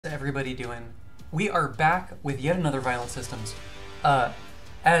everybody doing? We are back with yet another Violent Systems.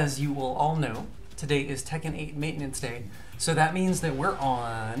 As you will all know, today is Tekken 8 Maintenance Day, so that means that we're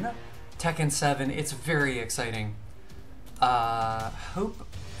on Tekken 7. It's very exciting. Hope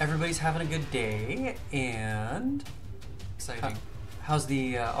everybody's having a good day, and... Exciting. How's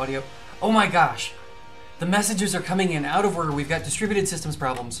the audio? Oh my gosh! The messages are coming in out of order. We've got distributed systems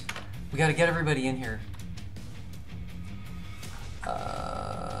problems. We gotta get everybody in here.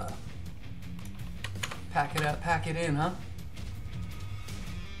 Pack it up, pack it in, huh?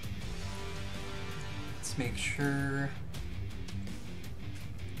 Let's make sure.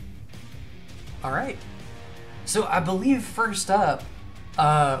 All right. So I believe first up,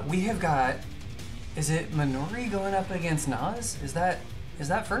 we have got, is it Minori going up against Naz? Is that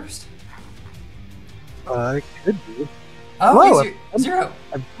first? It could be. Oh, hey, Zero.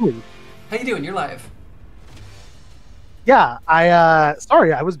 I'm doing. How you doing? You're live. Yeah,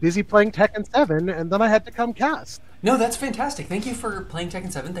 sorry, I was busy playing Tekken 7, and then I had to come cast. No, that's fantastic. Thank you for playing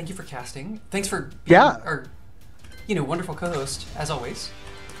Tekken 7. Thank you for casting. Thanks for being our, wonderful co-host, as always.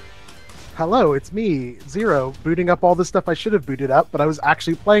 Hello, it's me, Zero, booting up all the stuff I should have booted up, but I was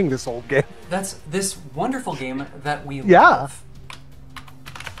actually playing this old game. That's this wonderful game that we love.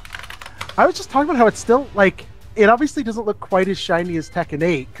 I was just talking about how it's still, like, it obviously doesn't look quite as shiny as Tekken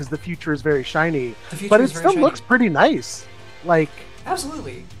 8, because the future is very shiny, but it still looks pretty nice. Like...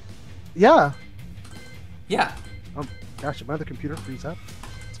 Absolutely. Yeah. Yeah. Oh, gosh, did my other computer freeze up?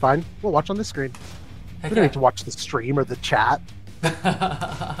 It's fine. We'll watch on this screen. Heck we don't need to watch the stream or the chat.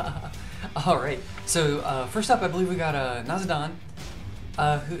 All right. So, first up, I believe we got Nazzadan,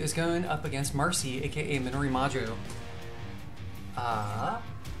 who is going up against Marcy, aka Minori Majo.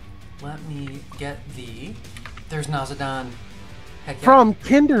 Let me get the... There's Nazzadan. Heck yeah. From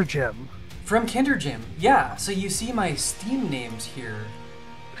Kinder Gym. From Kinder Gym. Yeah, so you see my Steam names here.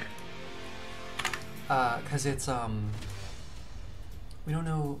 Because it's, we don't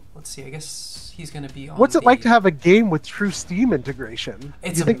know... Let's see, I guess he's going to be on What's it like to have a game with true Steam integration?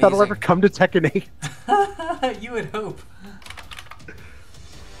 It's Do you think that'll ever come to Tekken 8? You would hope.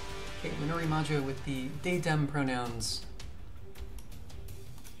 Okay, Minori Majo with the they them pronouns.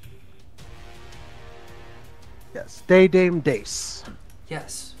 Yes, day, dame, dace.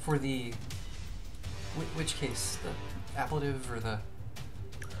 Yes, for the... Which case? The appelative or the...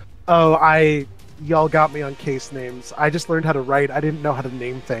 Oh, y'all got me on case names. I just learned how to write. I didn't know how to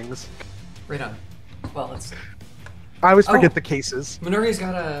name things. Right on. Well, let's... I always forget the cases. Minori's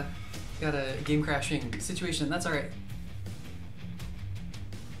got a game crashing situation. That's all right.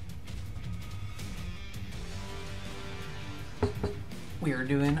 We are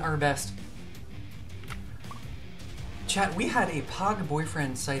doing our best. Chat, we had a Pog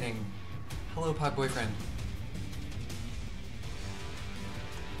boyfriend sighting. Hello, Pog boyfriend.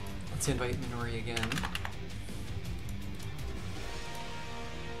 Let's invite Minori again.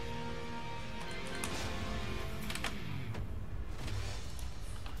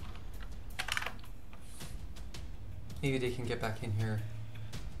 Maybe they can get back in here.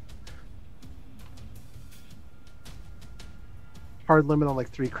 Hard limit on like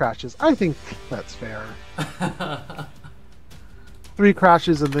 3 crashes. I think that's fair. 3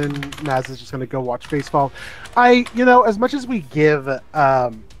 crashes and then Naz is just going to go watch baseball. As much as we give,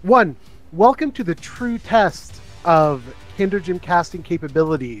 one, welcome to the true test of Kinder Gym casting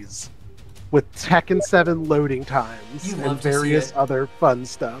capabilities with Tekken 7 loading times and various other fun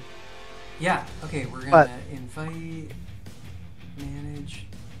stuff. Yeah, okay, we're going to invite, manage,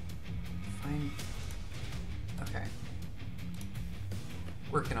 find, okay.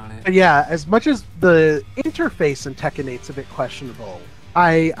 Working on it. Yeah, as much as the interface in Tekken 8's a bit questionable,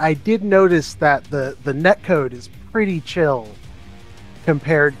 I did notice that the netcode is pretty chill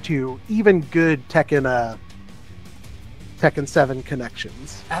compared to even good Tekken 7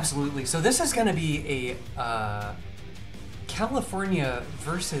 connections. Absolutely. So this is going to be a California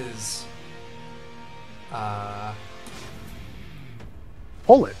versus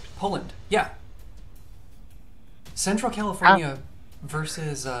Poland. Poland, yeah. Central California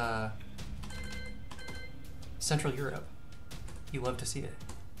versus Central Europe. You love to see it.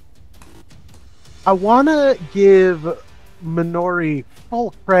 I want to give Minori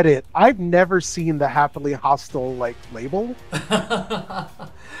full credit. I've never seen the happily hostile label.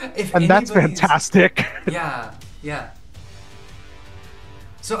 And that's fantastic. Yeah, yeah.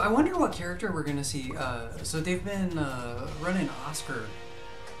 So I wonder what character we're going to see. So they've been running Oscar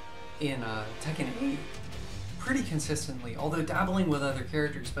in Tekken 8 pretty consistently, although dabbling with other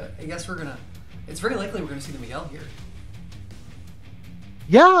characters, but I guess it's very likely we're going to see the Miguel here.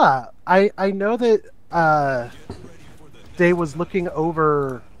 Yeah, I know that Day was looking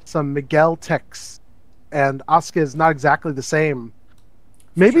over some Miguel techs, and Asuka is not exactly the same.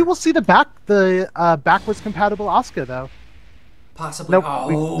 Maybe we'll see the backwards compatible Asuka though. Possibly. Nope,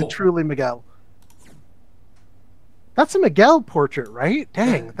 Oh. the truly Miguel. That's a Miguel portrait, right?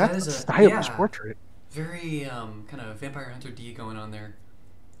 Dang, that's a stylish portrait. Very kind of Vampire Hunter D going on there.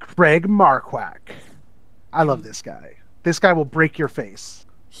 Craig Marquardt. I love this guy. This guy will break your face.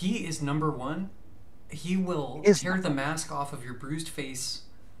 He is number one. He will tear the mask off of your bruised face.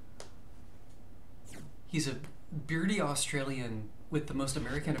 He's a beardy Australian with the most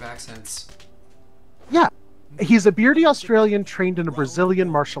American of accents. Yeah. He's a beardy Australian trained in a Brazilian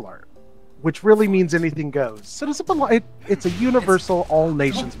martial art, which really means anything goes. So it's a universal, all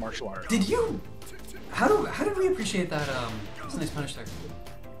nations martial art. Did you? How did we appreciate that? That was a nice punish there.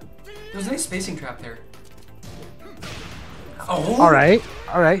 There was a nice spacing trap there. Oh. All right.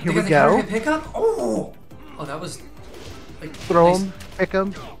 Here we go. Pick up. Oh, that was. Like, throw him, pick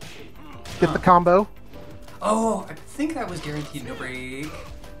him, get the combo. Oh, I think that was guaranteed no break.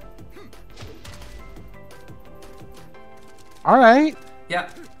 All right. Yeah.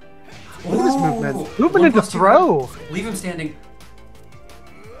 Look at this movement. Movement into throw. Leave him standing.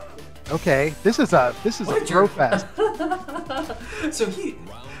 Okay, this is a throw fest. So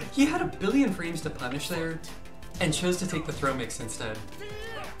he had a billion frames to punish there, and chose to take the throw mix instead.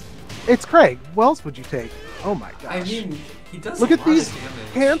 It's Craig. What else would you take? Oh my gosh. I mean, he does. Look a at lot these of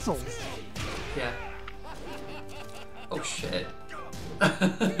damage. cancels. Yeah. Oh shit.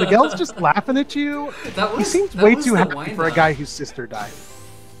 Miguel's just laughing at you. He seems way too happy for a guy whose sister died.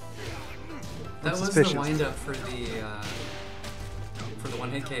 That was the wind up for the one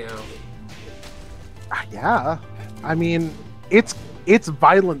hit KO. Yeah, I mean it's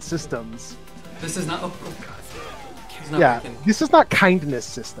violent systems. This is not. Oh god. This is not kindness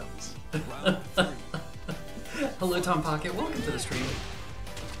systems. Hello, Tom Pocket. Welcome to the stream.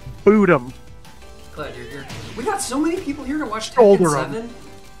 Boot him. Glad you're here. We got so many people here to watch Tekken 7.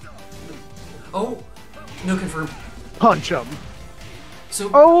 Oh, no confirm. Punch him.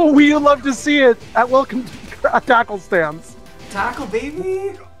 So. We love to see it at Welcome to Tackle Stands. Tackle,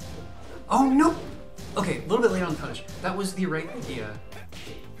 baby. Oh no. Okay, a little bit late on punish. That was the right idea.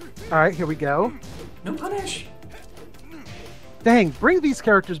 All right, here we go. No punish. Dang, bring these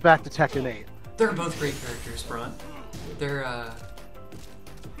characters back to Tekken 8. They're both great characters, Braun. They're,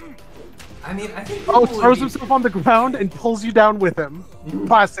 I mean, I think throws himself on the ground and pulls you down with him.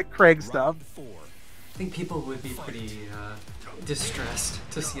 Classic Craig stuff. I think people would be pretty, distressed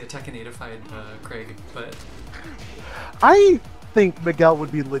to see a Tekken-8ified, Craig, but... I think Miguel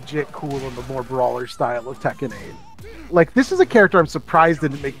would be legit cool in the more brawler style of Tekken 8. Like, this is a character I'm surprised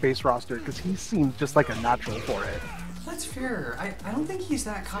didn't make base roster, because he seems just like a natural for it. That's fair. I don't think he's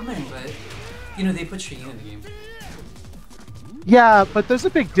that common, but, you know, they put Shane in the game. Yeah, but there's a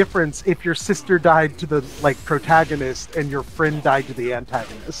big difference if your sister died to the, protagonist and your friend died to the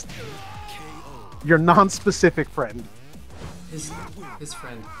antagonist. Your non-specific friend. His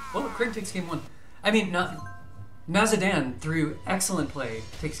friend. Well, Craig takes game 1. I mean, Nazzadan, through excellent play,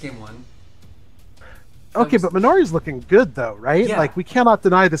 takes game 1. Okay, but Minori's looking good, though, right? Yeah. Like, we cannot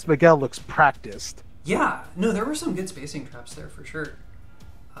deny this Miguel looks practiced. Yeah. No, there were some good spacing traps there, for sure.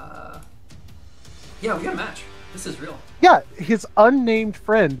 Yeah, we got a match. This is real. Yeah, his unnamed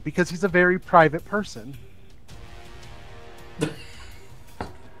friend, because he's a very private person.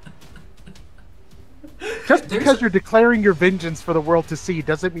 Just because you're declaring your vengeance for the world to see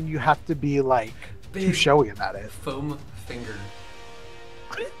doesn't mean you have to be, too showy about it. Foam finger.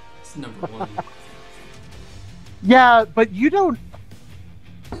 It's number 1. Yeah, but you don't...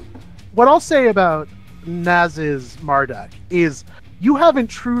 What I'll say about Naz's Marduk is you haven't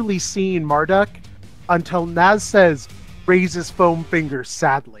truly seen Marduk until Naz says, raise his foam finger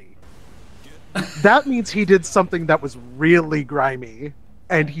sadly. That means he did something that was really grimy,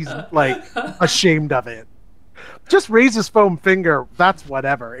 and he's, ashamed of it. Just raise his foam finger, that's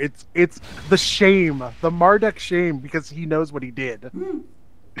whatever. It's the shame, the Marduk shame, because he knows what he did.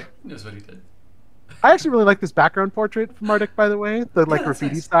 He knows what he did. I actually really like this background portrait from Marduk, by the way. The,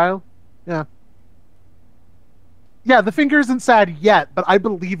 graffiti style. Yeah. Yeah, the finger isn't sad yet, but I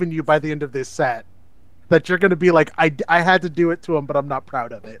believe in you by the end of this set. That you're going to be like, I had to do it to him, but I'm not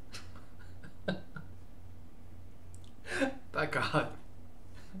proud of it. By God.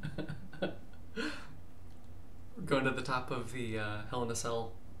 We're going to the top of the Hell in a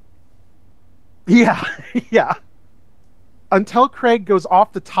Cell. Yeah, yeah. Until Craig goes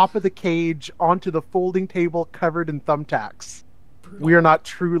off the top of the cage onto the folding table covered in thumbtacks. Brutal. We are not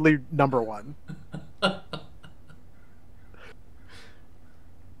truly number 1.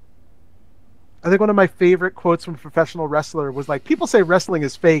 I think one of my favorite quotes from a professional wrestler was like, people say wrestling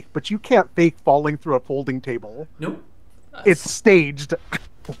is fake, but you can't fake falling through a folding table. Nope. It's staged.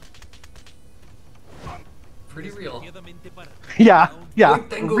 Pretty real. Yeah, yeah. Hoy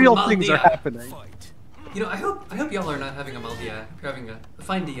tengo Real mal things dia. are happening. You know, I hope y'all are not having a mal dia, having a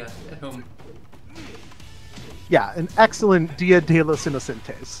fine dia at home. Yeah, an excellent Dia de los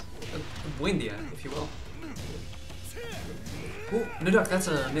Inocentes. A buen dia, if you will. Ooh, no duck, that's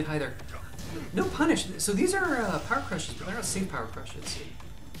a mid-high there. No punish. So these are power crushes, but they're not safe power crushes.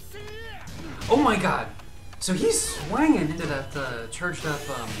 Oh my god. So he's swinging into that charged up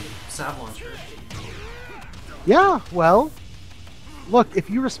sav launcher. Yeah, well, look, if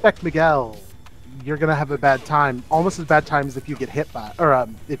you respect Miguel, you're gonna have a bad time. Almost as bad time as if you get hit by, or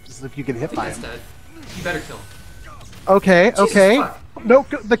if you get hit by him. Dead. You better kill. Okay, Jesus okay. fuck. No,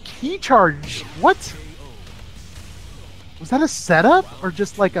 the key charge. What? Was that a setup or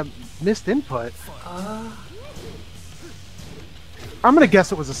just like a missed input? I'm gonna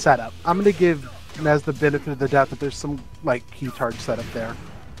guess it was a setup. I'm gonna give Nez the benefit of the doubt that there's some like key charge setup there.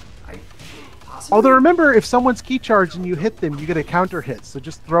 Possibly? Although remember, if someone's key charged and you hit them, you get a counter hit. So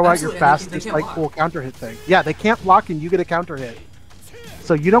just throw out your Absolutely, and fastest they can't like block. cool counter hit thing. Yeah, they can't block and you get a counter hit.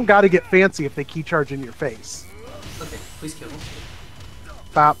 So you don't got to get fancy if they key charge in your face. Okay, please kill him.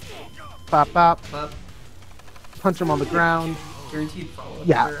 Bop, bop, bop. But Punch him on the ground. guaranteed follow-up.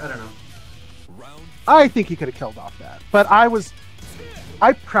 Yeah. Or, I don't know. I think he could have killed off that. But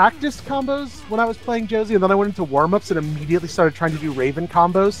I practiced combos when I was playing Josie, and then I went into warm-ups and immediately started trying to do Raven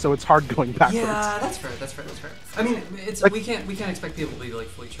combos, so it's hard going backwards. Yeah, that's fair. That's fair. That's fair. I mean, it's Like- we can't expect people to be like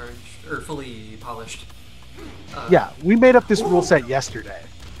fully charged or fully polished. Yeah, we made up this rule set yesterday.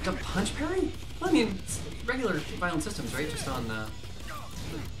 The punch parry? Well, I mean, it's regular violent systems, right? Just on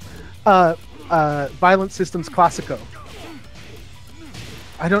Violent Systems Clásico.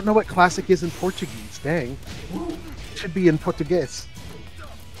 I don't know what classic is in Portuguese. Dang. Ooh. It should be in Portuguese.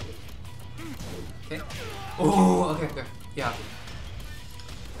 Okay. Oh, okay, okay. Yeah.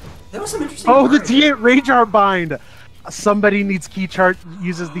 That was some interesting. Oh, the art. T8 Rage Art Bind! Somebody needs key charge,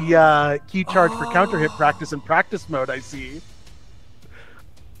 uses the key charge for counter hit practice in practice mode, I see.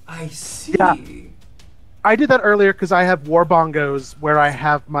 I see. Yeah. I did that earlier because I have War Bongos where I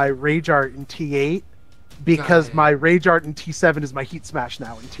have my Rage Art in T8 because Got it. my Rage Art in T7 is my Heat Smash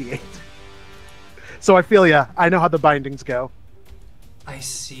now in T8. So I feel ya. I know how the bindings go. I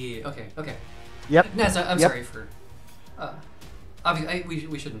see. Okay, okay. Yep. Naz, I'm Yep. sorry for. Obviously,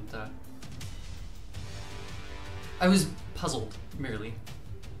 we shouldn't. I was puzzled merely.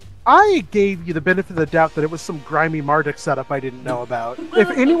 I gave you the benefit of the doubt that it was some grimy Marduk setup I didn't know about. If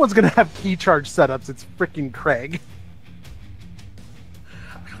anyone's gonna have key charge setups, it's freaking Craig.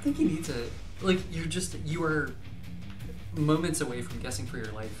 I don't think you need to. Like, you are moments away from guessing for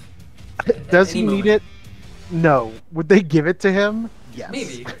your life. Does he any need moment. it? No. Would they give it to him? Yes.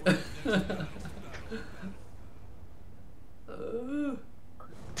 Maybe.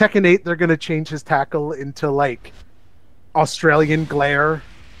 Tekken 8, they're gonna change his tackle into like Australian glare.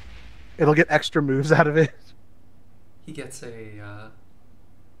 It'll get extra moves out of it. He gets a.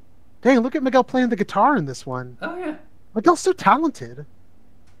 Dang, look at Miguel playing the guitar in this one. Oh yeah, Miguel's so talented.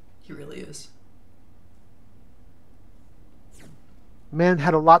 he really is. Man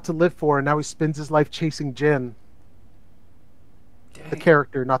had a lot to live for, and now he spends his life chasing gin. Dang. The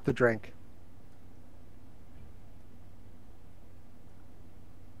character, not the drink.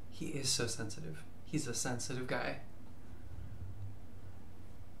 He is so sensitive. He's a sensitive guy.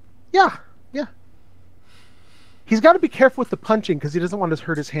 Yeah, yeah. He's got to be careful with the punching because he doesn't want to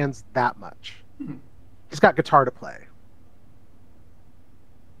hurt his hands that much. Hmm. He's got guitar to play.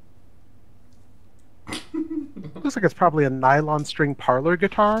 Looks like it's probably a nylon string parlor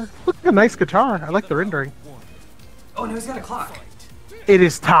guitar. Looks like a nice guitar. I like the rendering. Oh no, he's got a clock. It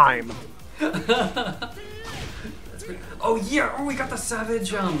is time. That's pretty. Oh yeah. Oh, we got the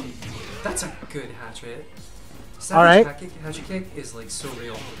savage. That's a good hatchet. Savage All right. hatchet kick is like so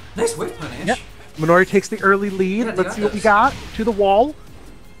real. Nice whip punish. Yep. Minori takes the early lead. Yeah, they Let's got see what we this. got. To the wall.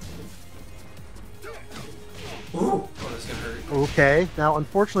 Ooh. Oh, that's gonna hurt. Okay. Now,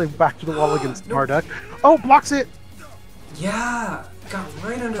 unfortunately, back to the wall against No. Marduk. Oh, blocks it. Yeah. Got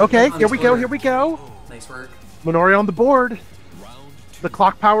right under. Okay, on here his we go. corner. Here we go. Nice work. Minori on the board. The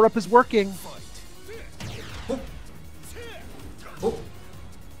clock power up is working. Oh.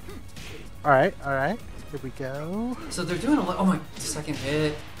 All right. All right. Here we go. So they're doing a lot. Oh my, second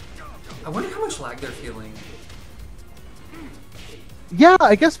hit. I wonder how much lag they're feeling. Yeah,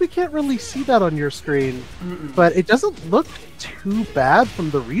 I guess we can't really see that on your screen, but it doesn't look too bad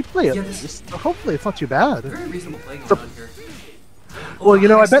from the replay at Yeah, least. So hopefully it's not too bad. Very reasonable play going So- on here. Well, you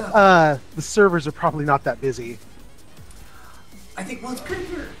know, I bet stuff. the servers are probably not that busy. I think, well, it's pretty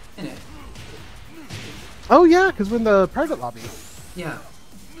clear in it. Oh yeah, because we're in the private lobby. Yeah.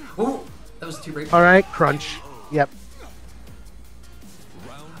 Oh, that was too bright. All right, crunch. Yep.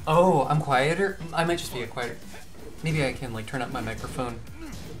 Oh, I'm quieter. I might just be a quieter. Maybe I can like turn up my microphone.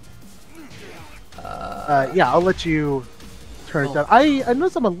 Yeah, I'll let you turn it down. I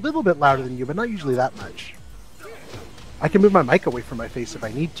notice I'm a little bit louder than you, but not usually that much. I can move my mic away from my face if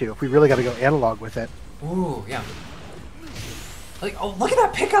I need to, if we really got to go analog with it. Ooh, yeah. Like, oh, look at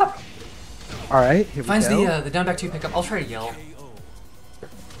that pickup! All right, here Finds we go. the down back 2 pickup. I'll try to yell.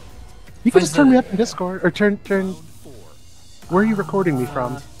 You can just turn me up in Discord, or turn. Where are you recording me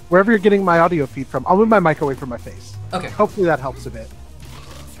from? Wherever you're getting my audio feed from. I'll move my mic away from my face. Okay. Hopefully that helps a bit.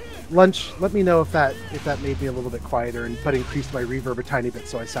 Lunch, let me know if that made me a little bit quieter but increased my reverb a tiny bit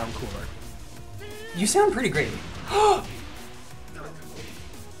so I sound cooler. You sound pretty great.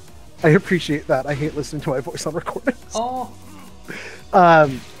 I appreciate that. I hate listening to my voice on recordings. Oh.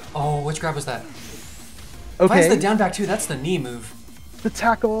 Oh, which grab was that? Okay. Finds the down back 2. That's the knee move. The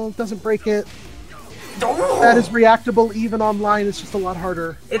tackle doesn't break it. Oh! That is reactable even online. It's just a lot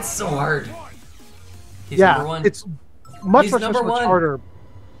harder. It's so hard. He's yeah, number 1. It's much, He's much, number much 1. harder.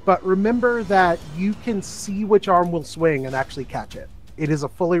 But remember that you can see which arm will swing and actually catch it. It is a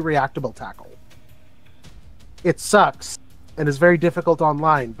fully reactable tackle. It sucks and is very difficult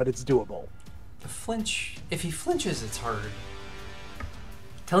online, but it's doable. The flinch, if he flinches, it's hard.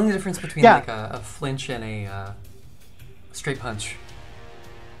 Telling the difference between Yeah. like a flinch and a straight punch.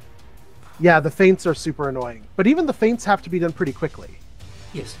 Yeah, the feints are super annoying. But even the feints have to be done pretty quickly.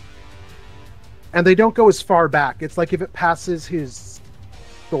 Yes. And they don't go as far back. It's like if it passes his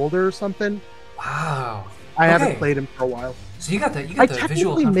shoulder or something. Wow. I haven't played him for a while. So you got the visual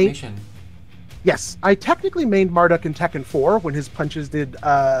technically confirmation. Yes, I technically mained Marduk in Tekken 4 when his punches did,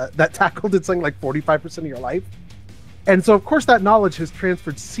 that tackle did something like 45% of your life. And so, of course, that knowledge has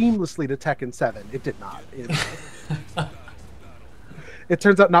transferred seamlessly to Tekken 7. It did not. It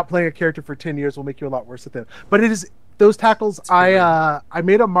turns out not playing a character for 10 years will make you a lot worse at them. But it is, those tackles, I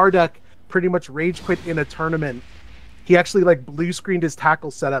made a Marduk pretty much rage quit in a tournament. He actually like blue screened his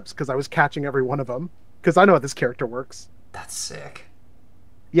tackle setups because I was catching every one of them. Because I know how this character works. That's sick.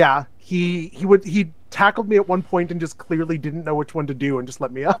 Yeah, he tackled me at one point and just clearly didn't know which one to do and just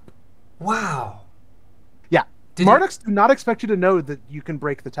let me up. Wow. Yeah. Marduks do not expect you to know that you can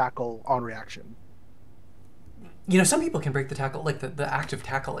break the tackle on reaction. You know, some people can break the tackle, like the act of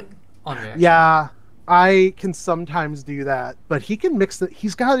tackling on reaction. Yeah, I can sometimes do that, but he can mix it.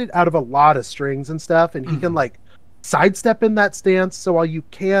 He's got it out of a lot of strings and stuff, and he can like sidestep in that stance. So while you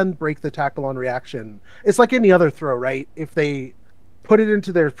can break the tackle on reaction, it's like any other throw, right? If they put it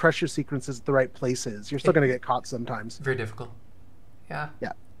into their pressure sequences at the right places, you're still going to get caught sometimes. Very difficult. Yeah.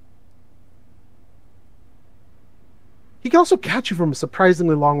 Yeah. He can also catch you from a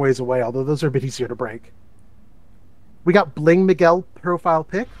surprisingly long ways away, although those are a bit easier to break. We got Bling Miguel profile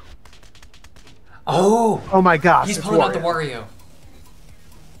pick. Oh! Oh my gosh. He's pulling out the Wario.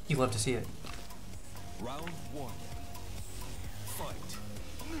 You love to see it. Round 1. Fight.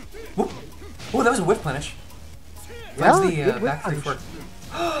 Whoop. Oh, that was a whiff punish. Yeah, Finds the good whip back 3 punish.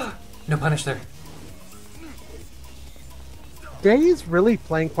 fork. No punish there. Day's really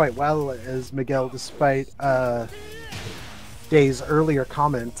playing quite well as Miguel, despite Day's earlier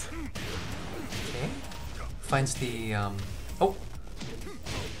comment. Okay. Finds the oh,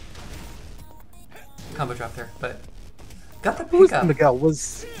 combo drop there, but got the Who was pickup. the Miguel?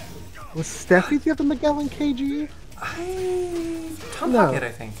 Was Steffi the other Miguel in KG? Tom No. Pocket, I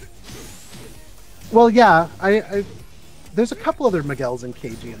think. Well, yeah, I there's a couple other Miguels in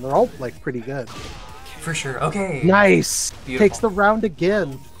KG, and they're all like pretty good. For sure. Okay. Nice. Beautiful. Takes the round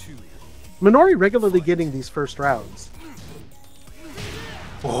again. Minori regularly getting these first rounds.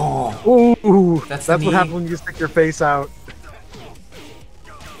 Oh. Ooh, That's what the knee. happens when you stick your face out.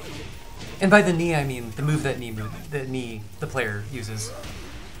 And by the knee, I mean the move the player uses.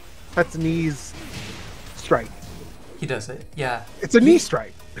 That's knees strike. He does it. Yeah. It's a knee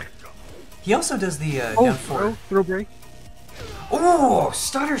strike. He also does the Oh, down four. throw break. Oh,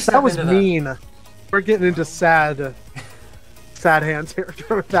 stutter step That was into mean. We're getting into sad hand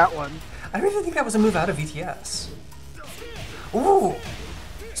territory with that one. I don't even think that was a move out of VTS. Ooh.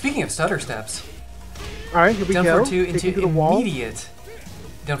 Speaking of stutter steps, All right, here we down go. 4-2 Taking into to the wall. immediate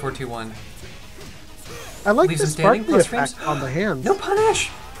down 4-2-1. I like Leaves the him standing, sparkly plus effect on the hands. No punish.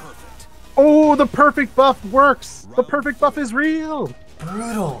 Oh, the perfect buff works. The perfect buff is real.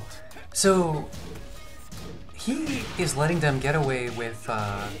 Brutal. So he is letting them get away with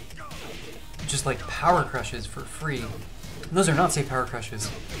just like power crushes for free. Those are not safe power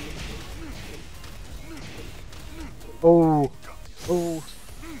crushes. Oh. Oh.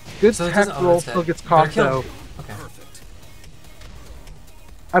 Good So it tech doesn't- roll it's still dead. gets You gotta caught kill though. him. Okay.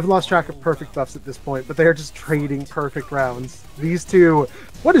 I've lost track of perfect buffs at this point, but they are just trading perfect rounds. These two,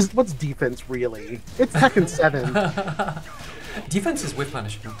 what's defense really? It's Tekken 7. Defense is with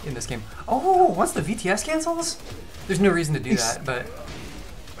punishment in this game. Oh, once the VTS cancels? There's no reason to do that, but...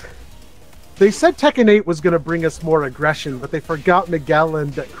 They said Tekken 8 was going to bring us more aggression, but they forgot Miguel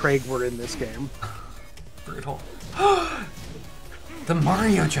and Craig were in this game. Brutal. The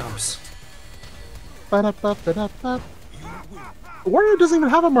Mario jumps. Ba-da-ba-ba-da-ba. Wario doesn't even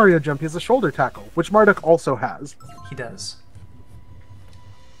have a Mario jump, he has a shoulder tackle, which Marduk also has. He does.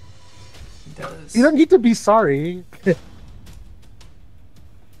 He does. You don't need to be sorry.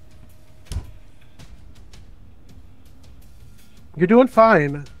 You're doing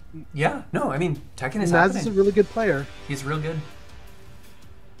fine. Yeah, no, I mean, Tekken is Naz is a happening. really good player. He's real good.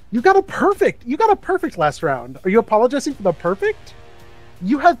 You got a perfect! You got a perfect last round. Are you apologizing for the perfect?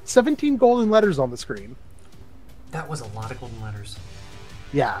 You had 17 golden letters on the screen. That was a lot of golden letters.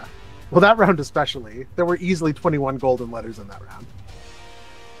 Yeah. Well, that round especially. There were easily 21 golden letters in that round.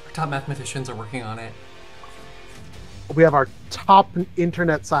 Our top mathematicians are working on it. We have our top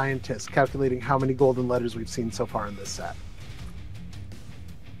internet scientists calculating how many golden letters we've seen so far in this set.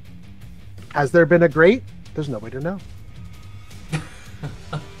 Has there been a great? There's no way to know.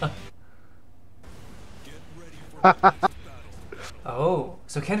 Oh,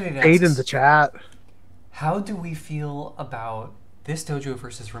 so candidate Aid in asks, the chat. how do we feel about this dojo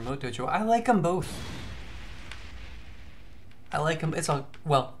versus remote dojo? I like them both. I like them. It's all,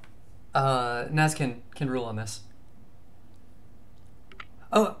 well, Naz can rule on this.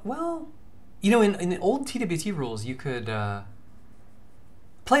 Oh, well, you know, in the old TWT rules, you could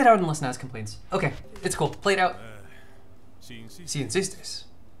play it out unless Naz complains. Okay, it's cool. Play it out. Si insistes.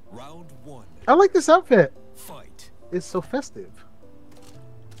 Round 1. I like this outfit. Fight. It's so festive.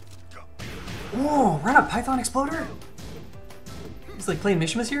 Whoa, run a Python Exploder? He's like playing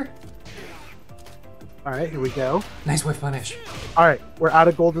Mishimas here? All right, here we go. Nice whiff punish. All right, we're out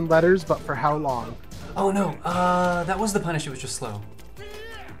of golden letters, but for how long? Oh no, that was the punish, it was just slow.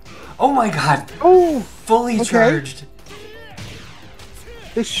 Oh my god! Oh, Fully okay. charged.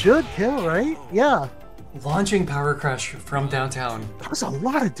 They should kill, right? Yeah. Launching Power Crush from downtown. That was a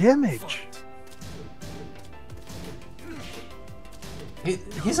lot of damage.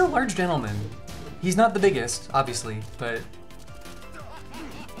 He's a large gentleman. He's not the biggest, obviously, but...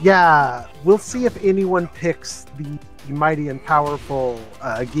 Yeah, we'll see if anyone picks the mighty and powerful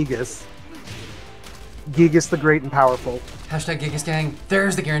Gigas. Gigas the Great and Powerful. Hashtag Gigas Gang.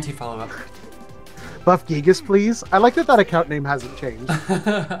 There's the guaranteed follow-up. Buff Gigas, please. I like that that account name hasn't changed.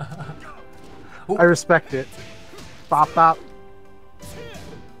 I respect it. Bop bop.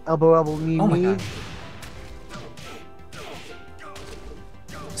 Elbow elbow knee Oh my knee. god.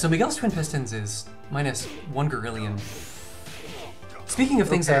 So Miguel's Twin Pistons is minus 1 Gorillion. Speaking of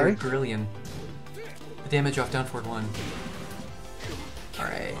things that are Okay. Gorillion, the damage off down forward 1.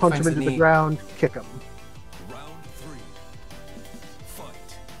 Alright, Punch finds him into the knee. ground, kick him. Round 3.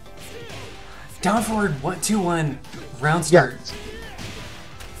 Fight. Down forward 2-1. Round start. Yes.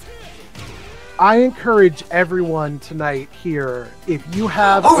 I encourage everyone tonight here, if you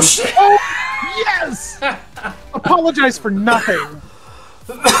have... Oh shit! Oh, yes! Apologize for nothing.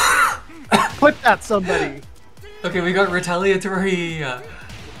 Clip that, somebody. Okay, we got retaliatory.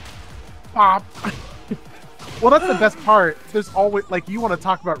 Pop. Well, that's the best part. There's always, like, you want to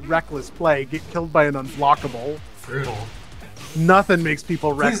talk about reckless play, get killed by an unblockable. Brutal. Nothing makes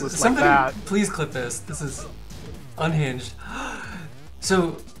people Please, reckless like somebody, that. please clip this. This is unhinged.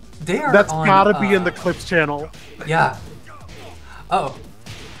 So they are. That's on, gotta be in the clips channel. Yeah. Oh.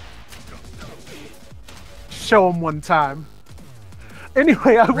 Show them one time.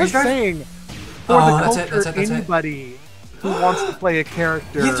 Anyway, I was Restart? saying, for Oh, the that's it, culture, that's it, that's it. anybody who wants to play a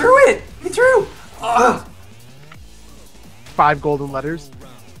character, He threw it. He threw. Ugh. 5 golden letters.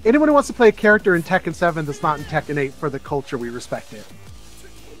 Anyone who wants to play a character in Tekken 7 that's not in Tekken 8, for the culture, we respect it.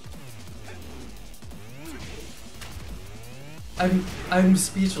 I'm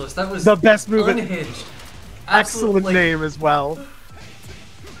speechless. That was The best move in- unhinged. Excellent like, name as well.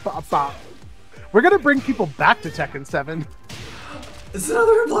 Bop, bop. We're gonna bring people back to Tekken 7. It's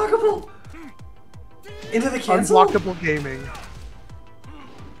another unblockable. Into the cancel. Unblockable gaming.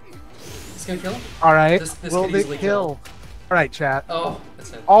 It's gonna kill him. All right. This Will could they easily kill? All right, chat. Oh,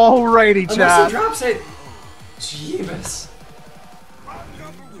 that's it. Alrighty, Unless he chat. drops it. Jeebus.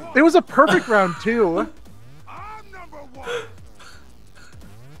 It was a perfect round too.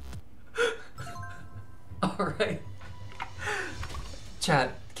 All right.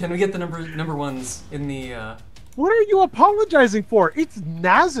 Can we get the number ones in the? What are you apologizing for? It's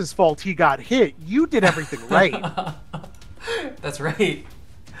Naz's fault he got hit. You did everything right. That's right.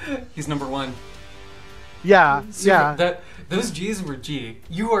 He's number one. Yeah, Super, yeah. Those G's were G.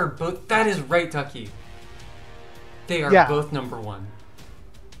 You are both. That is right, Ducky. They are Yeah. both number one.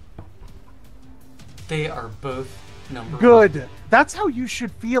 They are both number one. Good. That's how you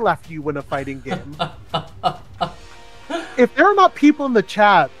should feel after you win a fighting game. If there are not people in the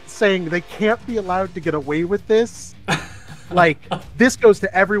chat saying they can't be allowed to get away with this, like, this goes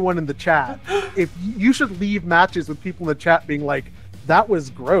to everyone in the chat. If you should leave matches with people in the chat being like, that was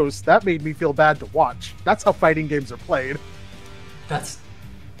gross, that made me feel bad to watch. That's how fighting games are played.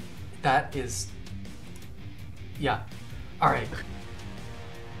 That is, yeah. All right.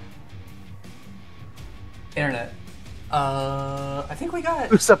 Internet. I think we got.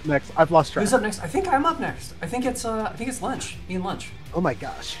 Who's up next? I've lost track. Who's up next? I think I'm up next. I think it's lunch. Me and lunch. Oh my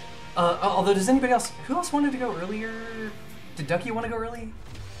gosh. Although, does anybody else? Who else wanted to go earlier? Did Ducky want to go early?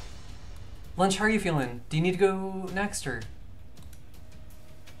 Lunch, how are you feeling? Do you need to go next or?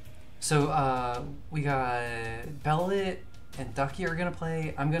 So we got Belet and Ducky are gonna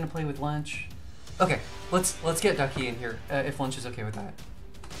play. I'm gonna play with Lunch. Okay, let's get Ducky in here if Lunch is okay with that.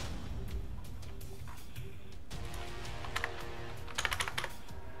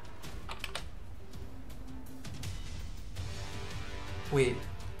 Wait,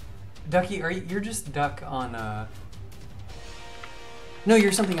 Ducky, you're just Duck on No,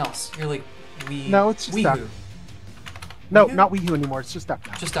 you're something else. You're like No, it's just Duck. Weehoo. No, Weehoo? not Weehoo anymore. It's just Duck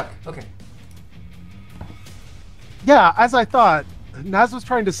now. Just Duck. Okay. Yeah, as I thought, Naz was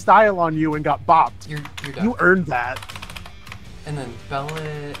trying to style on you and got bopped. You're Duck. You earned that. And then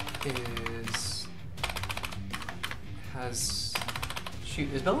Belet is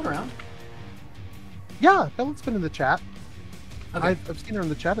Belet around? Yeah, Belet's been in the chat. Okay. I've seen her in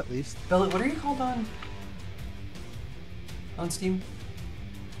the chat at least. Belet, what are you called on Steam?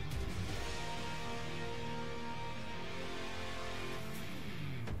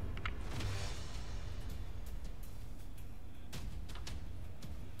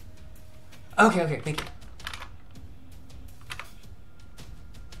 Okay, thank you.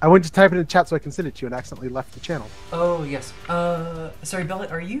 I went to type it in chat so I can send it to you and accidentally left the channel. Oh, yes. Sorry, Belet,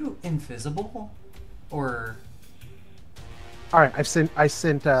 are you invisible? Or... Alright, I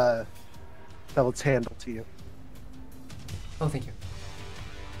sent Belet's handle to you. Oh, thank you.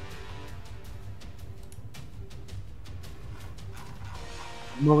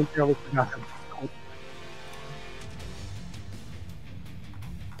 Momentarily forgot him.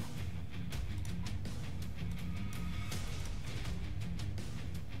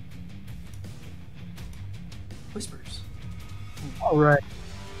 Whispers. Alright.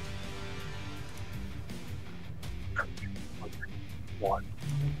 One.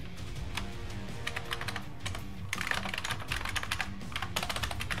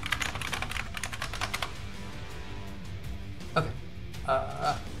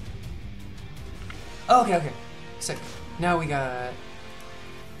 Okay. Okay. Sick. Now we got...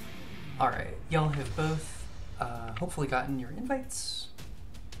 Alright. Y'all have both hopefully gotten your invites.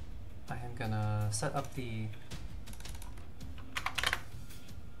 I am gonna set up the...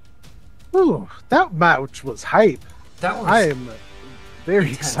 Ooh, that match was hype. That was... I am very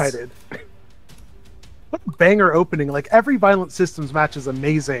intense. excited. What a banger opening. Like, every Violent Systems match is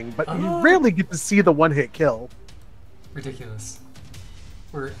amazing, but you rarely get to see the one-hit kill. Ridiculous.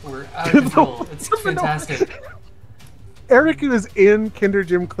 We're out of control. It's fantastic. Eric is in Kinder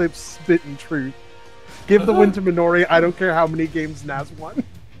Jim Clip's Spittin' Truth. Give the win to Minori. I don't care how many games Naz won.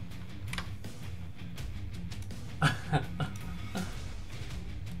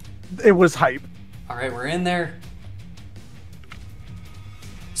 It was hype. All right, we're in there.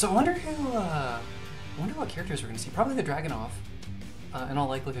 So I wonder who. I wonder what characters we're gonna see. Probably the Dragonov, in all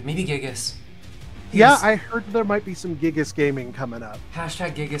likelihood. Maybe Gigas. Yeah, I heard there might be some Gigas gaming coming up.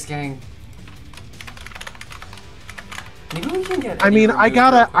 Hashtag Gigas gang. Maybe we can get. I mean, I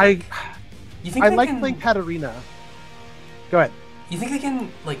gotta. You think I they like can, playing Katarina. Go ahead. You think they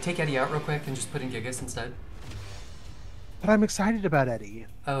can like take Eddie out real quick and just put in Gigas instead? But I'm excited about Eddie.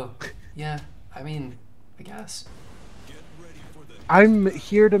 Oh, yeah. I mean, I guess. I'm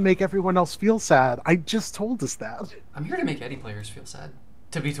here to make everyone else feel sad. I just told us that. I'm here to make Eddie players feel sad.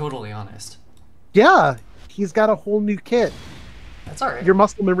 To be totally honest. Yeah, he's got a whole new kit. That's all right. Your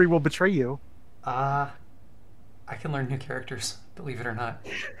muscle memory will betray you. I can learn new characters, believe it or not.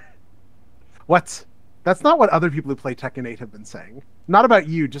 What? That's not what other people who play Tekken 8 have been saying. Not about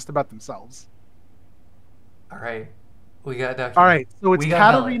you, just about themselves. All right. We got Ducky. All right, so it's We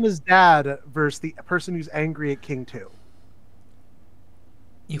got Katarina's dad versus the person who's angry at King 2.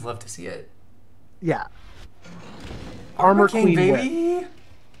 You love to see it. Yeah. Armor Queen baby! win.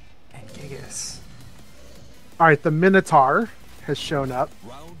 And Gigas. Alright, the Minotaur has shown up.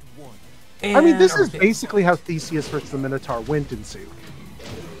 Round 1. And I mean, this is Armor King. basically how Theseus versus the Minotaur went in Suit.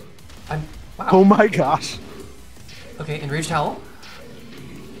 Wow. Oh my gosh. Okay, Enraged Howl.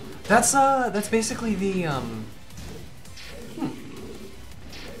 That's basically the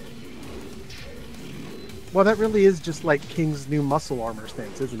Well, that really is just like King's new muscle armor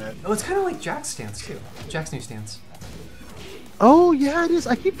stance, isn't it? Oh, it's kind of like Jack's stance too. Jack's new stance. Oh, yeah, it is.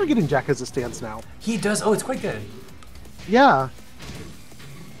 I keep forgetting Jack has a stance now. He does. Oh, it's quite good. Yeah.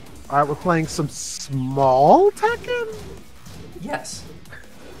 Alright, we're playing some small Tekken? Yes.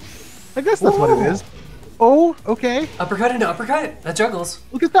 I guess that's what it is. Oh, okay. Uppercut into uppercut. That juggles.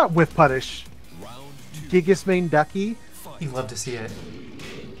 Look at that whiff punish. Round 2. Gigas main duckie. You love to see it.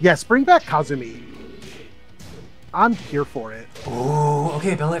 Yes, bring back Kazumi. I'm here for it. Oh,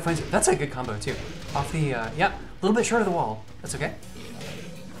 okay. Bellet finds it. That's a good combo too. Off the yeah, a little bit short of the wall. That's okay.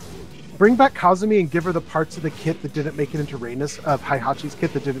 Bring back Kazumi and give her the parts of the kit that didn't make it into Reina's, of Heihachi's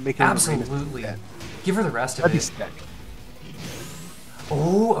kit that didn't make it into Reina's. Absolutely. kit. Give her the rest of That'd be it. sick.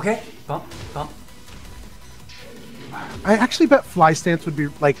 Oh, okay. Bump, bump. I actually bet Fly Stance would be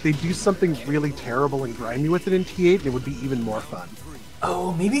like they do something really terrible and grimy with it in T8, and it would be even more fun.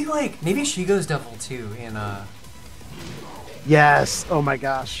 Oh, maybe she goes devil too in Yes. Oh my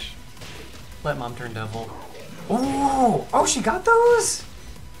gosh. Let Mom Turn Devil. Oh, she got those.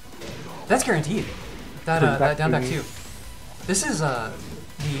 That's guaranteed. That down back too. This is the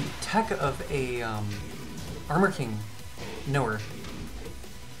tech of a Armor King knower,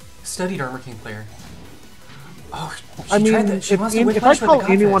 studied Armor King player. Oh, I mean, if I call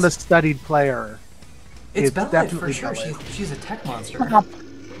anyone a studied player, it's Bellet for definitely sure. Bellet. She's a tech monster.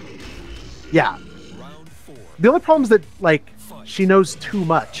 Yeah. Round 4. The only problem is that like she knows too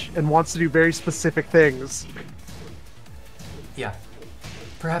much and wants to do very specific things. Yeah.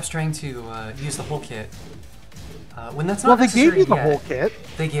 Perhaps trying to use the whole kit. When that's Well, not they necessary gave you the yet. whole kit.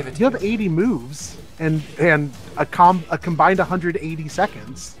 They gave it to You have 80 moves and a combined 180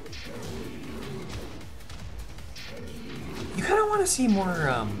 seconds. You kind of want to see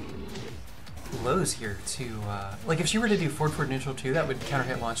more lows here to like if she were to do forward neutral too, that would counter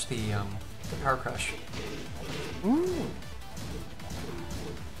hit launch the power crush. Ooh.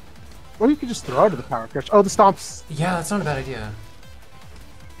 Or you could just throw out of the power crush. Oh, the stomps. Yeah, that's not a bad idea.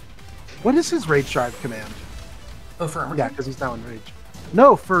 What is his rage drive command? Oh, for Armor Yeah, King? because he's now in rage.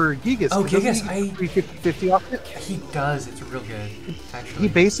 No, for Gigas. Oh, Doesn't Gigas, he get 350 off it? He does. It's real good, actually. He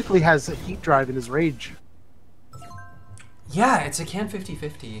basically has a heat drive in his rage. Yeah, it's a can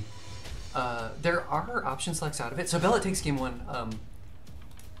 50-50. There are option selects out of it. So Bellet takes game 1.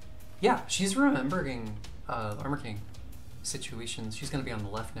 Yeah, she's remembering Armor King situations. She's going to be on the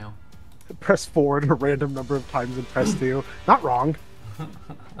left now. Press forward a random number of times and press 2. Not wrong.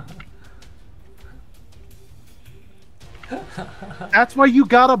 That's why you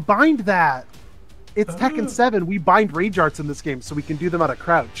gotta bind that. It's Tekken 7. We bind rage arts in this game so we can do them out of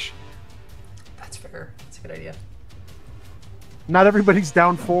crouch. That's fair. That's a good idea. Not everybody's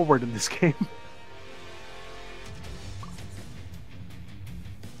down forward in this game.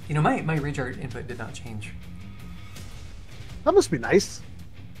 You know, my rage art input did not change. That must be nice.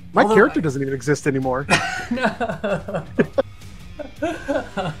 My Although character doesn't even exist anymore. No.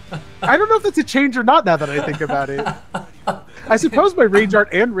 I don't know if that's a change or not now that I think about it. I suppose my rage art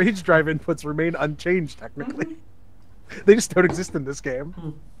and rage drive inputs remain unchanged technically. They just don't exist in this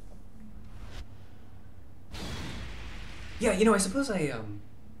game. Yeah, you know, I suppose I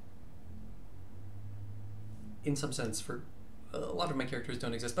in some sense, for a lot of my characters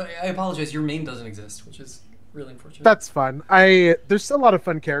don't exist, but I apologize. Your main doesn't exist, which is really unfortunate. That's fun. There's a lot of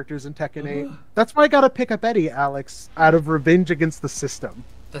fun characters in Tekken 8. That's why I gotta pick up Eddie, Alex, out of revenge against the system.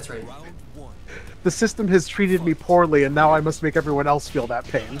 That's right. Round 1. The system has treated me poorly, and now I must make everyone else feel that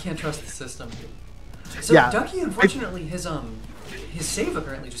You pain. can't trust the system. So Yeah. Duckie, unfortunately, his save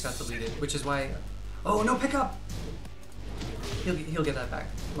apparently just got deleted, which is why. Oh no, pick up. He'll get that back.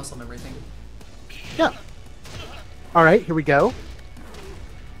 Muscle memory thing. Yeah. All right, here we go.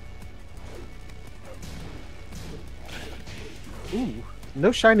 Ooh,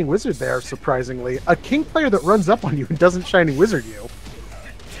 no Shining Wizard there, surprisingly. A King player that runs up on you and doesn't Shining Wizard you.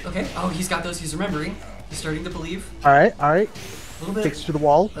 Okay. Oh, he's got those. He's remembering. He's starting to believe. All right, all right. A little bit. Takes to the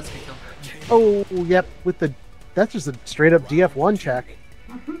wall. That's a good kill. Oh, yep, with the... That's just a straight-up DF1 check.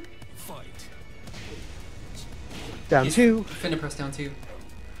 Fight. Down He's 2. Finna press down 2.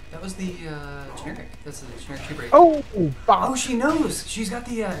 That was the generic. That's the generic 2 break. Oh, Oh, bomb. she knows. She's got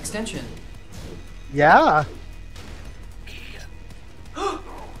the extension. Yeah.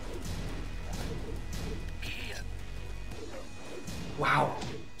 Wow.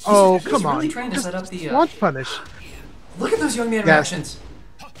 Oh, He's come on. really trying to set up the... launch punish. Look at those young man Yes. reactions.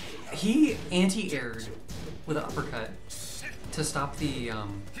 He anti-aired with an uppercut to stop the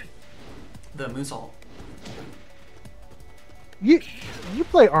moonsault. You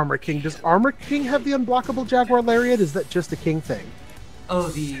play Armor King. Does Armor King have the unblockable Jaguar Lariat? Is that just a King thing? Oh,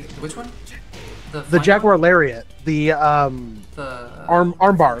 which one? The flying Jaguar one? Lariat. The The arm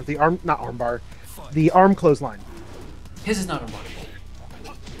bar. Not arm bar. The arm clothesline. His is not unblockable.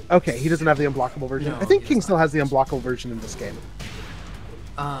 Okay, he doesn't have the unblockable version. No, I think he King does still not. has the unblockable version in this game.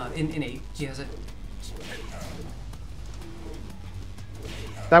 In 8, he has it.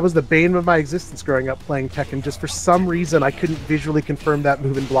 That was the bane of my existence growing up playing Tekken. Just for some reason, I couldn't visually confirm that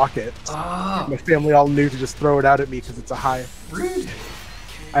move and block it. Ah, My family all knew to just throw it out at me because it's a high. rude.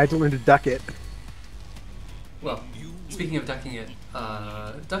 I had to learn to duck it. Well, speaking of ducking it,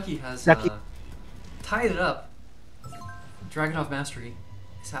 Ducky has Ducky. tied it up. Dragunov Mastery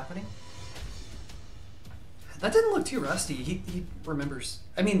is happening. That didn't look too rusty. He remembers.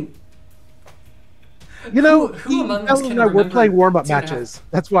 I mean, You know, who among us Ellen can and I were remember playing warm-up 2.5 matches.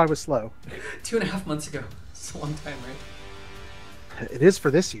 That's why I was slow. 2.5 months ago. It's a long time, right? It is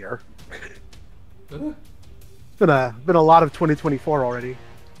for this year. Ugh. It's been a lot of 2024 already.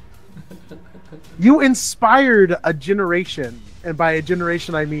 You inspired a generation, and by a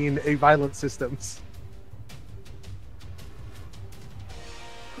generation I mean a violent systems.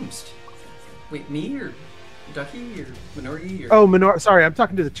 Who's- Wait, me or Ducky or Minori or? Oh, Minori. Sorry, I'm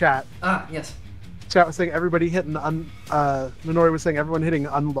talking to the chat. Ah, yes. Chat was saying everybody hitting Minori was saying everyone hitting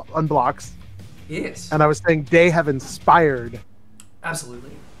unblocks, Yes. and I was saying they have inspired.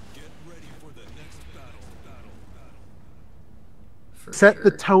 Absolutely. Get ready for the next battle. For Set the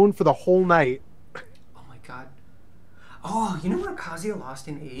sure. tone for the whole night. Oh my god. Oh, you know what Kazuya lost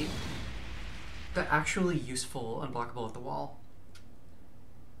in 8? The actually useful unblockable at the wall.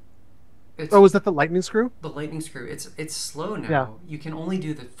 It's Oh, was that the lightning screw? the lightning screw. It's slow now. Yeah. You can only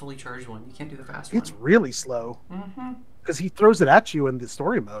do the fully charged one. You can't do the fast It's one. really slow Mm-hmm. because he throws it at you in the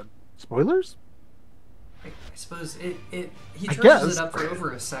story mode. Spoilers? I suppose he I charges guess. it up for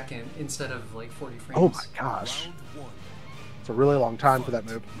over a second instead of like 40 frames. Oh my gosh, Round 1. it's a really long time for that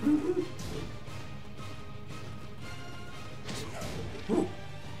move. Ooh. Look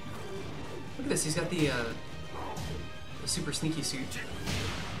at this. He's got the super sneaky suit.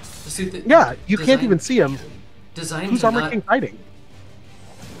 The suit that Yeah, you can't even see him. designed Who's to Armor not... King fighting?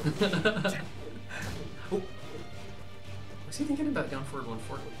 Oh. Was he thinking about down forward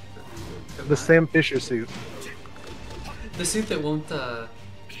 1-4? The Sam Fisher suit. The suit that won't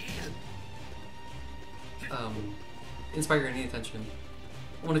inspire any attention.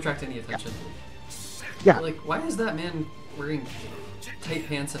 Won't attract any attention. Yeah, Like, why is that man wearing tight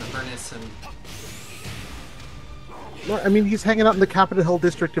pants and a harness and... well, I mean he's hanging out in the Capitol Hill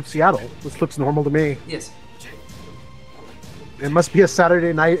district of Seattle. This looks normal to me. Yes. It must be a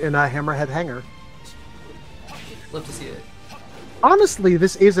Saturday night in a Hammerhead hangar. Love to see it. Honestly,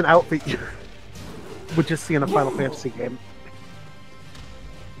 this is an outfit you would just see in a Final Fantasy game.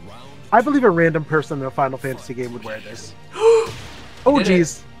 Round I believe a random person in a Final Fantasy game would wear this. Oh did it.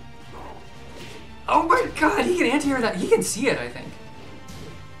 jeez. Oh my god, he can anti-air that. He can see it, I think.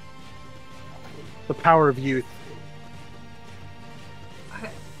 The power of youth. I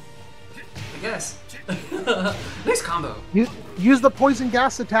guess. Nice combo. Use the poison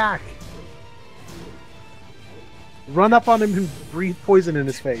gas attack. Run up on him and breathe poison in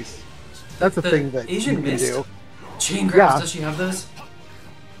his face. That's a The thing that Asian you can Mist? do. Chain grabs, Yeah. does she have those?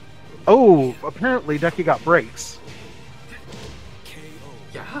 Oh, apparently Ducky got brakes. KO.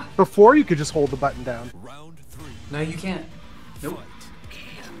 Yeah. Before you could just hold the button down. Round 3. No, you can't. Nope.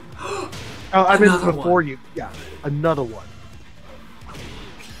 Oh, I meant Another before one. you. Yeah, another one.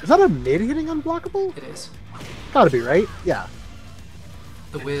 Is that a mid hitting unblockable? It is. Gotta be, right? Yeah.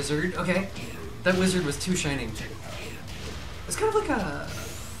 The wizard. Okay. That wizard was too shining. It's kind of like a...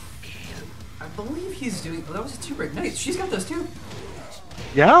 I believe he's doing... Oh, that was a 2-break. Nice. She's got those too.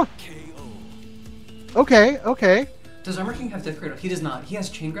 Yeah? KO. Okay, okay. Does Armor King have Death Cradle? He does not. He has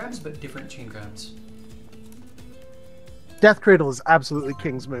chain grabs, but different chain grabs. Death Cradle is absolutely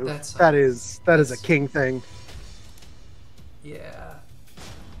King's move. That's- that is a that's- King thing. Yeah.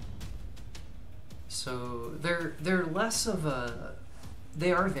 So they're less of a...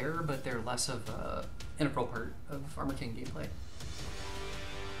 They are there, but they're less of a integral part of Armor King gameplay.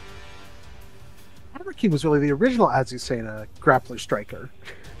 Armor King was really the original Azucena grappler striker.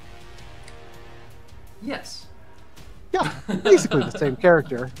 Yes. Yeah, basically the same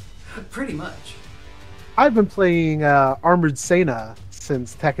character. Pretty much. I've been playing Armored Sena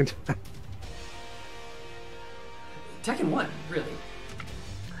since Tekken. Tekken 1, really.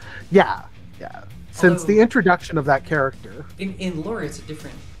 Yeah, yeah. Since Although- the introduction of that character. In lore, it's a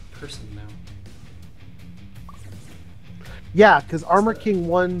different person now. Yeah, because Armor King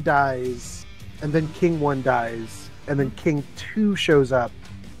 1 dies, and then King 1 dies, and then King 2 shows up,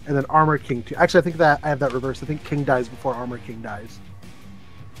 and then Armor King 2. Actually, I think that I have that reversed. I think King dies before Armor King dies.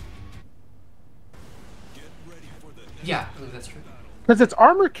 Get ready for the next Yeah, I believe that's true. Because it's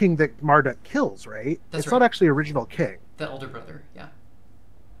Armor King that Marduk kills, right? That's it's right. not actually original King. The older brother, yeah.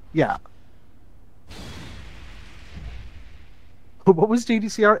 Yeah. What was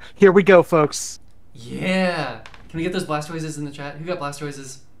JDCR? Here we go, folks. Yeah! Can we get those Blastoises in the chat? Who got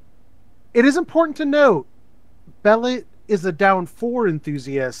Blastoises? It is important to note, Belet is a down 4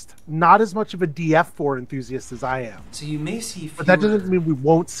 enthusiast, not as much of a DF4 enthusiast as I am. So you may see fewer, But that doesn't mean we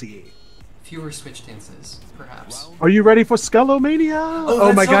won't see. fewer switch dances, perhaps. Are you ready for Skullomania? Oh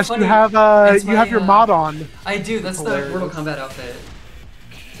that's my so gosh, funny. you have That's you have my, your mod on. I do, that's Hilarious. the Mortal Kombat outfit.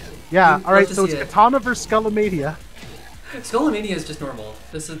 Yeah, Love all right, to so see it's it. Katana versus Skullomania. Skullomania is just normal.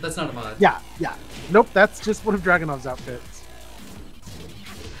 That's not a mod. Yeah, yeah. Nope, that's just one of Dragonov's outfits.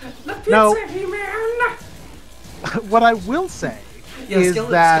 The pizza No. He-Man! What I will say Yeah, is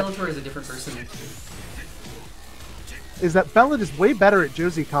that Skeletor is a different person. Belet is way better at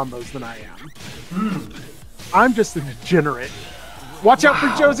Josie combos than I am. I'm just a degenerate. Watch out for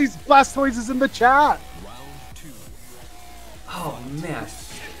Wow. Josie's Blastoise is in the chat. Oh man.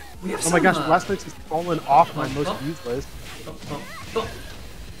 We have Oh my some, gosh, Blastoise has fallen off my most oh. used list. Oh.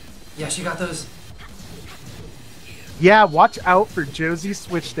 Yeah, she got those. Yeah, watch out for Josie's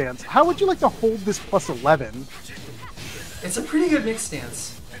switch stance. How would you like to hold this plus 11? It's a pretty good mix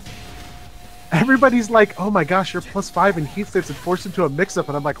stance. Everybody's like, oh my gosh, you're plus 5 in heat states and forced into a mix-up,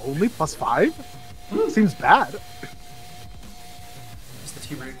 and I'm like, only plus 5? Seems bad. Just the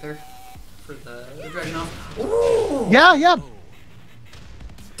team right there for the Dragunov. Ooh! Yeah.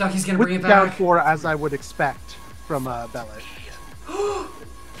 Duckie's gonna With bring it down back. 4, as I would expect from Belet.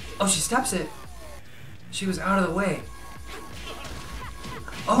 Oh, she steps it. She was out of the way.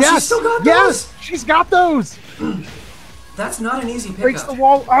 Oh, Yes! she still got those! Yes! She's got those! That's not an easy pickup. Breaks the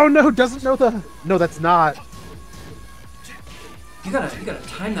wall. Oh no, doesn't know the... No, that's not. You gotta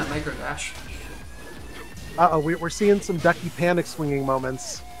time that micro dash. Uh-oh, we're seeing some Ducky panic swinging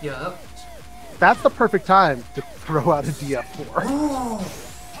moments. Yup. That's the perfect time to throw out a DF4. Oh!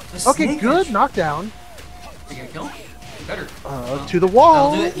 the Okay, snake good edge. knockdown. You gonna kill? You better. To the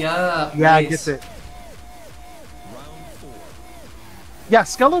wall. That'll do it. Yeah. Yeah, nice. gets it. Yeah,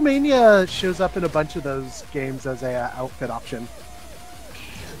 Skullomania shows up in a bunch of those games as a outfit option.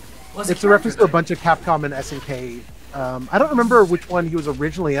 Was It's a reference to a bunch of Capcom and SNK. I don't remember which one he was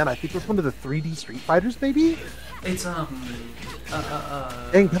originally in. I think it was one of the 3D Street Fighters, maybe? It's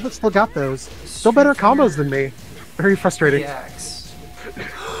Dang, Belet still got those. Still better Street Fighter combos than me. Very frustrating. EX.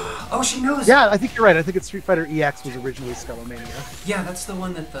 Oh, she knows. Yeah, I think you're right. I think it's Street Fighter EX was originally Skullomania. Yeah, that's the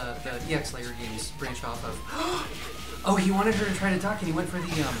one that the EX layer games branch off of. Oh, he wanted her to try to duck, and he went for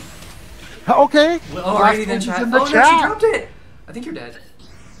the Okay. Oh, alrighty then, Blastoise is chat. in the Oh no, she chat. dropped it. I think you're dead.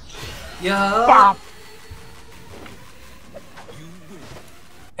 Yeah. Bop.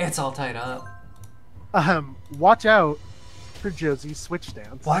 It's all tied up. Watch out for Josie's switch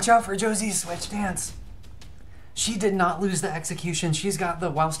dance. Watch out for Josie's switch dance. She did not lose the execution. She's got the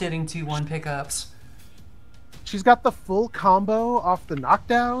while standing 2-1 pickups. She's got the full combo off the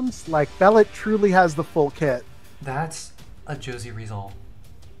knockdowns. Like, Belet truly has the full kit. That's a Josie result.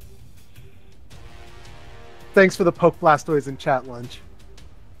 Thanks for the poke Blastoise in chat lunch.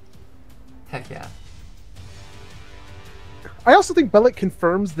 Heck yeah. I also think Belet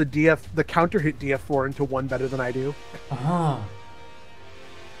confirms the counter hit DF4 into 1 better than I do. Oh.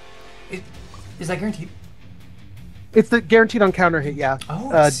 Is that guaranteed? It's the guaranteed on counter hit, yeah. Oh,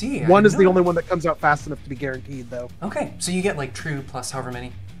 I see. I 1 is didn't the know only that. one that comes out fast enough to be guaranteed, though. Okay, so you get like true plus however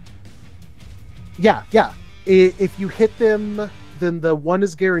many. Yeah. If you hit them, then the 1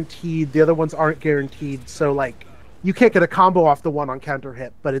 is guaranteed, the other ones aren't guaranteed, so like, you can't get a combo off the 1 on counter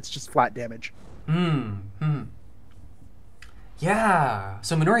hit, but it's just flat damage. Yeah.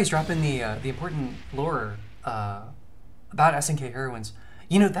 So Minori's dropping the important lore about SNK heroines.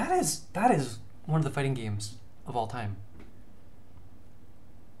 You know, that is one of the fighting games of all time.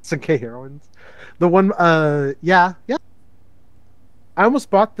 SNK heroines. The one, yeah. I almost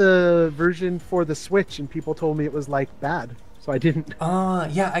bought the version for the Switch, and people told me it was like bad, so I didn't.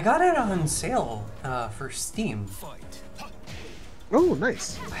 Yeah, I got it on sale for Steam. Oh,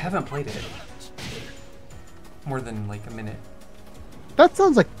 nice. I haven't played it more than like a minute. That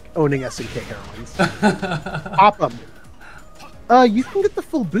sounds like owning SNK heroines. Pop them. You can get the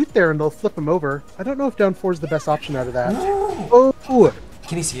full boot there, and they'll flip them over. I don't know if down 4 is the best option out of that. Ooh. Oh,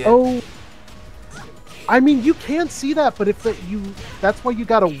 Can you see it? Oh, I mean, you can see that, but if that's why you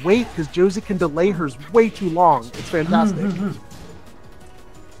gotta wait, because Josie can delay hers way too long. It's fantastic.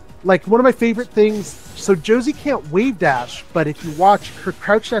 Like, one of my favorite things, so Josie can't wave dash, but if you watch, her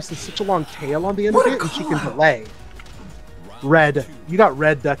crouch dash has such a long tail on the end of it, and she can delay. Red. You got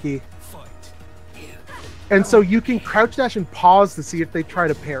red, Ducky. And so you can crouch dash and pause to see if they try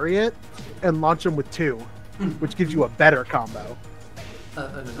to parry it, and launch them with 2, which gives you a better combo.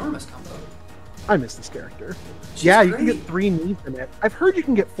 An enormous combo. I miss this character. She's yeah, great. you can get 3 knees in it. I've heard you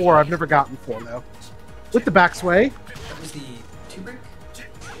can get 4. I've never gotten 4, though. With the back sway. That was the 2-brick?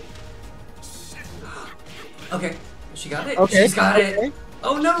 Okay, she got it. Okay. She's got okay. it.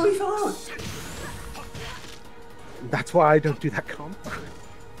 Oh no, he fell out. That's why I don't do that combo.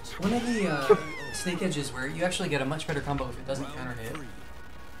 One of the snake edges where you actually get a much better combo if it doesn't counter hit.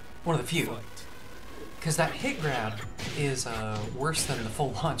 One of the few. Because that hit grab is worse than the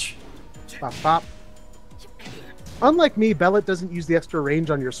full launch. Bop, bop. Unlike me, Belet doesn't use the extra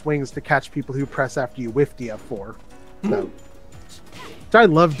range on your swings to catch people who press after you whiff DF4. So, which I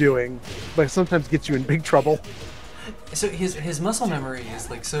love doing, but it sometimes gets you in big trouble. So his muscle memory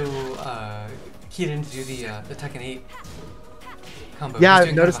is like so keyed in to do the Tekken 8 combo. Yeah, He's I've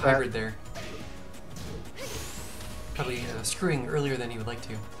doing noticed kind of a that. hybrid there. Probably screwing earlier than he would like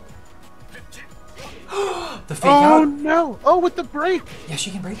to. The fake Oh out. no! Oh, with the break! Yeah,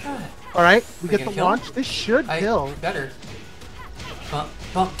 she can break that. All right, we Are you get the gonna kill? launch. This should kill. Better.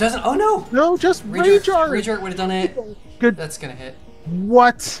 Bump. Doesn't. Oh no! No, just Rage rage art. Rage art would have done it. Good. That's gonna hit.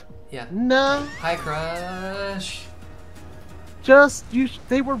 What? Yeah. No. High crush. Just you.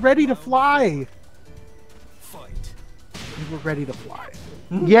 They were ready to fly. Fight. They were ready to fly.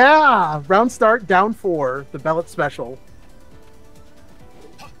 Yeah. Round start down 4. The Belet special.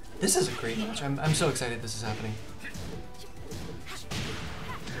 This is a great match. I'm so excited this is happening.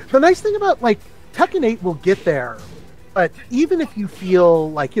 The nice thing about, like, Tekken 8 will get there, but even if you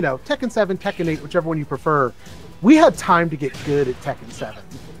feel like, you know, Tekken 7, Tekken 8, whichever one you prefer, we had time to get good at Tekken 7.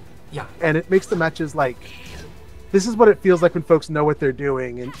 Yeah. And it makes the matches like, this is what it feels like when folks know what they're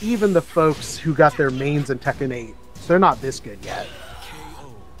doing, and even the folks who got their mains in Tekken 8, they're not this good yet.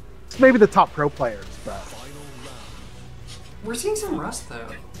 It's maybe the top pro players, but... We're seeing some rust though.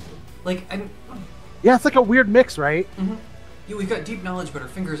 Like Yeah, it's like a weird mix, right? yeah, we've got deep knowledge, but our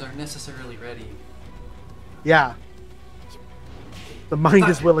fingers aren't necessarily ready. Yeah. The mind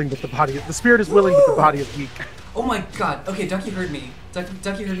is willing, but the spirit is willing, but the body is weak. Oh my god. Okay, Ducky heard me.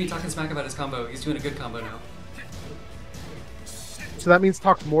 Ducky heard me talking smack about his combo. He's doing a good combo now. So that means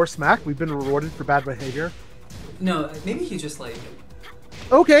talk more smack. We've been rewarded for bad behavior. No, maybe he just like...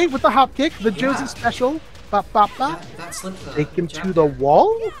 Okay, with the hop kick, the Yeah. Josie special. Bop, bop, bop. That slipped the... Take him jab to the there.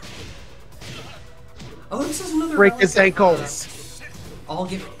 wall. Oh, this is another... Break relic his of, ankles. I'll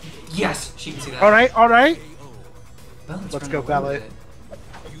get... Yes, she can see that. All right, all right. Belet's Let's running go, away Belet. with it.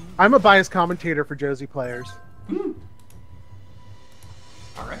 I'm a biased commentator for Josie players. All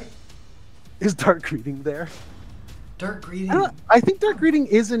right. Is Dark Greeting there? Dark greeting. I think Dark Greeting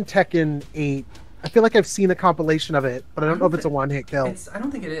is in Tekken 8. I feel like I've seen a compilation of it, but I don't know if it's a one-hit kill. I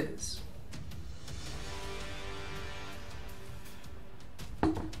don't think it is.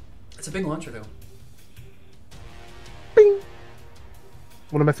 It's a big launcher though. Bing!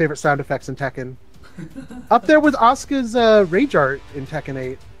 One of my favorite sound effects in Tekken. Up there with Asuka's Rage Art in Tekken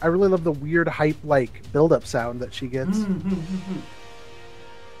 8. I really love the weird hype-like build-up sound that she gets.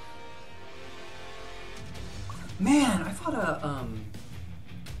 Man, I fought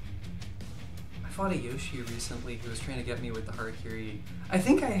a Yoshi recently who was trying to get me with the Harakiri. I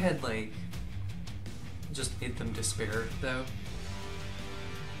think I had like just made them despair though.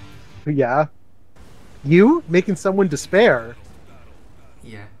 Yeah. You making someone despair.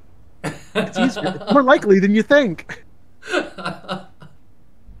 Yeah. It's easier. It's more likely than you think. I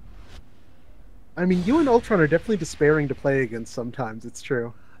mean, you and Ultron are definitely despairing to play against sometimes. It's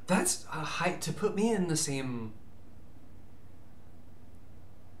true. That's a height to put me in the same.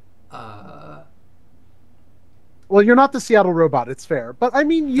 Well, you're not the Seattle robot. It's fair, but I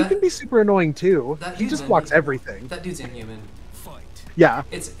mean, you That- can be super annoying too. that He dude's just blocks in- everything. That dude's inhuman. Fight. Yeah,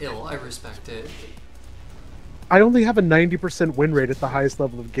 It's ill. I respect it. I only have a 90% win rate at the highest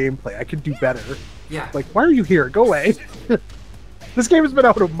level of gameplay. I could do better. Yeah. Like, why are you here? Go away. This game has been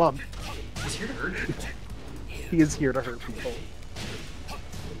out a month. He's here to hurt people. He is here to hurt people.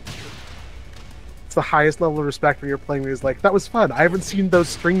 It's the highest level of respect when you're playing me. Is like, that was fun. I haven't seen those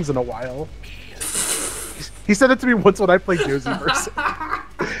strings in a while. He said it to me once when I played Josie versus.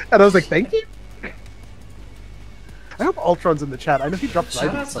 And I was like, thank you. I hope Ultron's in the chat. I know he dropped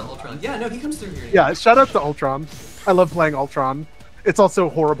Shout by out to Ultron. Yeah, no, he comes through here. Yeah, shout out to Ultron. I love playing Ultron. It's also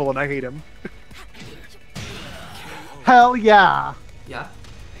horrible, and I hate him. Hell yeah! Yeah.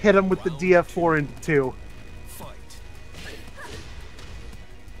 Hit him with the DF4 and 2. Fight.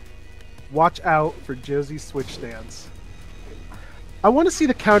 Watch out for Josie's switch stance. I want to see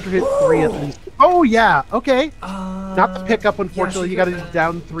the counter hit 3 at least. Oh yeah, okay. Not the pickup, unfortunately. You got to do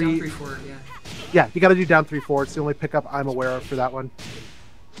down 3. Down 3 forward, yeah. Yeah, you got to do down 3 forward. It's the only pickup I'm aware of for that one.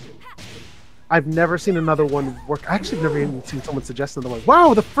 I've never seen another one work. Actually, I've never even seen someone suggest another one.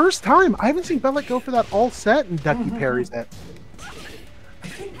 Wow, the first time! I haven't seen Belet go for that all set and ducky parries it.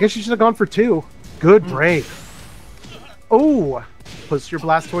 I guess you should have gone for 2. Good break. Oh, post your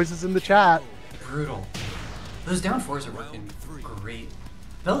Blastoises in the chat. Brutal. Those down 4s are working great.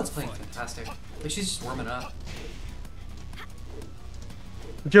 Belet's playing fantastic. Like, she's just warming up.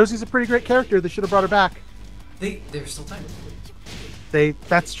 Josie's a pretty great character. They should have brought her back. They're still time.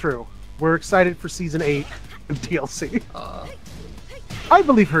 That's true. We're excited for season 8 of DLC. Uh, I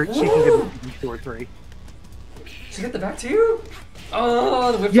believe she can get a 2 or 3. She got the back too?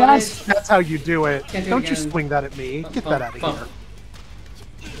 Oh, the whip Yes, fight. that's how you do it. Can't do it Don't you again. swing that at me. Get that out of Bump.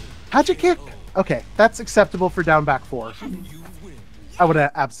 here. How'd you kick? Okay, that's acceptable for down back 4. I would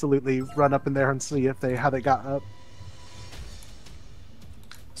have absolutely run up in there and see how they got up.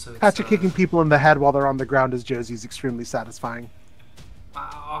 So it's, Hatchet kicking people in the head while they're on the ground as Josie's extremely satisfying.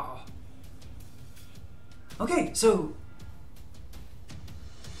 Wow. Okay, so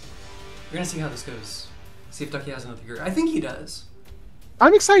we're gonna see how this goes. See if Ducky has another gear. I think he does.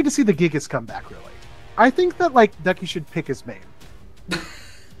 I'm excited to see the Gigas come back, really. I think that, like, Ducky should pick his main.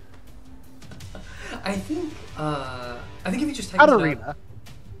 I think if he just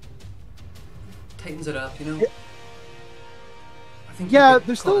tightens it up, you know. Yeah. I think Yeah,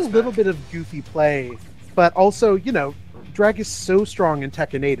 there's still a little bit of goofy play, but also, you know, Drag is so strong in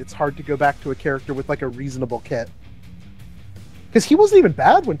Tekken 8, it's hard to go back to a character with, like, a reasonable kit. Because he wasn't even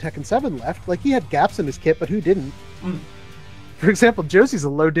bad when Tekken 7 left. Like, he had gaps in his kit, but who didn't? For example, Josie's a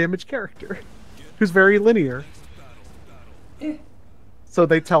low-damage character who's very linear. Eh. So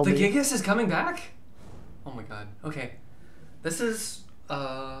they tell The me. Gigas is coming back? Oh my god. Okay. This is,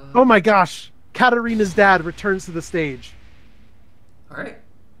 Oh my gosh! Katarina's dad returns to the stage. Alright.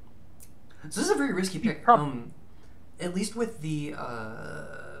 So this is a very risky pick. At least with the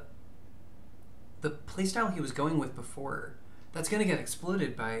playstyle he was going with before, that's gonna get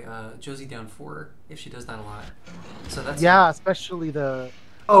exploded by Josie down 4 if she does that a lot. So that's Especially the.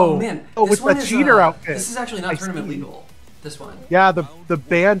 Oh man! Oh, this with one the is, cheater outfit. This is actually not I tournament see. legal. This one. Yeah, the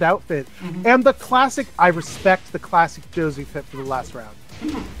band outfit and the classic. I respect the classic Josie fit for the last round.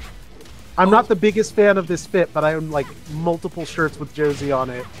 I'm not the biggest fan of this fit, but I own like multiple shirts with Josie on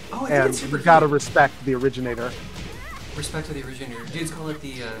it, Oh, I think and it's super you gotta cute. respect the originator. Respect to the originator. Dudes call it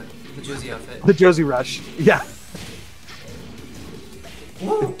the Josie outfit. The Josie Rush. Yeah.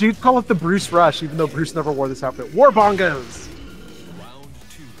 Woo! Dudes call it the Bruce Rush, even though Bruce never wore this outfit. War bongos! Round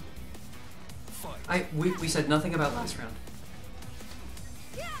 2. Fight. We said nothing about last round.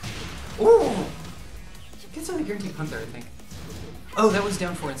 Ooh! Gets on a guaranteed punt there, I think. Oh, that was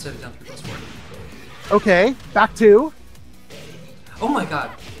down 4 instead of down 3+4. Okay, back 2. Oh my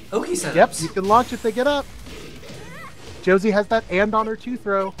god. Oki setups. Yep, you can launch if they get up. Josie has that and on her 2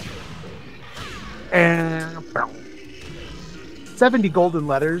 throw. And 70 golden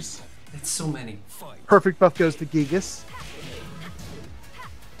letters. It's so many. Fight. Perfect buff goes to Gigas.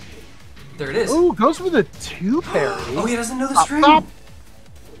 There it is. Ooh, goes for the 2 parry. Oh, he doesn't know the string. Stop.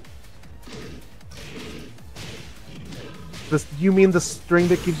 You mean the string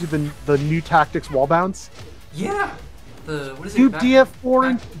that gives you the new tactics wall bounce? Yeah. The what is Do it?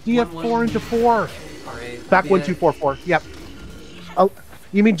 DF4 into 4. Alright. Back 1 2 4 4. Yep. Oh,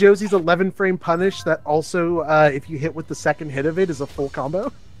 you mean Josie's 11 frame punish that also, if you hit with the second hit of it, is a full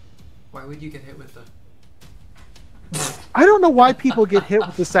combo? Why would you get hit with the? I don't know why people get hit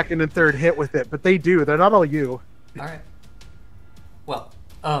with the second and third hit with it, but they do. They're not all you. All right. Well,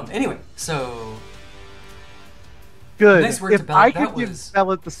 anyway, so Good. Nice work If to Belet. I That could give was-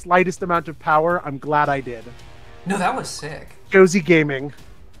 Belet the slightest amount of power, I'm glad I did. no, that was sick. Josie Gaming.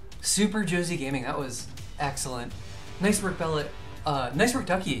 Super Josie Gaming. That was excellent. Nice work, Belet. Nice work,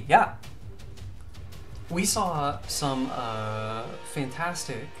 Ducky. Yeah. We saw some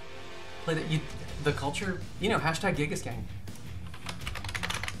fantastic play that the culture, hashtag Gigas Gang.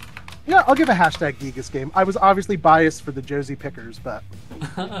 Yeah, I'll give a hashtag Gigas game. I was obviously biased for the Josie pickers, but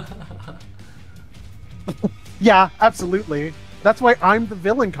yeah, absolutely. That's why I'm the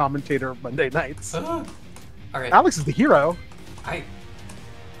villain commentator of Monday nights. All right. Alex is the hero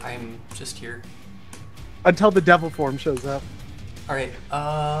I'm just here. until the devil form shows up. All right.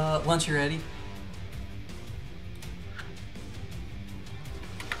 Lunch, you ready?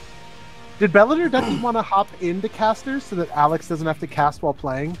 Did Belet or Ducky want to hop into casters so that Alex doesn't have to cast while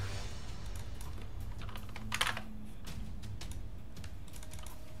playing?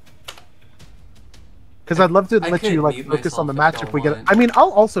 Because I'd love to let you like focus on the match if we get. I mean,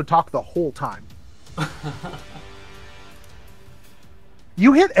 I'll also talk the whole time.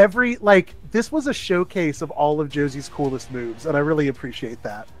 You hit every like. This was a showcase of all of Josie's coolest moves, and I really appreciate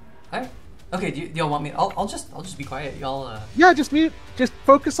that. Okay, do y'all want me? I'll just be quiet. Y'all. Yeah, just mute. Just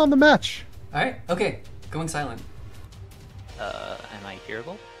focus on the match. All right. Okay. Going silent. Am I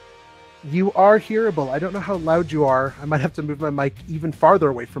hearable? You are hearable. I don't know how loud you are. I might have to move my mic even farther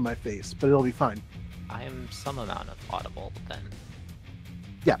away from my face, but it'll be fine. I am some amount of audible then.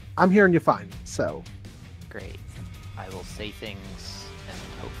 Yeah, I'm hearing you fine, so. Great. I will say things, and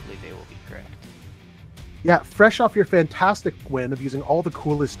hopefully they will be correct. Yeah, fresh off your fantastic win of using all the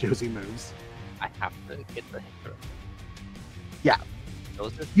coolest Josie moves. I have to get the hit through. Yeah.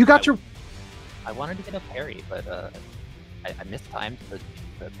 Those are, you got your... I wanted to get a parry, but I mistimed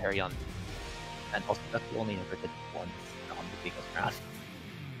the parry on... And also, that's the only ever did once on the biggest round.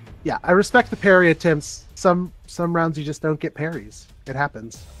 Yeah, I respect the parry attempts. Some rounds you just don't get parries. It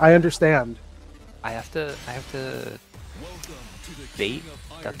happens. I understand. I have to bait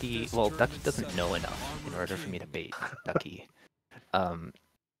Ducky. Well, Ducky doesn't know enough in order for me to bait Ducky.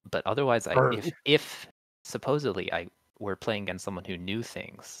 But otherwise, if supposedly I were playing against someone who knew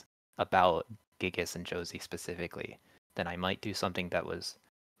things about Gigas and Josie specifically, then I might do something that was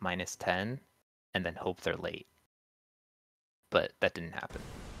 -10 and then hope they're late. But that didn't happen.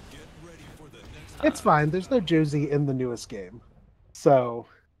 It's fine. There's no Josie in the newest game. So...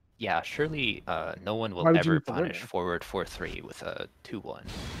 Yeah, surely no one will ever punish forward 4-3 with a 2-1.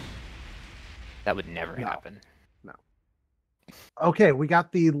 That would never happen. No. Okay, we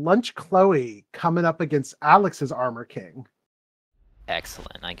got the Lunch Chloe coming up against Alex's Armor King.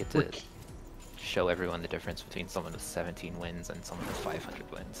 Excellent. I get to show everyone the difference between someone with 17 wins and someone with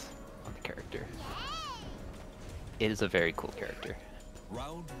 500 wins on the character. It is a very cool character.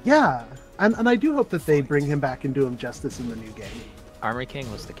 Yeah, and I do hope that they bring him back and do him justice in the new game. Armor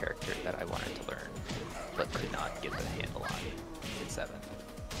King was the character that I wanted to learn, but could not get the handle on in 7.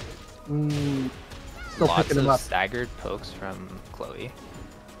 Still Lots picking him of up. staggered pokes from Chloe.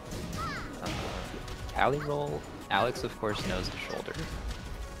 Cali roll. Alex, of course, knows the shoulder.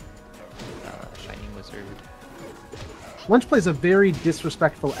 Shining Wizard. Lunch plays a very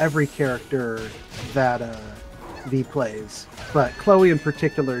disrespectful every character that V plays, but Chloe in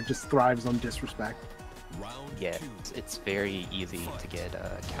particular just thrives on disrespect. Yeah, it's very easy to get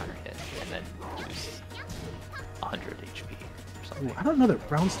a counter hit and then lose 100 HP or something. Ooh, I don't know that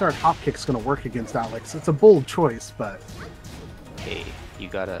Brown Star Hopkick's going to work against Alex. It's a bold choice, but... Hey, you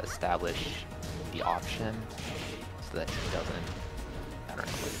gotta establish the option so that he doesn't... I don't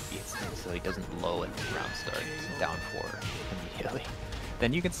know what it beats him, so he doesn't low at Brown Star down 4 immediately.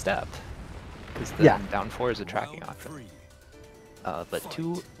 Then you can step, because then down 4 is a tracking option. But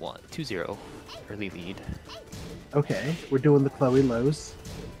 2-0, early lead. Okay, we're doing the Chloe lows.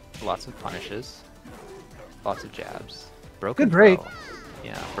 Lots of punishes. Lots of jabs. Broken good break. throw.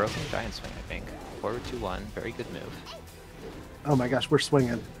 Yeah, broken giant swing, I think. Forward 2-1, very good move. Oh my gosh, we're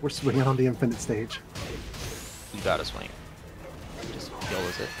swinging. We're swinging on the infinite stage. You gotta swing. Just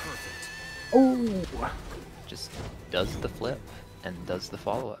kills it. Oh! Just does the flip and does the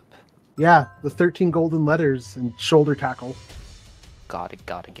follow-up. Yeah, the 13 golden letters and shoulder tackle.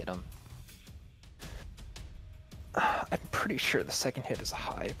 Gotta get him. I'm pretty sure the second hit is a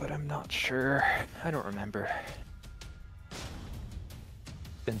high, but I'm not sure. I don't remember.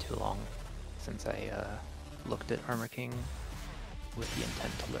 It's been too long since I looked at Armor King with the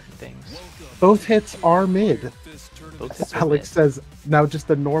intent to learn things. Both hits are mid. Both hits are Alex mid. says, now just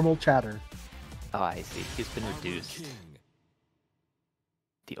a normal chatter. Oh, I see. He's been reduced.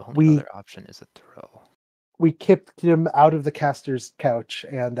 The only other option is a throw. We kicked him out of the caster's couch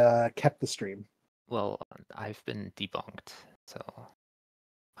and kept the stream. Well, I've been debunked, so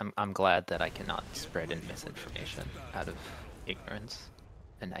I'm glad that I cannot spread in misinformation out of ignorance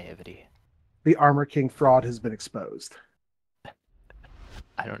and naivety. The Armor King fraud has been exposed.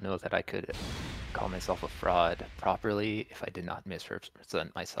 I don't know that I could call myself a fraud properly if I did not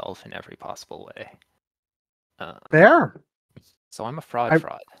misrepresent myself in every possible way. Fair. So I'm a fraud.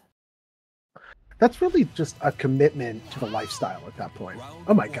 That's really just a commitment to the lifestyle at that point.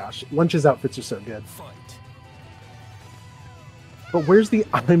 Oh my gosh, Lunch's outfits are so good. But where's the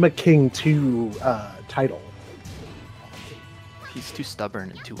I'm a King 2 title? He's too stubborn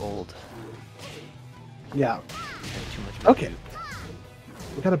and too old. Yeah. And too much Okay. review.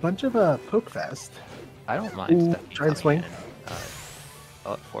 We got a bunch of Poke Fest. I don't mind. Ooh, try and swing.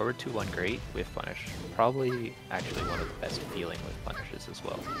 forward 2-1 great with punish. Probably actually one of the best feeling with punishes as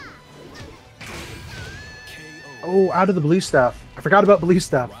well. Oh, out of the blue stuff. I forgot about blue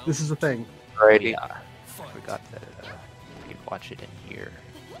stuff. This is the thing. Alrighty. Yeah, I forgot that you can watch it in here.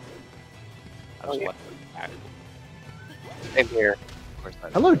 I was Oh, yeah. watching back. Same here. Of course,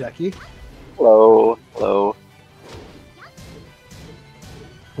 Hello, Ducky. Hello. Hello.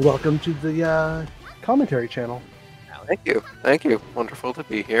 Welcome to the commentary channel. Thank you. Thank you. Wonderful to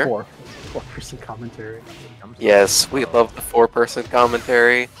be here. Four-person commentary. Yes, we love the 4-person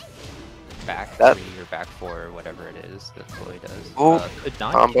commentary. Back That- 3 or back 4 or whatever it is that Chloe does. Ooh, Could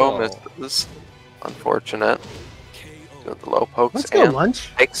not Combo kill. misses. Unfortunate. Doing the low pokes Let's go, and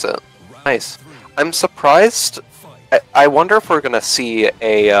lunch. takes it. Nice. I'm surprised. I wonder if we're gonna see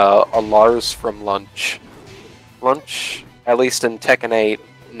a Lars from Lunch. Lunch, at least in Tekken 8,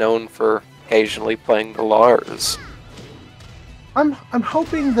 known for occasionally playing the Lars. I'm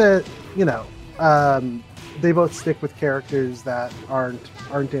hoping that they both stick with characters that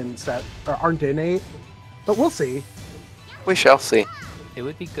aren't in set or aren't in 8, but we'll see. We shall see. It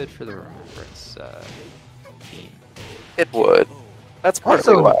would be good for the remembrance team. It would. That's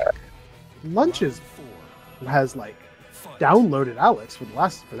partly Also, why. Lunches has like downloaded Alex for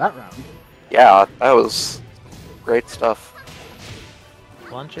that round. Yeah, that was great stuff.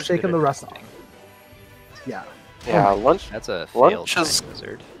 Lunch is Shaking good the at rust everything. Yeah. Yeah, Lunch. That's a Lunch failed is- Time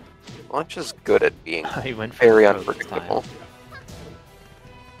Wizard. Lunch is good at being I went for very the throat this unpredictable. time.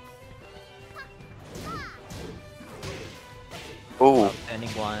 Ooh,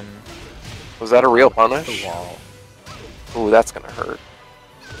 Anyone was that a real the punish? wall Ooh, that's gonna hurt.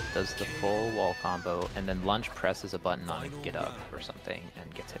 does the full wall combo, and then Lunch presses a button on Get Up or something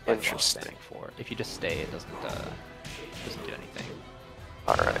and gets hit by the wall Interesting. standing 4. If you just stay, it doesn't do anything.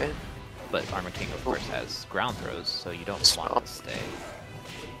 Alright. But Armor King, of course, has ground throws, so you don't want Stop. to stay.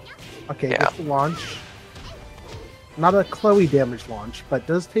 Okay, Yeah. gets the launch. Not a Chloe damage launch, but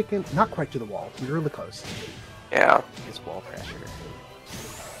does take him not quite to the wall. You're really close. Yeah. It's wall pressure.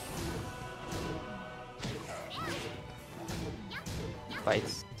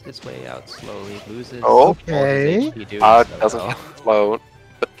 Fights his way out slowly, loses Oh. all his Okay. HP doing so Doesn't well. get float,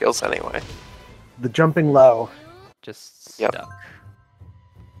 but kills anyway. The jumping low. Just Yep. stuck.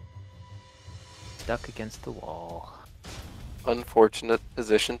 Stuck against the wall. Unfortunate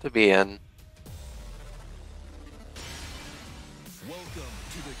position to be in. Welcome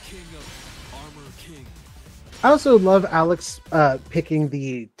to the King of Armor King. I also love Alex picking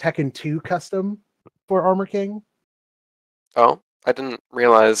the Tekken 2 custom for Armor King. Oh, I didn't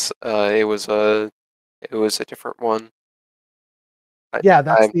realize it was a different one. Yeah,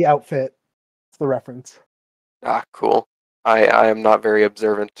 that's I'm- the outfit. It's the reference. Ah, cool. I am not very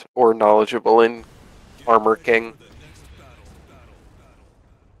observant or knowledgeable in Armor King.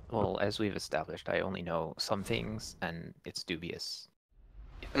 Well, as we've established, I only know some things, and it's dubious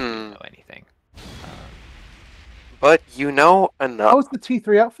if I do Hmm. know anything. But you know enough. Oh, it's the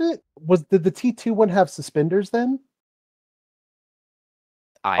T3 outfit? Did the T2 one have suspenders then?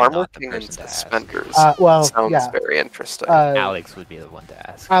 I'm Armor not the King and person to ask. suspenders. Well, Sounds yeah. very interesting. Alex would be the one to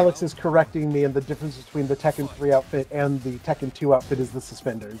ask. Alex is correcting me, and the difference between the Tekken 3 outfit and the Tekken 2 outfit is the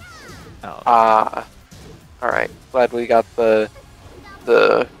suspenders. Oh, Alright. Glad we got the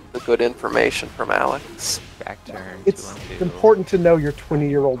good information from Alex. back turn. It's 2-1-2. important to know your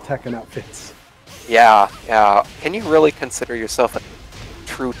 20-year-old Tekken outfits. Yeah. Can you really consider yourself a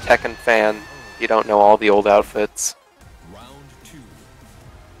true Tekken fan if you don't know all the old outfits? Round 2.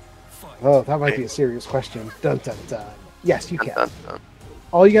 Fight. Oh, that might be a serious question. Dun dun dun. Yes, you Dun, can. dun, dun.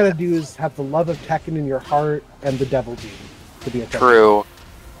 All you gotta do is have the love of Tekken in your heart and the Devil Gene to be a Tekken. True.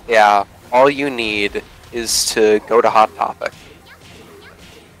 Yeah. All you need is to go to Hot Topic.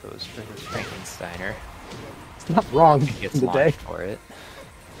 Goes for his Frankensteiner. It's not wrong Gets in the day. launched for it.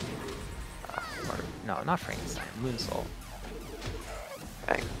 Or, no, not Frankenstein. Moonsault.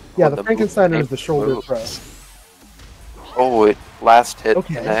 Okay. Yeah, When the Frankensteiner is the shoulder moves. throw. Oh, it last hit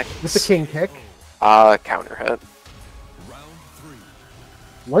Okay, connects. with the king kick. Counter hit. Round 3.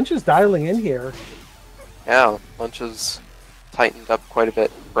 Lunch is dialing in here. Yeah, Lunch is tightened up quite a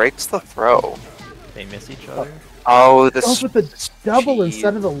bit. Breaks the throw. They miss each other. Oh, this Goes with the double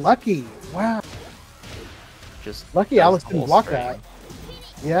instead of the lucky. Wow. Just Lucky does Alex the didn't whole block string. that.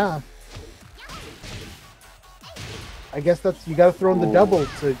 Yeah. I guess that's you gotta throw in the Ooh. double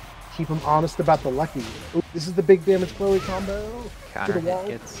to keep him honest about the lucky. Ooh, this is the big damage Chloe combo. Counter the hit wall.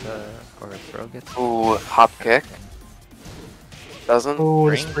 gets or a throw gets. Ooh, hop kick. Doesn't. Oh,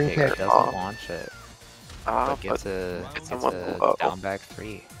 the Spring spring kick kick. doesn't Oh. launch it, Ah, but gets but a it's gets somewhat a low. down back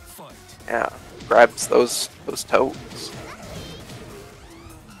 3. Fight. yeah, grabs those toes.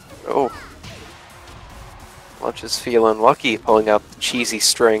 Oh. Lunch is feeling lucky pulling out the cheesy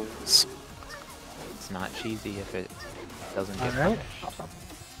strings. It's not cheesy if it doesn't get Alright. punished.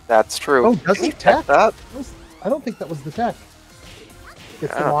 That's true. Oh, does Can you he tech? that? I don't think that was the tech.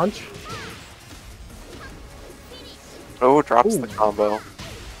 Gets the Yeah. launch. Oh, drops the Ooh. combo.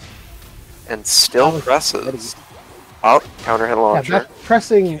 And still was presses. Oh, counter hit Yeah, launcher. that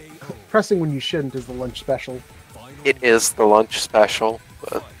pressing when you shouldn't is the lunch special. It is the lunch special,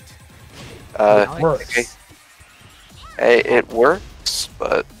 but It works. it works,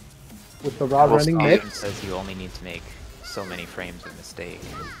 but With the raw We'll running see. mix. It says you only need to make so many frames of mistake.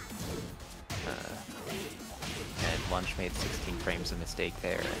 And Lunch made 16 frames of mistake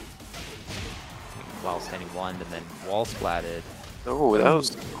there. While standing one, and then wall splatted. oh, that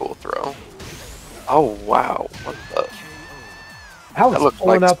was a cool throw. Oh wow, what the? I was looked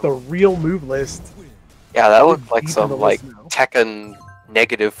pulling like out the real move list. Yeah, that We're looked like deep in some the like list now. Tekken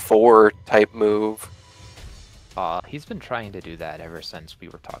 -4 type move. He's been trying to do that ever since we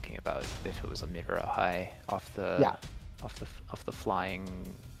were talking about if it was a mid or a high off the Yeah. off the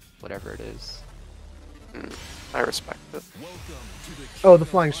flying whatever it is. I respect it. Oh, the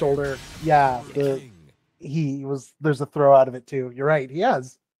flying shoulder. Yeah, there's a throw out of it too. You're right, he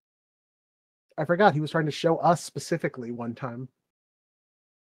has. I forgot he was trying to show us specifically one time.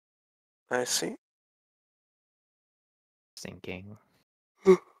 I see. Sinking.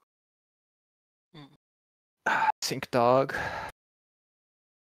 Sink dog.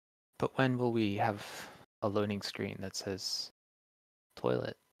 But when will we have a loading screen that says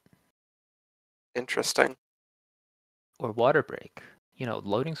toilet Interesting. or water break? You know,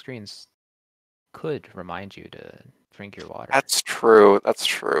 loading screens could remind you to drink your water. That's true. That's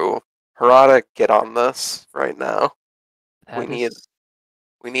true. Harada, get on this right now. That we is-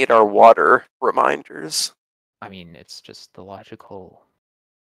 need our water reminders. I mean, it's just the logical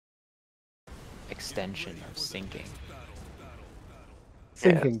extension of sinking.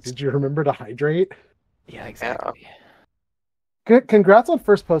 Thinking, Yes. did you remember to hydrate? Yeah, exactly. Good. Congrats on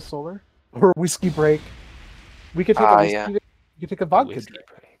first post solar or whiskey break. We could take a whiskey. Yeah. You could take a vodka Whiskey drink.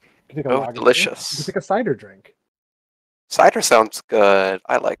 break. You could take a Oh, lager drink. delicious. You could take a cider drink. Cider sounds good.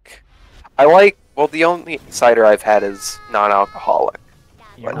 I like. Well, the only cider I've had is non-alcoholic.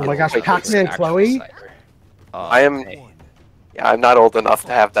 You're Oh not my gosh, allowed to Pac-Man use actual Chloe? cider. I am- Hey, Yeah, I'm not old enough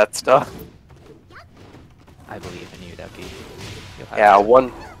to have that stuff. I believe in you, Ducky. You'll have Yeah, it.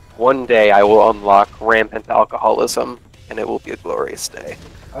 one day I will unlock rampant alcoholism, and it will be a glorious day.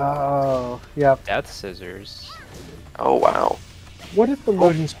 Oh, yeah. Death scissors. Oh wow. What if the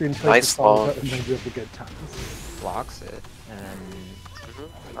loading screen plays nice the song launch. and then you have the good times? Blocks it and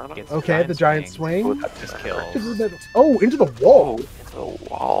I don't gets Okay, the giant swing. know. Just Into kills. the- Oh, into the wall. Into the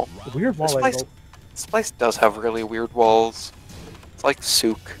wall. Weird wall This place, angle. this place does have really weird walls. It's like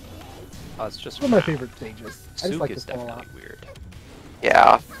souk. Oh, it's just One of my round. favorite stages. I just Souk like is this one a lot. definitely weird.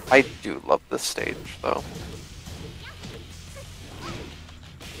 Yeah, I do love this stage though.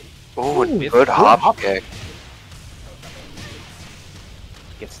 Oh, Ooh, good good hop hop. kick.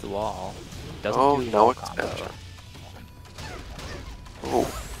 Gets the wall. Doesn't Oh, do no wall combo. extension.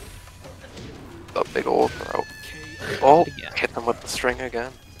 Oh, the big old throw. Oh, Again. hit them with the string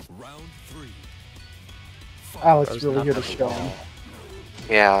again. Round 3. Alex Throws really enough good at to the show wall. him.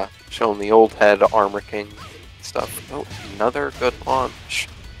 Yeah, showing the old head Armor King stuff. Oh, another good launch.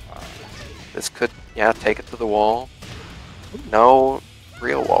 This could, yeah, take it to the wall. No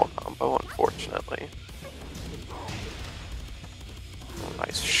real wall combo, unfortunately. Oh,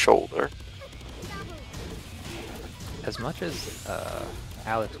 nice shoulder. As much as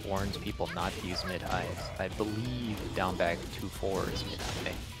Alex warns people not to use mid-highs, I believe down back 2-4 is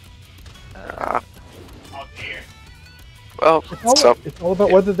mid-high. Ah. Well, It's all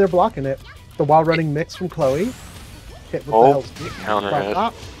about whether they're blocking it. The wild running mix from Chloe. Hit with the Oh, hell's feet. counter Flat hit.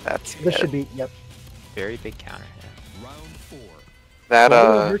 top. That's This it. should be, yep. Very big counter hit. Round 4. That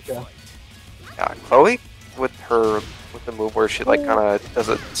Chloe hurt ya. yeah, Chloe with the move where she like Oh. kind of does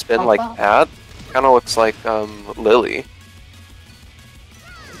it spin Oh, like wow. that. Kind of looks like Lily.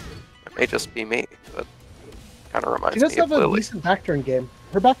 It may just be me, but kind of reminds She does me of have a Lily. decent backturn game.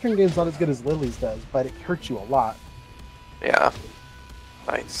 Her backturn game's not as good as Lily's does, but it hurts you a lot. Yeah,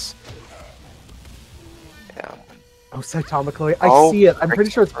 nice. Yeah, Oh, Saitama Chloe. I Oh, see it. I'm pretty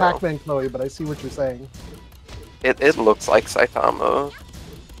great sure it's throw. Pac-Man Chloe, but I see what you're saying. it looks like Saitama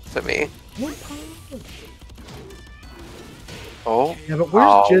to me. Oh, Yeah, but where's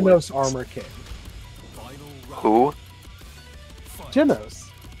Oh, Genos Armor King? Final round. who? Genos.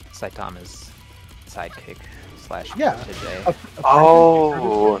 Saitama's sidekick / Yeah. protege.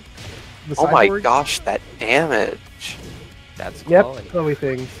 Oh, The oh my cyborg? gosh, that damage. That's Yep, quality. Chloe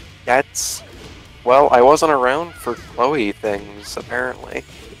things. That's... Well, I wasn't around for Chloe things, apparently.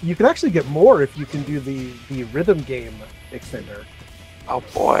 You can actually get more if you can do the rhythm game extender. Oh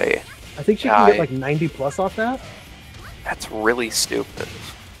boy. I think she Yeah, can get like 90 plus off that. That's really stupid.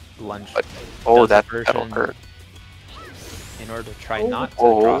 Lunge. But, oh, does a that'll version hurt. in order to try Oh. not to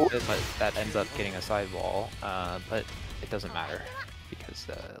Oh. drop it, but that ends up getting a sidewall. But it doesn't matter because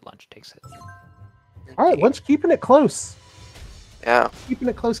Lunge takes it. All right, Lunch keeping it close. Yeah, Keeping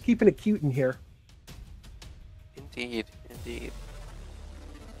it close, keeping it cute in here. indeed, indeed.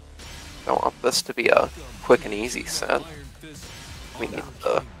 Don't want this to be a quick and easy set. We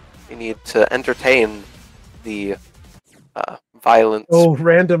need to entertain the violence. Oh,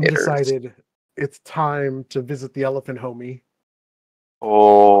 Random haters. decided it's time to visit the elephant homie.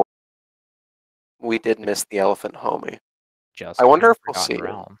 Oh, we did miss the elephant homie. Just I wonder in if we'll Forgotten see it.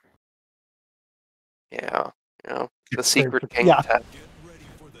 Realm. Yeah, the secret king Yeah. tech.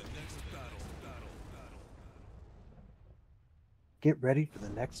 Get ready for the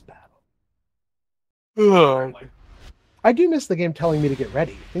next battle. Ugh. I do miss the game telling me to get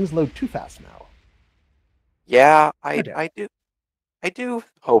ready. Things load too fast now. Yeah, do. I do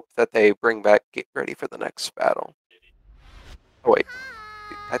hope that they bring back get ready for the next battle. Oh wait,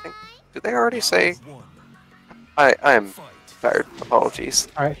 I think did they already say? I am tired. Apologies.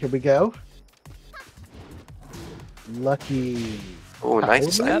 All right, here we go. Lucky. Oh,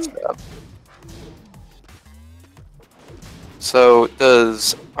 nice Totally. sidestep. So,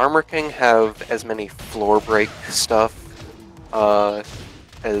 does Armor King have as many floor break stuff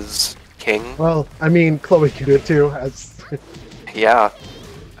as King? Well, I mean, Chloe can do it too. As Yeah.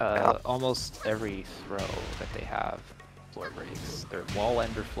 Almost every throw that they have floor breaks. Their wall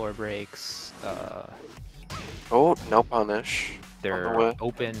ender floor breaks. Oh, no punish. Their On the way.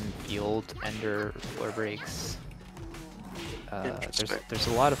 open field ender floor breaks. Interesting. There's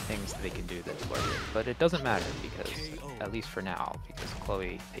a lot of things that they can do that floor break, but it doesn't matter because, at least for now, because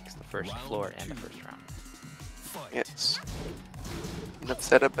Chloe takes the first floor and the first round. Yes. Couldn't have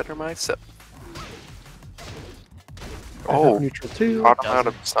said it better myself. I have Oh, neutral too. caught him out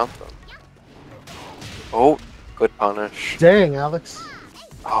of something. Oh, good punish. Dang, Alex.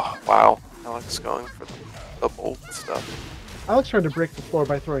 Oh, wow. Alex going for the bolt stuff. Alex tried to break the floor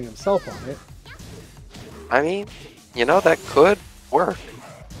by throwing himself on it. I mean, you know, that could work.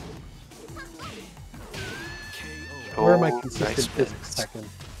 Where am I Oh, consistent nice physics bits. Tekken?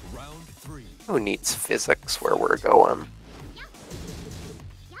 Who needs physics where we're going?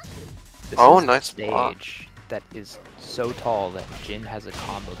 This Oh, is a nice block. stage that is so tall that Jin has a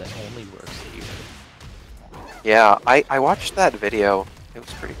combo that only works here. Yeah, I watched that video. It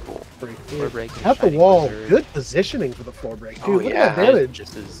was pretty cool. Pretty Floor good. break and At the Shining wall, Wizard. good positioning for the floor break, dude. Oh, Look yeah. at that damage.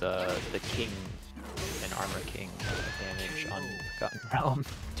 This is the King and Armor King damage on Forgotten Realm.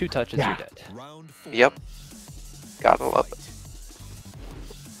 2 touches, Yeah. you're dead. Yep. Gotta love it.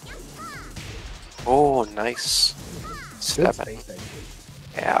 Oh, nice. Good Stepping. spacing.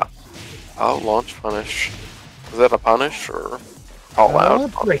 Yeah. Oh, launch punish. Was that a punish or all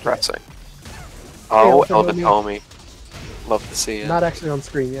out break it. pressing? Oh, Elephant Elvatomi. Love to see it. Not actually on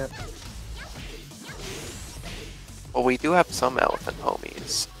screen yet. Well, we do have some elephant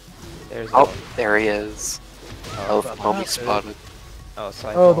homies. There's Oh, there he is. a Elephant homie spotted.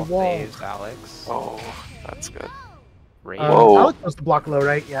 sidewall the wall. saves Alex. Oh, that's good. Rage. Whoa. Alex was the block low,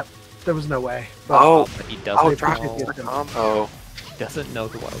 right? Yep. There was no way. But Oh, But he oh, doesn't drop know, it for combo. he doesn't know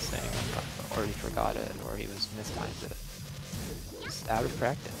what I was saying, or he forgot it, or he was mistimed it. He's out of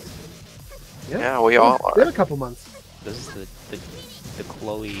practice. Yeah, we all Been a are. couple months. This is the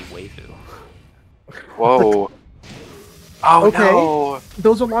Chloe waifu. Whoa. Oh, Okay. no.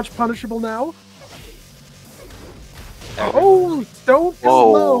 Those are launch punishable now. There- Oh, don't go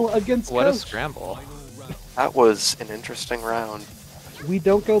Whoa. low against What a Coach. scramble. That was an interesting round. We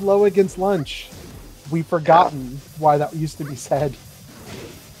don't go low against lunch. We've forgotten why that used to be said.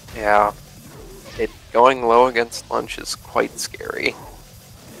 Yeah. Going low against lunch is quite scary.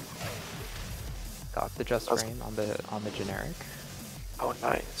 Got the just That's- frame on the generic. Oh,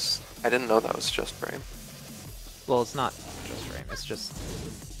 nice. I didn't know that was just frame. Well, it's not just frame. It's just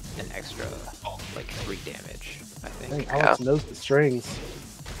an extra like 3 damage, I I think. think Alex knows the strings.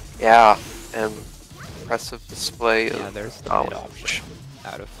 Yeah, and impressive display of Yeah, there's the mid knowledge. option.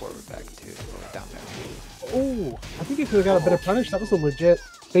 Out of forward back to down back. Oh, I think he could have got a bit of punish. That was a legit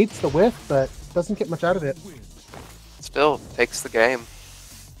baits the whiff, but doesn't get much out of it. Still takes the game.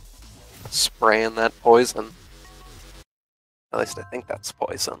 Spraying that poison. At least I think that's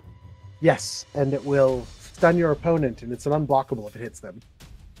poison. Yes, and it will stun your opponent, and it's an unblockable if it hits them.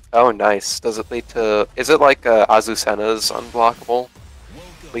 Oh, nice. Does it lead to... Is it like Azucena's unblockable?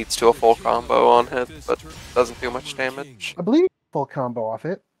 leads to a full combo on hit, but doesn't do much damage. I believe full combo off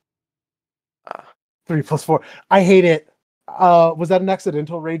it. Ah. 3+4. I hate it. Was that an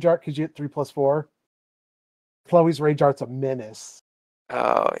accidental rage art? Because you hit 3+4? Chloe's rage art's a menace.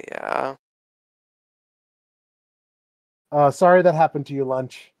 Oh, yeah. Sorry that happened to you,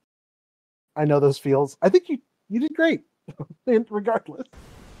 Lunch. I know those feels. I think you did great, regardless.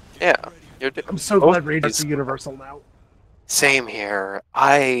 Yeah. I'm so glad rage arts are universal now. Same here.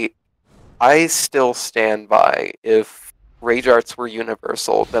 I still stand by, if rage arts were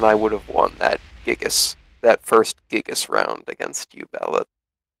universal, then I would have won that first Gigas round against you, Belet.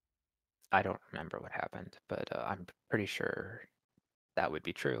 I don't remember what happened, but I'm pretty sure that would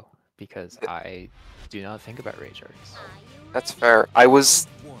be true because I do not think about rage arts. That's fair.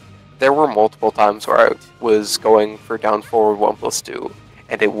 There were multiple times where I was going for down forward 1+2,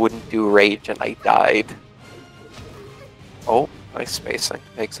 and it wouldn't do rage, and I died. Oh, nice spacing.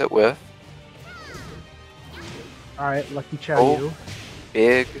 Makes it whiff. Alright, Lucky Chow Oh. you.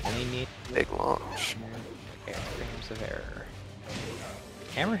 Big launch. Frames of error.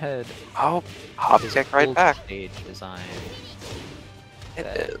 Hammerhead Oh, hop is kick a right cool back. stage design. It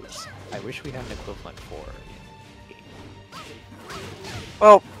that is. I wish we had an equivalent for.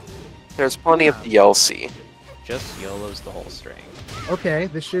 Well, there's plenty of DLC. Just YOLO's the whole string. Okay,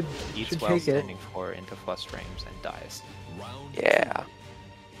 this should Eats while take it. standing 4 into plus frames and dies. Yeah.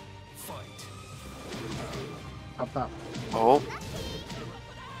 Up. Oh.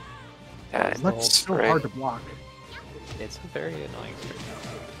 That That's Luck's so string. hard to block. It's a very annoying string.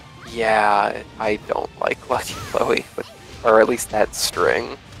 Yeah, I don't like Lucky Chloe, or at least that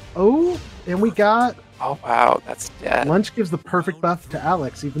string. Oh, and we got Oh wow, that's dead. Lunch gives the perfect buff to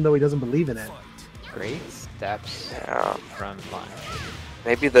Alex, even though he doesn't believe in it. Great steps Yeah. from Lunch.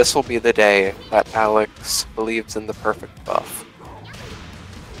 Maybe this will be the day that Alex believes in the perfect buff.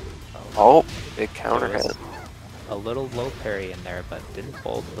 Oh, big counter There was hit. a little low parry in there, but didn't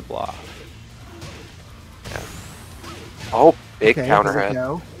hold the block. Oh, big Okay, counter does it hit.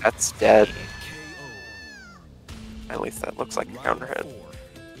 go? That's dead. At least that looks like a counter hit.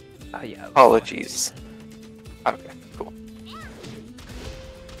 Yeah. Apologies. Okay, cool.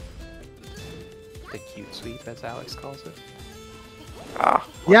 The cute sweep, as Alex calls it. Ah,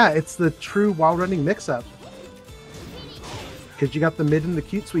 Yeah, it's the true while running mix-up. Because you got the mid and the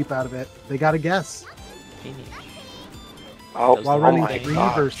cute sweep out of it. They got to guess. He needs oh, Does While the running my three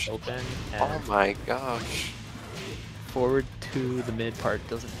gosh. versus- open Oh and my gosh. forward to the mid part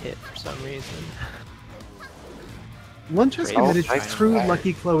doesn't hit for some reason. Lunch has Great. committed Oh, nice true fire.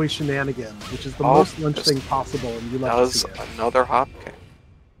 Lucky Chloe shenanigans, which is the Oh, most Lunch this thing possible, and you love to Does see it. another hop kick.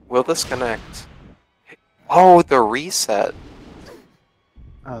 Will this connect? Oh, the reset.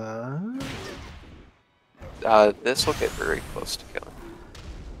 This will get very close to killing.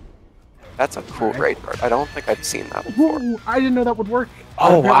 That's a cool Alright. raid card. I don't think I've seen that before. Ooh, I didn't know that would work.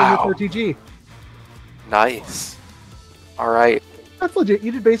 Oh, Apparently wow. with RTG. Nice. Alright. That's legit.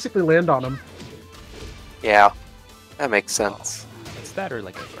 You did basically land on him. Yeah. That makes sense. It's that or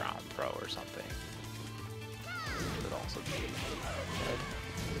like a ground throw or something. Would also be good.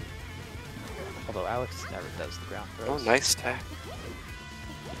 Although Alex never does the ground Oh, throws. nice tech.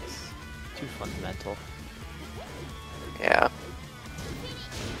 It's too fundamental. Yeah.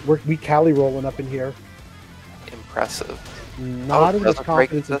 We Cali rolling up in here. Impressive. Not as much doesn't break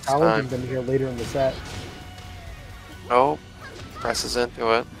confidence in this Paladin time. than here later in the set. Oh. Presses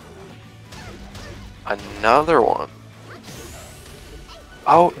into it. Another one.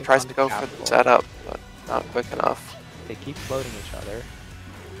 Oh, Takes tries on to the go for capital. the setup, but not quick enough. They keep floating each other.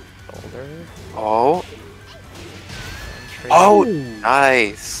 Shoulder. Oh. And trade. Oh, Ooh,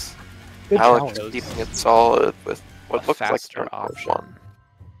 nice. good Alex challenge. keeping it solid with what a looks like faster a option. one.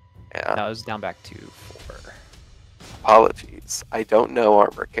 Yeah. Now it's down back to 4. Apologies. I don't know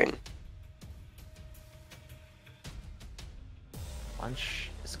Armor King. Lunch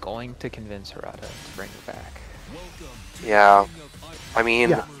is going to convince Harada to bring her back. Yeah. I mean,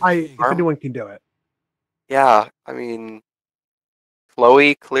 Yeah, if Arm- anyone can do it. yeah, I mean,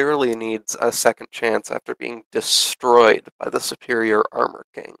 Chloe clearly needs a second chance after being destroyed by the superior Armor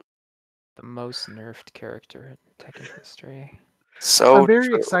King. The most nerfed character in Tekken history. So I'm very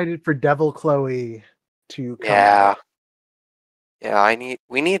true. excited for Devil Chloe to come Yeah. out. Yeah,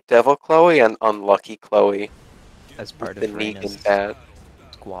 we need Devil Chloe and Unlucky Chloe. As part The of Negan Reina's bad.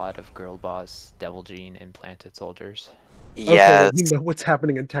 squad of girl boss Devil Gene implanted soldiers. Okay, Yes. well, you know what's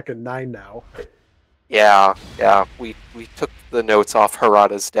happening in Tekken 9 now. Yeah. We took the notes off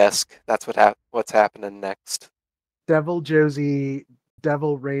Harada's desk. That's what's happening next. Devil Josie,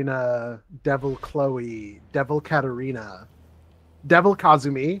 Devil Reina, Devil Chloe, Devil Katarina. Devil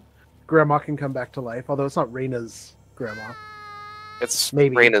Kazumi, grandma can come back to life, although it's not Reina's grandma. It's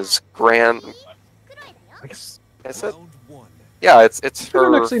Maybe. Reina's grand. I guess Is it? Round one. Yeah, it's we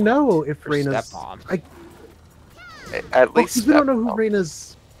don't her. actually know if Her Reina's. stepmom. At Well, least 'cause we don't know who stepmom.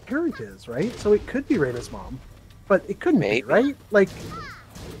 Reina's parent is, right? So it could be Reina's mom, but it couldn't Maybe. be, right? Like,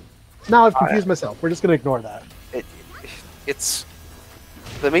 now I've confused myself. We're just gonna ignore that. It's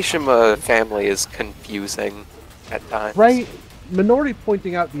the Mishima family is confusing at times. Right? Minori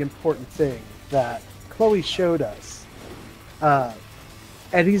pointing out the important thing that Chloe showed us.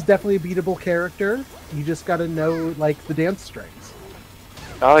 Eddie's definitely a beatable character. You just gotta know, like, the dance strings.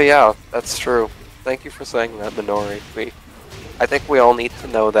 Oh yeah, that's true. Thank you for saying that, Minori. I think we all need to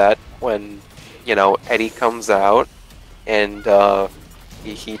know that when, Eddie comes out and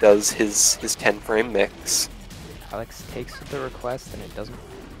he does his 10-frame mix. Alex takes the request and it doesn't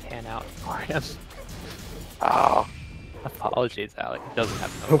pan out for him. Ah, Apologies, Alex. It doesn't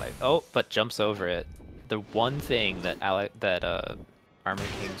have no life. Oh, but jumps over it. The one thing that Armor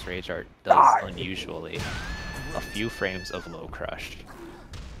King's Rage Art does unusually, a few frames of low crush.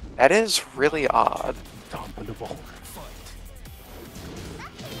 that is really odd. Dominable.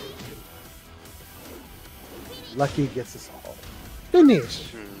 Lucky gets us all. Finish!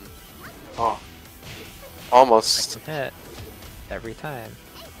 Oh, almost. Hit every time.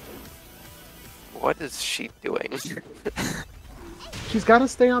 What is she doing? She's gotta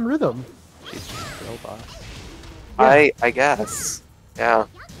stay on rhythm. She's just a girl boss. I guess. Yeah.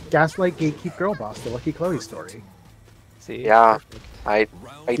 Gaslight Gatekeep Girl Boss, the Lucky Chloe story. See? Yeah. Perfect. I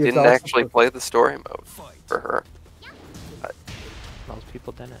Gives didn't us actually the- play the story mode for her. Most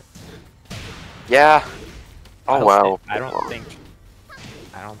people didn't. Yeah. Oh I'll wow. say, I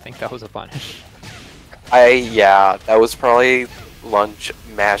don't think that was a punish. Yeah, that was probably Lunch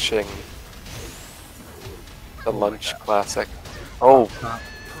mashing the Lunch classic. Oh,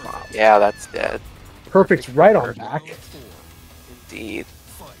 yeah, that's dead. Perfect's right on back. Indeed.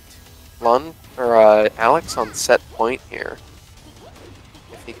 Alex on set point here.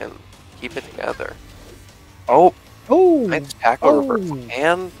 If he can keep it together. Oh, Oh! nice tackle reversal. Oh.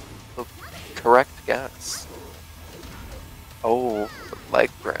 And the correct guess. Oh, the leg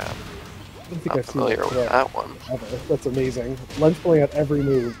grab. I don't think Not I've seen familiar with that one. ever. That's amazing. Lunch pulling out every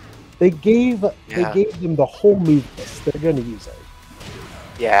move. They gave Yeah. them the whole move list. They're gonna use it.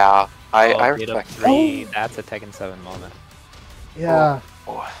 Yeah, I Get up respect that. 3. That's a Tekken 7 moment. Yeah.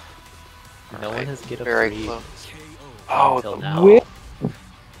 Oh, No alright, one has get up very 3 close. KO. Oh, until the now.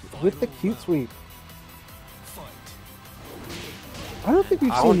 With the cute sweep. I don't think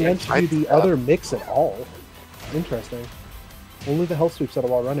we've I seen wouldn't Lunch try do the that. other mix at all. Interesting. Only the health sweeps that are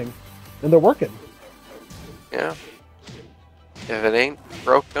while running. And they're working. Yeah. If it ain't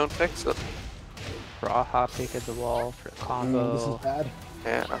broke, don't fix it. Raw hop kick at the wall for a This is combo. bad.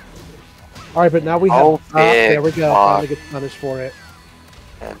 Yeah. Alright, but now we have... Oh, there we big go. block. Finally get punished for it.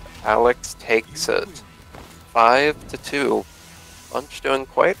 And Alex takes it. 5-2. Lunch doing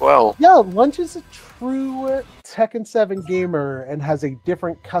quite well. Yeah, Lunch is a true Tekken 7 gamer and has a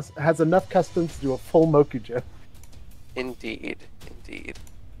different has enough customs to do a full Mokujin. Indeed. Indeed.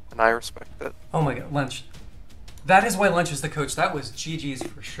 And I respect it. Oh my god, Lunch. That is why Lunch is the coach. That was GG's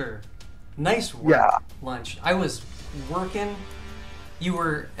for sure. Nice work, Yeah. Lunch. I was working. You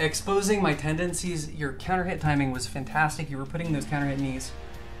were exposing my tendencies. Your counter hit timing was fantastic. You were putting those counter hit knees.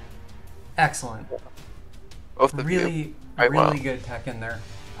 Excellent. Both of you. Really, Quite really well. good tech in there.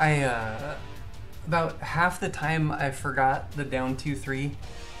 I about half the time I forgot the down 2-3,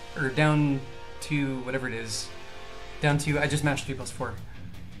 or down to whatever it is. Down to I just mashed 3+4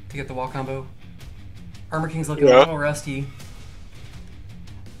 to get the wall combo. Armor King's looking a little rusty.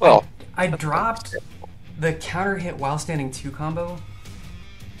 Well, I dropped the counter hit while standing 2 combo.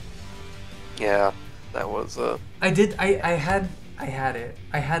 yeah. That was I did. I had it.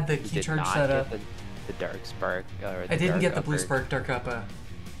 I had the You key did charge not set up. get the dark spark. Or I didn't dark get the blue upper. spark dark uppa.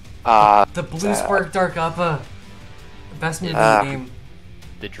 The blue sad. spark dark uppa. Best move in Ah. the game.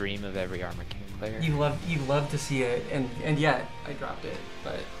 The dream of every Armor King player. You love to see it, and yet I dropped it.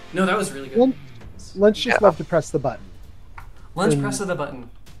 But no, that was really good. Lunch just Yeah. love to press the button, Lunch and- press of the button.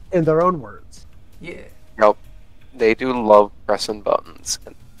 in their own words. Yeah. Yep. They do love pressing buttons,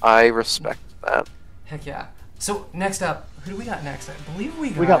 and I respect that. Heck yeah. So next up, who do we got next? I believe we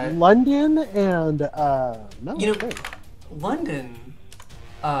got, We got London and no, You know- wait. London.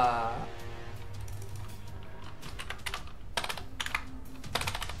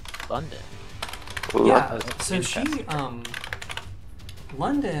 London. Ooh, Yeah. was So she interesting.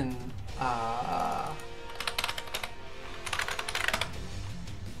 London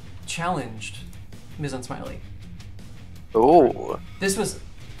challenged Ms. Unsmiley. Ooh. This was,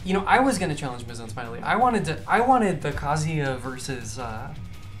 you know, I was gonna challenge Ms. Unsmiley. I wanted the Kazuya versus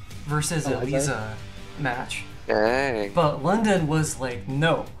Eliza match. Dang. But London was like,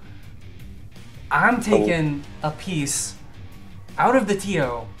 no. I'm taking a piece out of the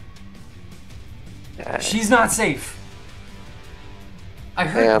TO. Dang. She's not safe. I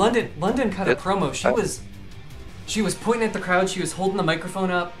heard Damn. London cut a promo. She was pointing at the crowd. She was holding the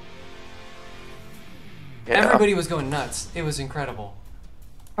microphone up. Yeah. Everybody was going nuts. It was incredible.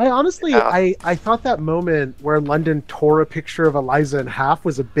 I honestly, Yeah. I thought that moment where London tore a picture of Eliza in half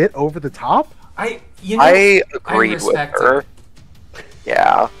was a bit over the top. I agreed with respect her. it.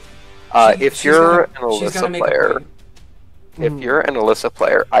 Yeah. If She's you're gonna- an she's gonna Alyssa make a player, point. if you're an Alyssa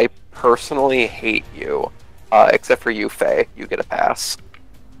player, I personally hate you. Except for you, Faye. You get a pass.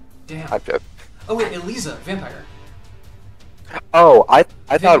 Damn. I'm joking. Oh wait, Eliza, vampire. Oh, I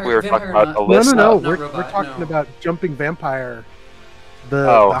thought we were talking Vampire about not- Alyssa. No, Not we're robot, talking no. about jumping vampire,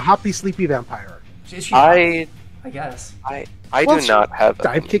 the hoppy sleepy vampire. Is she I guess. I Well, do not have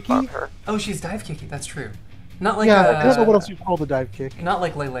dive opinions on kicky? her. Oh, she's dive kicky. That's true. Not like Yeah, I don't know what else you call the dive kick. Not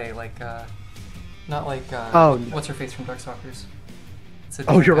like Lele, not like Oh, no. what's her face from Darkstalkers? It's a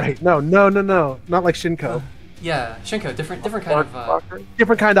Oh, different you're kind. right. No, not like Shinko. Yeah, Shinko, different kind of. Darkstalker?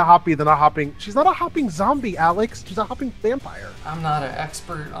 Different kind of hoppy than a hopping. She's not a hopping zombie, Alex. She's a hopping vampire. I'm not an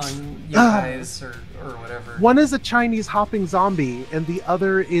expert on yokais or whatever. One is a Chinese hopping zombie, and the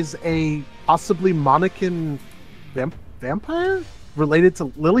other is a possibly Monacan vampire related to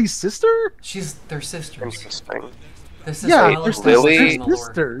Lily's sister. They're sisters. Interesting. This is Yeah, well they're established Lily- in the lore.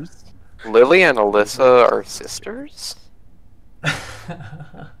 sisters. Lily and Alyssa are sisters?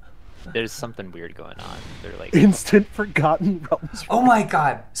 There's something weird going on. They're like Instant Forgotten Realms. Oh my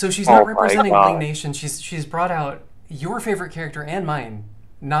god! So she's Oh not my representing God. Ling Nation. She's brought out your favorite character and mine,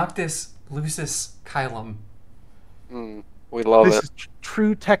 Noctis Lucis Kylum. We love This it. is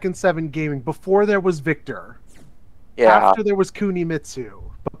true Tekken 7 gaming. Before there was Victor. Yeah, After there was Kunimitsu.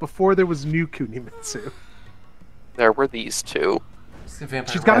 But before there was new Kunimitsu. there were these two. She's a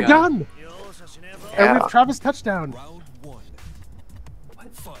vampire. She's got a with gun! Yeah. And with Travis touchdown. Round one.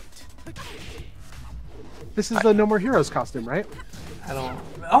 Fight. This is the No More Heroes costume, right? I don't.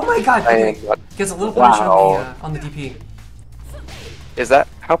 Oh my god! I Okay. am not- Gets a little punish Wow. on the DP Is that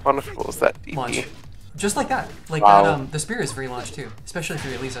how punishable is that DP? launch, just like that. Like Wow. that. The spear is free launch too, especially for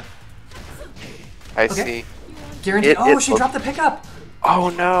Elisa. I Okay. see. Guaranteed. It She look- dropped the pickup. Oh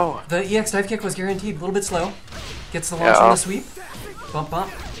no! The EX dive kick was guaranteed. A little bit slow. Gets the launch Yeah. on the sweep. Bump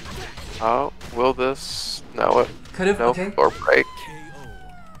bump. Oh, will this? No, it. Could have. No Okay. floor break. KO.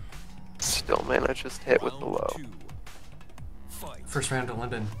 Still manages to hit with the low. Round two. Fight. First round to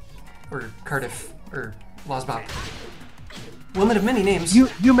London, or Cardiff, or Losbop. Woman of many names.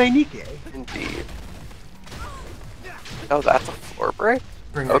 Yumenike. Indeed. Oh, that's a floor break?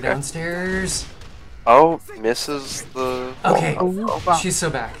 Bring her okay. downstairs. Oh, misses the. Okay. Oh, no. Wow. She's so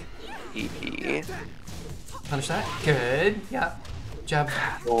back. EP. Punish that. Good. Yeah. Jab.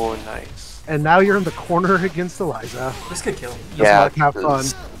 Oh, nice. And now you're in the corner against Eliza. This could kill. Yeah, like have fun.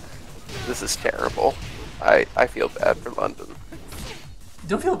 This is terrible. I feel bad for London.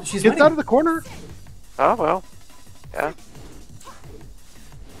 Don't feel. She's Gets winning. out of the corner. Oh well. Yeah.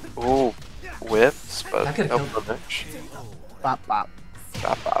 Ooh, whiffs, but That could've no killed. punish. Bop, bop.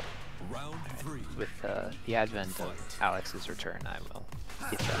 Bop, bop. Round three. with the advent of Alex's return, I will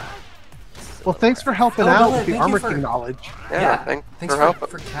get that. Well, thanks for helping Oh, out Bella, with the thank you Armor for- King knowledge. Yeah, thanks Thanks for helping.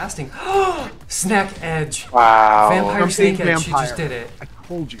 for casting. Snack Edge. Wow. Vampire Jumping Snake Edge. She vampire. just did it. I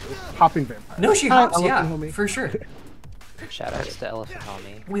told you. Hopping vampire. No, she Hi, hops. Elephant Yeah, homie. for sure. Shoutouts to Elephant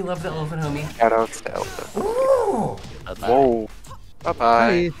Homie. We love the elephant homie. Shoutouts to Elsa. Ooh. Bye-bye. Whoa. Bye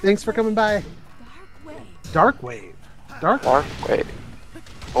bye. Hey, thanks for coming by. Dark Wave. Dark Mark, wait.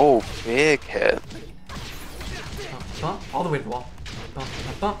 Oh, big hit. Bump, bump, all the way to the wall. Bump,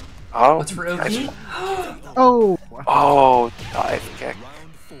 bump, bump. Oh, What's for OP? nice. Oh, Oh, dive kick.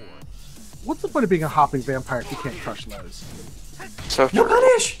 Round four. what's the point of being a hopping vampire if you can't crush lows? So No true.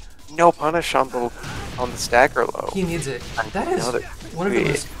 punish! No punish on the stagger low. He needs it. That is Another one of the three.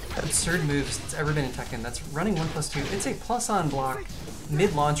 most absurd moves that's ever been in Tekken. That's running 1+2. It's a plus on block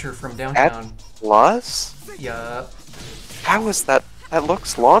mid launcher from At downtown. plus? Yup. How is that? That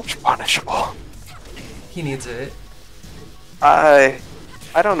looks launch punishable. He needs it. I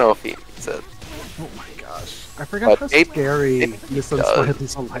don't know if he needs it. Oh my gosh. I forgot how But maybe scary if he Miss does,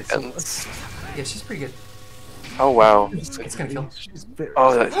 Unsmiley's Eliza and- was. Yeah, she's pretty good. Oh wow. It's gonna kill. She's very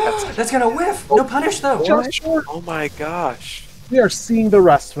Oh, that's That's gonna whiff! No punish though! Just short. oh my gosh. We are seeing the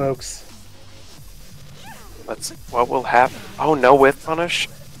rest, folks. What will happen? Oh no, with punish.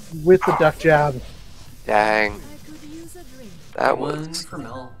 With the duck jab. Dang. That one was for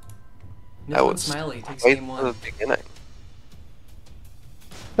Mel. that was Unsmiley takes right game from the one. beginning.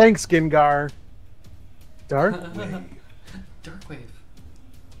 Thanks, Gengar. Dark? Darkwave.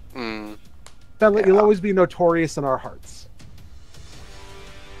 Hmm. Bella, Yeah. you'll always be notorious in our hearts.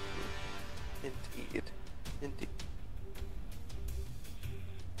 Indeed. Indeed.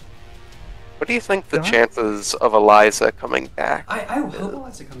 What do you think the Dark? chances of Eliza coming back? I hope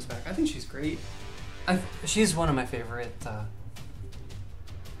Eliza comes back. I think she's great. She's one of my favorite.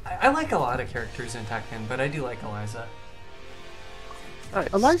 I like a lot of characters in Tekken, but I do like Eliza. Nice.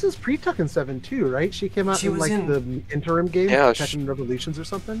 Eliza's pre-Tekken 7 too, right? She came out She in was like in- the interim game, Yeah, Tekken Revolutions or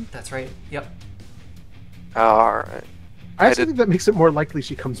something. That's right. Yep. Alright. I I actually did- think that makes it more likely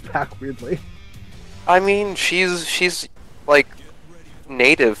she comes back, weirdly. I mean, she's like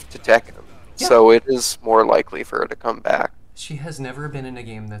native to Tekken, Yeah. so it is more likely for her to come back. She has never been in a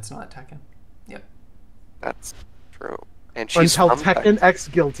game that's not Tekken. Yep. That's true. And she's Until from Tekken X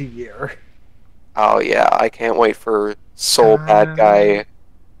Guilty Year. Oh yeah, I can't wait for Soul Bad Guy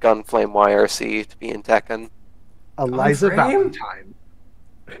Gunflame YRC to be in Tekken. Eliza Frame? Valentine.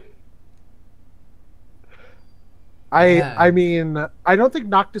 Yeah. I mean, I don't think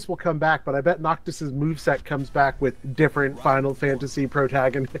Noctis will come back, but I bet Noctis's moveset comes back with different Final Fantasy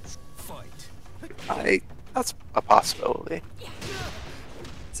protagonists. That's a possibility.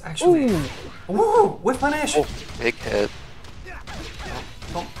 It's actually. Ooh, Ooh, whip punish. Oh, big hit.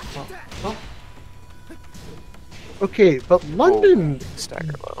 Oh, oh, oh. okay, but London,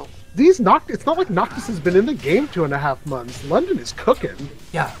 Stagger low. these Noctis, it's not like Noctis has been in the game 2.5 months. London is cooking.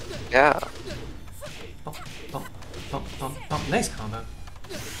 Yeah. Yeah, Bump, bump, bump, bump, bump. Nice combo.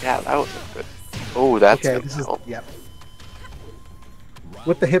 yeah, that was a good. Oh, that's Okay, good. this is, now. yep.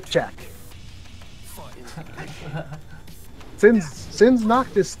 With the hip check. Sends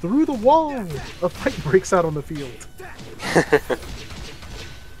Noctis through the wall. A fight breaks out on the field.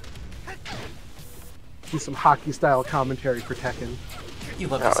 Do some hockey-style commentary for Tekken. You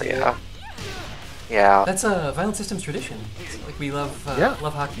love to Oh see yeah. it. Yeah, That's a Violent Systems tradition. It's like we love Yeah.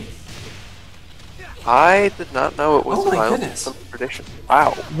 love hockey. I did not know it was Oh a my violent goodness. system tradition.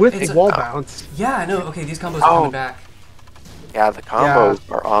 Wow. With It's a- wall bounce. Yeah, I know. Okay, these combos are Oh. coming back. Yeah, the combos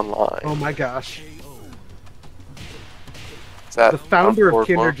are online. Oh my gosh. Is that The founder of on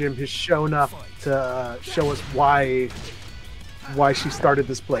Kinder board Gym has shown up to show us why she started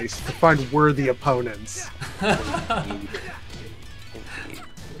this place, to find worthy opponents. one? Indeed. Indeed.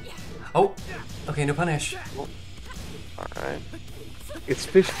 Oh, okay, no punish. Alright. It's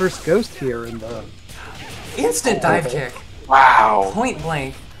Fish vs. Ghost here in the Instant dive kick. Wow. Point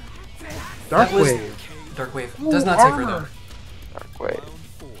blank. Dark That was- Wave. Dark Wave. Ooh, Does not save her armor. though. Dark Wave.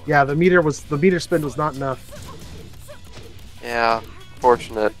 Yeah, the meter spin was not enough. Yeah,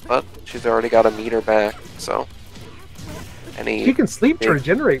 fortunate, but she's already got a meter back, so. She can sleep to big-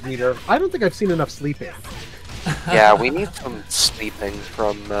 regenerate meter. I don't think I've seen enough sleeping. Yeah, we need some sleeping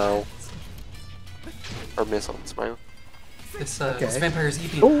from or Miss Unsmiley. This Okay. vampire's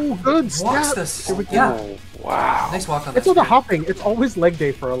EP. Oh, good Walks snap! this. Here we go. Yeah. Oh, wow. Nice walk on It's this. all the dude. hopping. It's always leg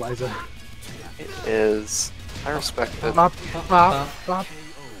day for Eliza. It is. I respect it. Bop, bop, bop.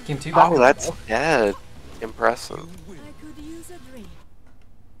 Game 2. Oh, that's dead. Impressive. I could use a drink.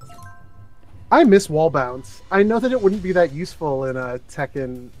 I miss wall bounce. I know that it wouldn't be that useful in a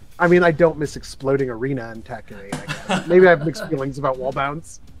Tekken. I mean, I don't miss exploding arena in Tekken 8, I guess. Maybe I have mixed feelings about wall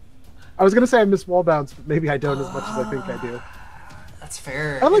bounce. I was gonna say I miss wall bounce, but maybe I don't as much as I think I do. That's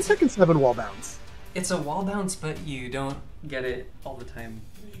fair. I like Tekken 7 wall bounce. It's a wall bounce, but you don't get it all the time.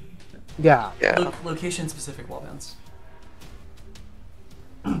 Yeah, Yeah. Location-specific wall bounce.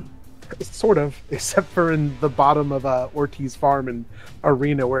 sort of, except for in the bottom of Ortiz Farm and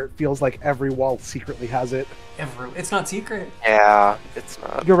Arena, where it feels like every wall secretly has it. It's not secret. Yeah, it's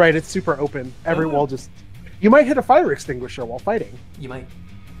not. You're right, it's super open. Every wall just... You might hit a fire extinguisher while fighting. You might.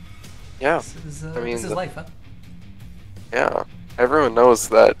 Yeah, This is, mean, this is the- life, huh? yeah. Everyone knows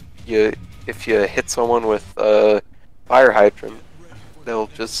that if you hit someone with a fire hydrant, they'll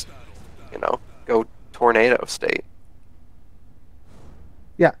just, go tornado state.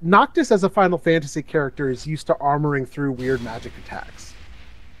 Yeah, Noctis as a Final Fantasy character is used to armoring through weird magic attacks.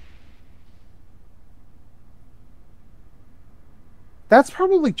 That's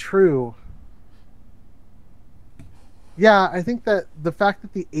probably true. Yeah, I think that the fact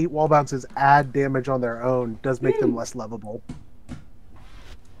that the 8 wall bounces add damage on their own does make them less lovable.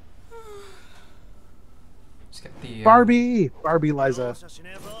 Just get the, Barbie Liza.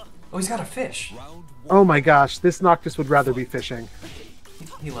 Oh, he's got a fish. Oh my gosh, this Noctis would rather be fishing.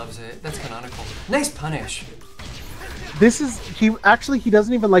 He loves it. That's canonical. Nice punish. He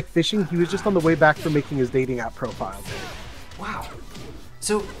doesn't even like fishing. He was just on the way back from making his dating app profile. Wow.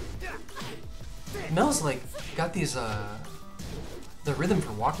 So Mel's like got these the rhythm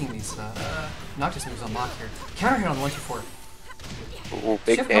for walking these Noctis moves on lock here. Counter hit on 1 2 4. Ooh,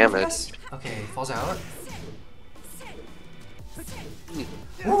 big damage. Okay, falls out.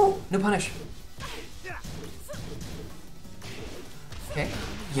 Ooh, no punish. Okay.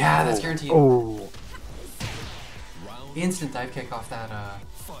 Yeah, that's guaranteed. Oh. Instant dive kick off that.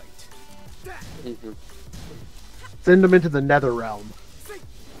 Send him into the nether realm.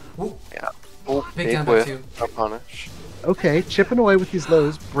 Ooh. Yeah. Ooh, Big down whiff. back too. No punish. Okay, chipping away with these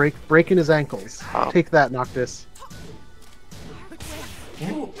lows, breaking his ankles. Oh. Take that, Noctis.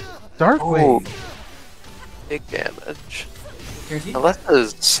 Ooh. Dark Ooh. Wave. Big damage. Guaranteed? Alessa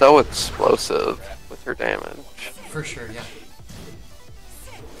is so explosive with her damage. For sure, yeah.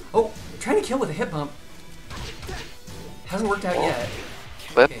 Oh, trying to kill with a hip bump. Hasn't worked out yet.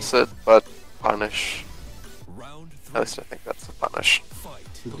 Clips it, but punish. At least I think that's a punish.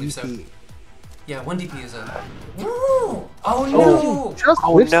 Believe so. DP. Yeah, 1 DP is a. Ooh! Oh no! Oh, just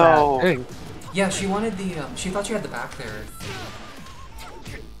Oh, whiffs no. that. Dang. Yeah, she wanted the. She thought you had the back there.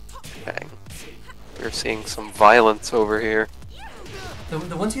 Dang. We're seeing some violence over here. The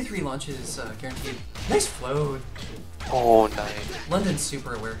 1 2 3 launch is guaranteed. Nice float. Oh, nice. London's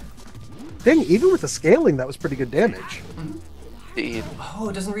super aware. Dang, even with the scaling, that was pretty good damage. Indeed. Oh,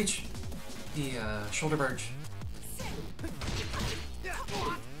 it doesn't reach the shoulder barge.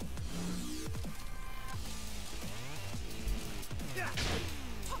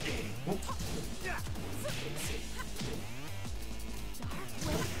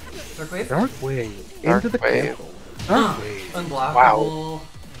 Dark wave? Dark Wave. Dark Into the Wave. cancel. Dark Wave. Unblockable.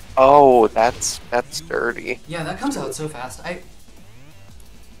 Oh, that's dirty. Yeah, that comes out so fast. I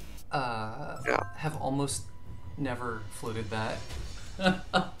Yeah. have almost never floated that.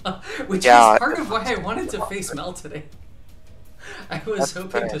 Which Yeah, is part of why I wanted to face Mel today. I was That's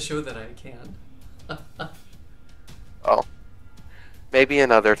hoping to fair. show that I can. Oh. Maybe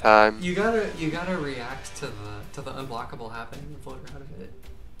another time. You gotta react to the unblockable happening and float her out of it.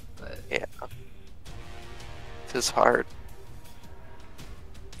 But Yeah. It is hard.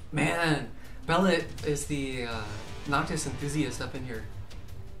 man, Belet is the Noctis enthusiast up in here.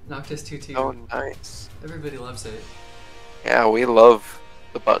 Noctis 2-2. Oh, nice. Everybody loves it. Yeah, we love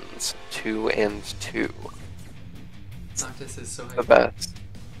the buttons 2 and 2. Noctis is so The hyped. best.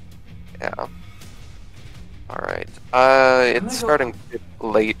 Yeah. Alright. gonna It's go- starting to get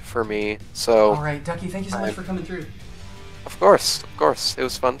late for me, so Alright, Ducky, thank you so much for coming through. of course. It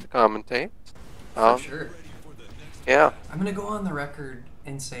was fun to commentate. For sure. Yeah. I'm gonna go on the record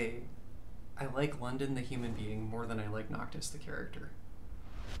and say I like London the human being more than I like Noctis the character.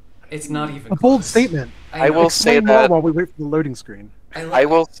 It's not even A bold close. statement. I know. will say Explain more that- while we wait for the loading screen. I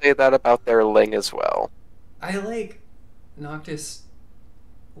will say that about their Ling as well. I like Noctis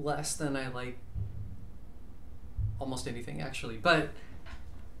less than I like almost anything actually, but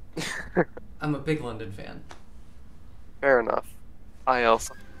I'm a big London fan. Fair enough. I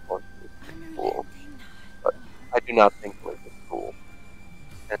also think Ling is cool, but I do not think Ling is cool.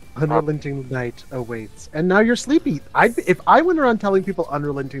 And Unrelenting night awaits. And now you're sleepy. If I went around telling people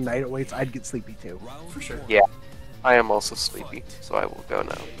unrelenting night awaits, I'd get sleepy too. For sure. Yeah, I am also sleepy, so I will go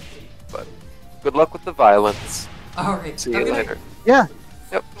now. But good luck with the violence. Alright. See you later. Yeah.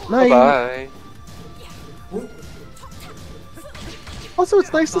 Yep. Night. Bye-bye. Also,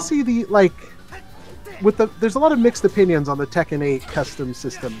 it's nice to see the, like, there's a lot of mixed opinions on the Tekken 8 custom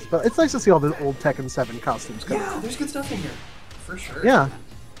systems, but it's nice to see all the old Tekken 7 costumes come Yeah, out. there's good stuff in here. For sure. Yeah.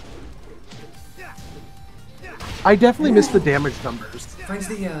 I definitely miss the damage numbers. Finds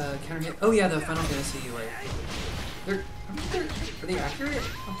the counter hit. Oh yeah, the Final Fantasy like are they accurate?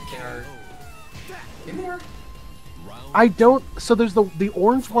 I don't think they are. Maybe they are. I don't. So there's the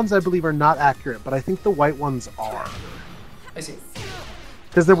orange ones I believe are not accurate, but I think the white ones are. I see.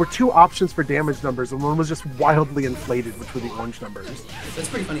 Because there were two options for damage numbers, and one was just wildly inflated, which were the orange numbers. That's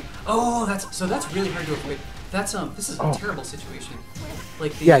pretty funny. Oh, that's really hard to avoid. That's this is a Oh. terrible situation.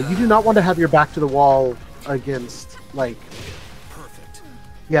 Like the, Yeah, you do not want to have your back to the wall against, like...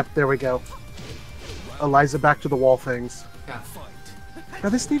 Yep, there we go. Eliza back to the wall things. Yeah, Now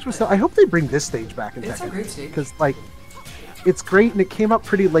this stage was so... I hope they bring this stage back in it's a Tekken. great stage. Because, like, it's great, and it came up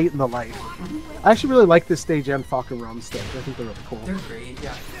pretty late in the life. I actually really like this stage and Falcon Realm stage. I think they're really cool. They're great.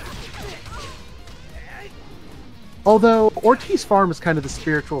 Yeah. Although, Ortiz Farm is kind of the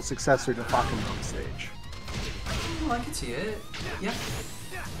spiritual successor to Falcon Realm stage. Oh, I can see it. Yeah.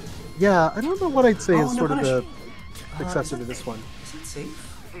 Yeah, I don't know what I'd say Oh, is no sort of punish. the successor is to this one. Is it safe?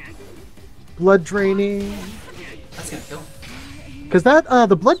 Blood draining. That's gonna kill. Because that,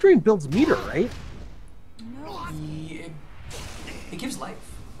 the blood drain builds meter, right? Yeah,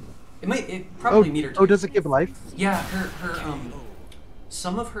 It probably meter 2. Oh, does it give life? Yeah, her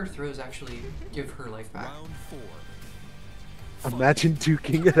some of her throws actually give her life back. Round 4. Imagine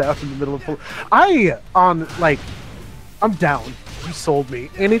duking it out in the middle of I'm down. You sold me.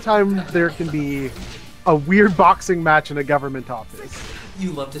 Anytime there can be a weird boxing match in a government office.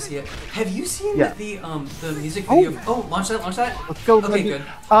 You love to see it. Have you seen Yeah. the music video? Oh, launch that, launch that. Let's go. Okay, good.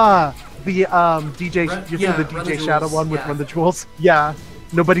 The DJ, you're thinking the Run the DJ Shadow Jewels, one with yeah. Run the Jewels? Yeah.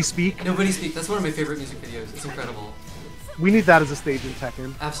 Nobody Speak. Nobody Speak. That's one of my favorite music videos. It's incredible. We need that as a stage in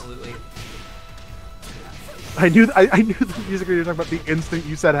Tekken. Absolutely. I knew the music video you were talking about the instant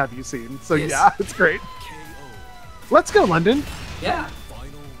you said have you seen. So Yes. yeah, it's great. KO. Let's go, London. Yeah. Final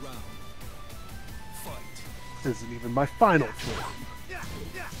round. Fight. This isn't even my final choice.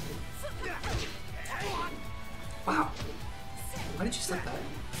 Wow. Why did you slip that?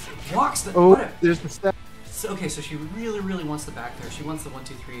 Walks the. Oh, what a- there's the step. So, okay, so she really, really wants the back there. She wants the 1,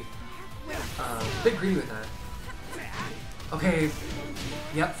 2, 3. Bit greedy with that. Okay.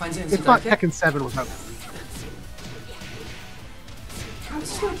 Yep, finds it It's instant not dive kick. Tekken 7 without. God,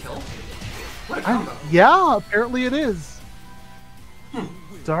 this is gonna kill. What a combo. Yeah, apparently it is. Hmm.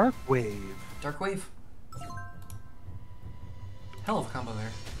 Dark Wave. Dark Wave. Hell of a combo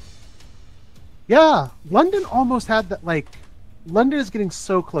there. Yeah, London almost had that. Like, London is getting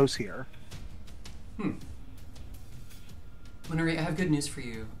so close here. Minori, I have good news for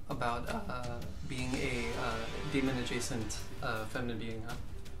you about being a demon-adjacent feminine being, huh?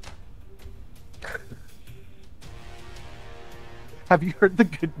 Have you heard the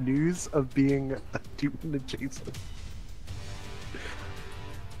good news of being a demon adjacent?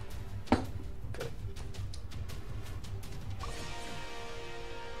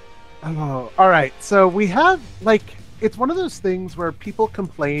 Oh, all right. So we have it's one of those things where people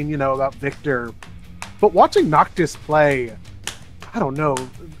complain, about Victor, but watching Noctis play, I don't know.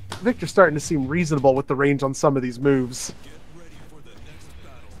 Victor's starting to seem reasonable with the range on some of these moves. Get ready for the next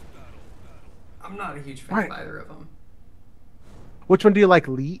battle. I'm not a huge fan of either of them. Which one do you like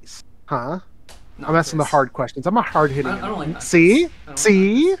least? Huh? I'm asking the hard questions. I'm a hard hitting. I don't like Noctis. See? I don't like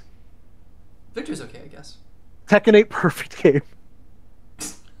See? Noctis. Victor's okay, I guess. Tekken 8 perfect game.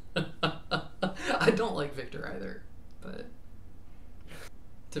 I don't like Victor either, but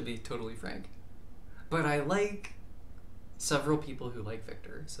to be totally frank. But I like several people who like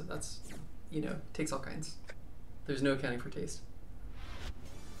Victor, so that's, takes all kinds. There's no accounting for taste.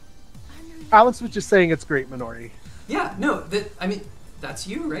 Alex was just saying it's great, Minori. Yeah, no, that's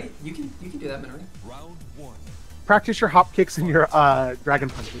you, right? You can do that, Minori. Round 1. Practice your hop kicks and your dragon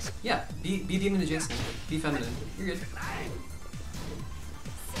punches. Yeah, be demon adjacent, be feminine. You're good.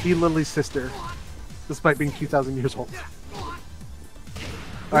 Be Lily's sister, despite being 2,000 years old.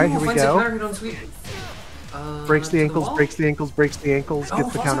 Alright, here we finds a go. counter hit on sweep. Breaks to the ankles, wall. breaks the ankles, breaks the ankles, Oh,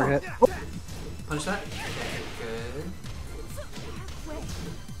 gets the falls counter out. hit. Punish that. Good.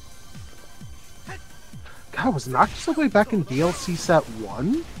 God, was Noctis all the way back in DLC set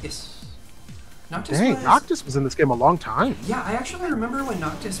 1? Yes. Noctis Dang, was... Noctis was in this game a long time. Yeah, I actually remember when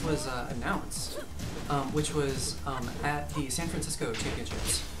Noctis was announced, which was at the San Francisco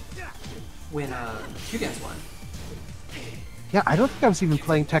Championships when Q-Dance won. Yeah, I don't think I was even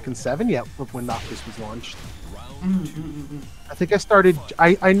playing Tekken 7 yet when Noctis was launched. I think I started.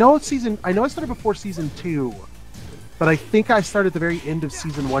 I know I started before season 2, but I think I started at the very end of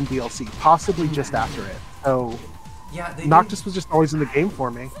season 1 DLC, possibly just after it. So Yeah, Noctis was just always in the game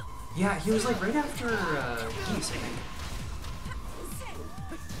for me. Yeah, he was like right after Geese, I think.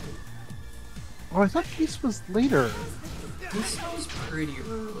 Oh, I thought Geese was later. Geese was pretty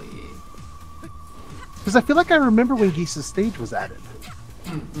early. Because I feel like I remember when Geese's stage was added.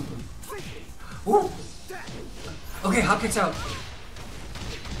 Ooh. Okay, hop kicks out.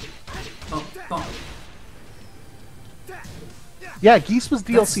 Bump, bump. Yeah, Geese was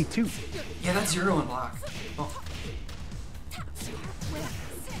DLC too. Yeah, that's 0 and block. Bump.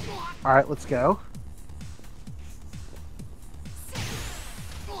 Alright, let's go.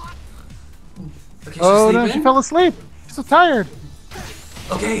 Okay, she's Oh no, sleeping. she fell asleep. She's so tired.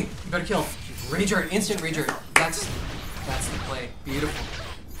 Okay, you better kill. Rage art, instant rage art. That's the play. Beautiful.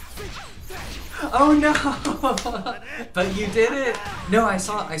 Oh no! But you did it. No, I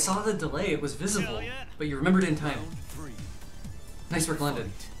saw the delay. It was visible, but you remembered in time. Nice work,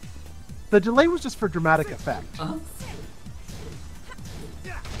 London. The delay was just for dramatic effect. Uh-huh.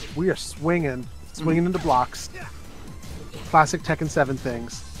 We are swinging into blocks. Classic Tekken 7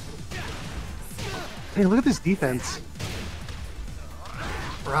 things. Hey, look at this defense.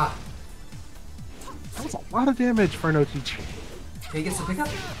 Brah. That was a lot of damage for an OTG. Okay, gets the pickup.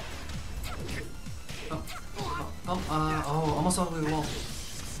 Oh, almost all the way to the wall.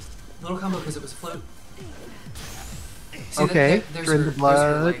 Little combo because it was float. See, Okay, there's drain her- the there's her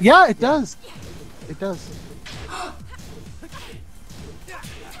blood. life. Yeah, it does. It does.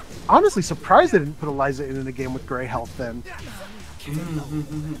 Honestly, surprised they didn't put Eliza in a game with gray health then. Okay,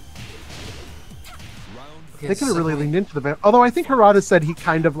 They could have really segue. leaned into the van. Although I think Harada said he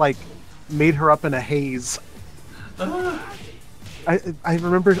kind of like made her up in a haze. I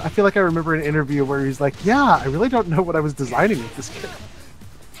remember. I feel like I remember an interview where he's like, "Yeah, I really don't know what I was designing with this kid."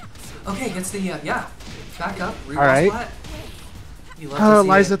 Okay, gets the yeah. Back up. All right. Spot. You love to see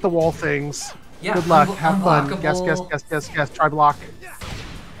Liza it. at the wall things. Yeah, Good luck. Have fun. unblockable. Guess. Try block.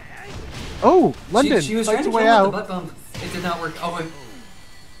 Oh, London. She was fights trying to her way kill him with out. the butt bump. It did not work. Oh,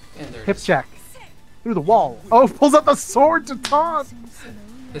 and there it Hip is. check. Through the wall. Oh, pulls out the sword to taunt.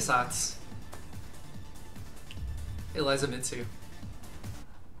 Bisats. Eliza Mitsu.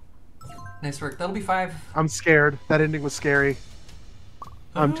 Nice work. That'll be 5. I'm scared. That ending was scary.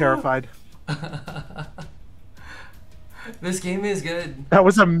 I'm terrified. This game is good. That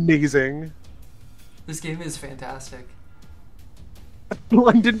was amazing. This game is fantastic.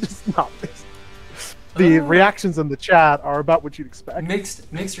 London does not miss. The reactions in the chat are about what you'd expect.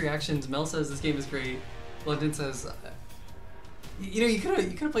 Mixed reactions. Mel says this game is great. London says, you know, you could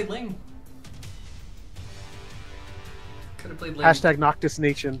have played lane. Could have played lane. Hashtag Noctis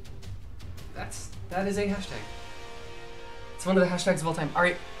Nation. That is a hashtag. It's one of the hashtags of all time. All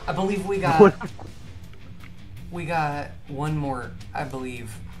right, I believe we got one more. I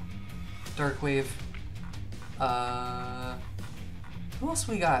believe. Dark Wave. Who else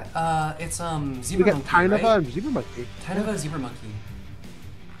we got? It's ZebraMonkey. We got Tainavaa right? and ZebraMonkey. Tainavaa, ZebraMonkey.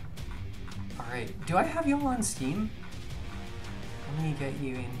 All right. Do I have y'all on Steam? Let me get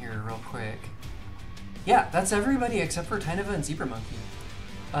you in here real quick. Yeah, that's everybody except for Tainavaa and ZebraMonkey.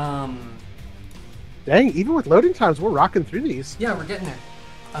 Dang, even with loading times, we're rocking through these. Yeah, we're getting there.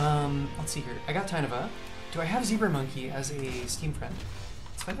 Let's see here. I got Tainavaa. Do I have ZebraMonkey as a Steam friend?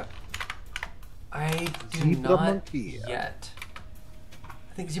 Let's find out. I do not ZebraMonkey. yet.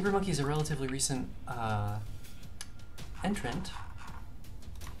 I think ZebraMonkey is a relatively recent entrant.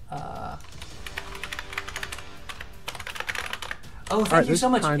 Oh, thank you so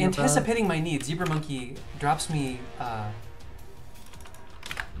much. Anticipating my needs, ZebraMonkey drops me.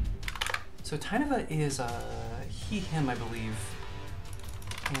 So Tainavaa is he, him, I believe.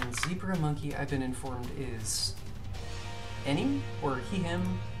 And ZebraMonkey, I've been informed, is any or he,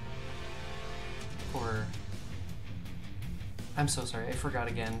 him, or I'm so sorry, I forgot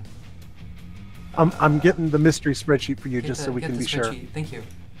again. I'm getting the mystery spreadsheet for you just so we get can the be sure. spreadsheet. Thank you.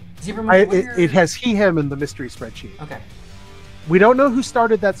 ZebraMonkey, It has he, him in the mystery spreadsheet. Okay. We don't know who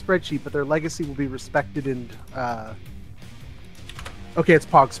started that spreadsheet, but their legacy will be respected and... Okay, it's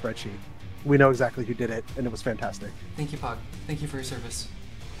Pog's spreadsheet. We know exactly who did it, and it was fantastic. Thank you, Pog. Thank you for your service.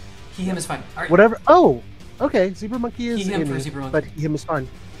 He, him is fine. All right. Whatever. Oh, okay. ZebraMonkey is He, him for any, ZebraMonkey. but him is fine.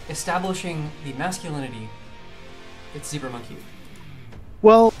 Establishing the masculinity. It's ZebraMonkey.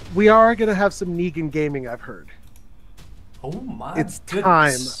 Well, we are going to have some Negan gaming, I've heard. Oh my It's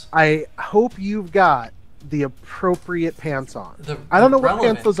goodness. time. I hope you've got the appropriate pants on. I The don't know what relevant-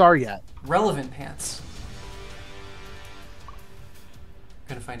 pants those are yet. Relevant pants.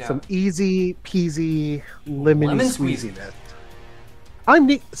 Gonna find Some out. easy peasy lemony Lemon squeezy. squeeziness. I'm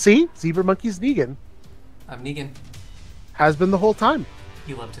see ZebraMonkey's Negan I'm Negan. has been the whole time.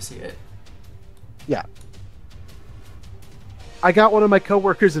 You love to see it. Yeah. I got one of my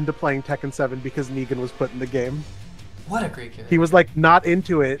coworkers into playing Tekken 7 because Negan was put in the game. What a great character. He was like not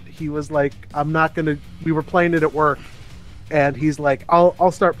into it. He was like, I'm not gonna. We were playing it at work, and he's like,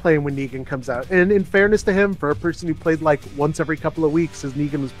 I'll start playing when Negan comes out. And in fairness to him, for a person who played like once every couple of weeks, his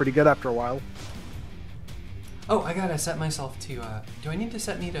Negan was pretty good after a while. Oh, I gotta set myself to. Do I need to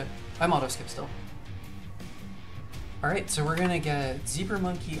set me to? I'm auto skip still. All right, so we're gonna get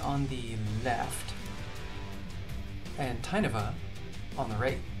ZebraMonkey on the left, and Tainavaa on the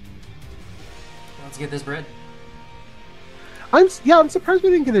right. Let's get this bread. I'm surprised we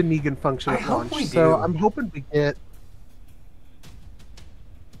didn't get a Negan function I at hope launch. we So do. I'm hoping we get.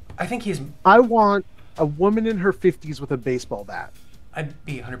 I think he's. I want a woman in her 50s with a baseball bat, I'd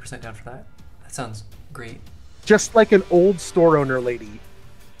be 100% down for that. That sounds great. just like an old store owner lady.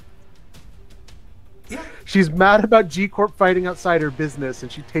 Yeah. She's mad about G Corp fighting outside her business, and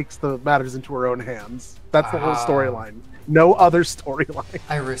she takes the matters into her own hands. That's the whole storyline. No other storyline.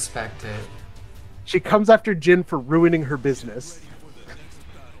 I respect it. She comes after Jin for ruining her business.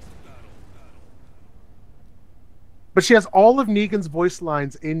 But she has all of Negan's voice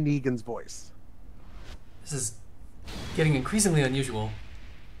lines in Negan's voice. This is getting increasingly unusual.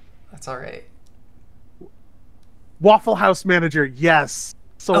 That's all right. Waffle House manager, yes.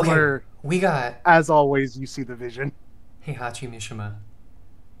 Solar, Okay, we got as always, you see the vision. Heihachi Mishima.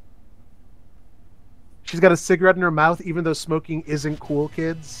 She's got a cigarette in her mouth, even though smoking isn't cool,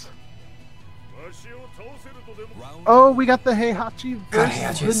 kids. Round Oh, we got the Heihachi God, versus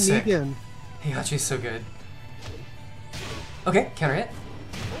Heihachi the is sick. Negan. Heihachi's so good. Okay, counter hit.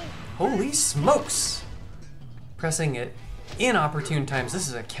 Holy smokes! Pressing it inopportune times. This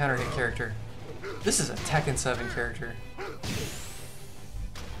is a counter hit character. This is a Tekken 7 character.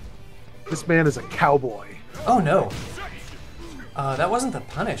 This man is a cowboy. Oh no! That wasn't the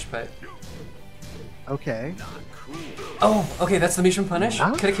punish, but... Okay. Oh, okay, that's the Mishima punish.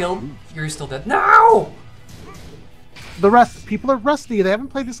 Nah. Could've killed. Yuri's still dead. No! People are rusty. They haven't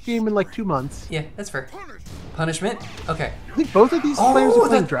played this game in like 2 months. Yeah, that's fair. Punishment? Okay. I think both of these Oh, players are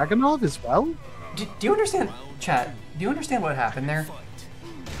playing the- Dragunov as well. Do you understand, chat? Do you understand what happened there?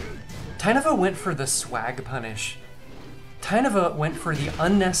 Tainavaa went for the swag punish. Tainavaa went for the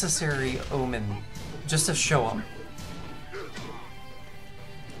unnecessary omen, just to show him.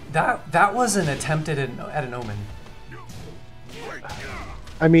 That was an attempt at an omen.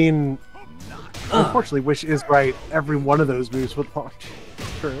 I mean, unfortunately, Wish is right. Every one of those moves would launch.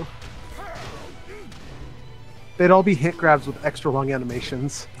 True. They'd all be hit grabs with extra long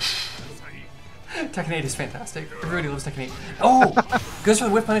animations. Tekken 8 is fantastic. Everybody loves Tekken 8. Oh! Goes for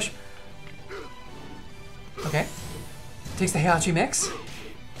the whip punish. Okay. Takes the Heihachi mix.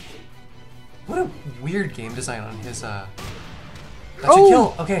 What a weird game design on his, That should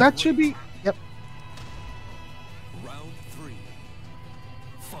kill. Okay. That should be. Yep. Round 3.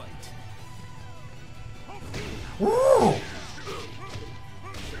 Fight. Woo! All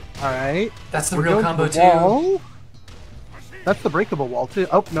right. That's the We're real going combo to the too. wall. That's the breakable wall too.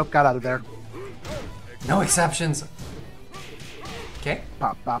 Oh nope, got out of there. No exceptions. Okay.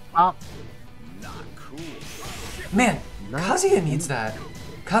 Pop, pop, pop. Man, Nice. Kazuya needs that.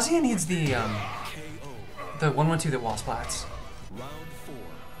 Kazuya needs the 112 that wall splats. Round 4.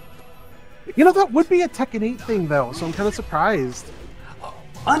 You know that would be a Tekken 8 thing though, so I'm kind of surprised.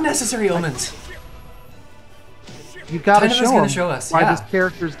 Unnecessary omens. You gotta Tainavaa's show gonna him show us, why yeah. this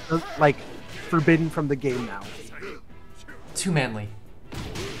character's like forbidden from the game now. Too manly.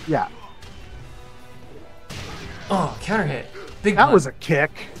 Yeah, Oh, counter hit. Big that pun. was a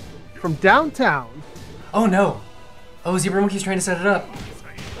kick from downtown. Oh no. Oh, ZebraMonkey's trying to set it up.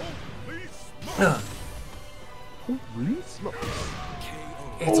 Ugh. Holy smokes.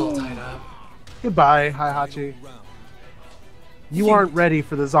 It's all tied up. Goodbye, Heihachi. You aren't ready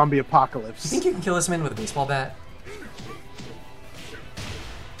for the zombie You apocalypse. think you can kill this man with a baseball bat?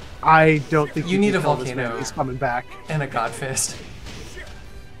 I don't think You need can a kill this volcano. man. He's coming back. And a god fist.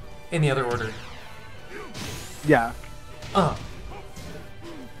 In the other order. Yeah.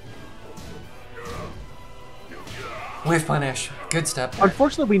 Whiff punish. Good step there.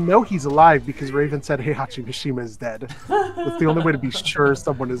 Unfortunately, we know he's alive because Raven said Heihachi Mishima is dead. That's the only way to be sure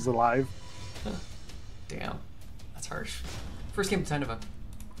someone is alive. Damn. That's harsh. First game to Tainavaa.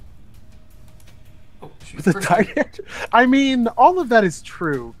 Oh, shoot. With a First tight I mean, all of that is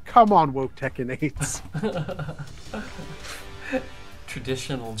true. Come on, woke Tekken 8s.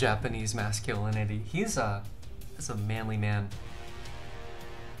 Traditional Japanese masculinity. He's a manly man.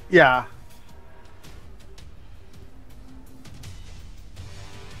 Yeah.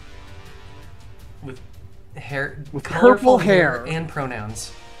 With hair, With colorful purple hair. and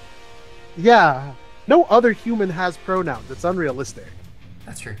pronouns. Yeah. No other human has pronouns. It's unrealistic.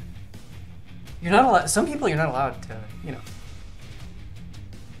 That's true. You're not allowed. Some people you're not allowed to.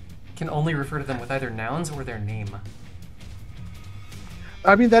 Can only refer to them with either nouns or their name.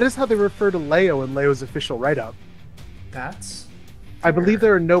 I mean, that is how they refer to Leo in Leo's official write-up. That's. I believe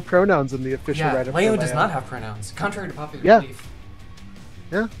there are no pronouns in the official Yeah, write-up. Leo for does not have pronouns, contrary to popular Yeah. belief.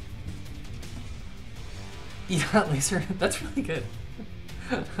 Yeah. Yeah, laser. That's really good.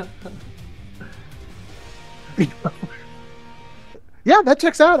 Yeah, that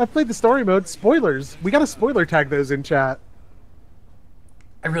checks out. I played the story mode. Spoilers. We gotta spoiler tag those in chat.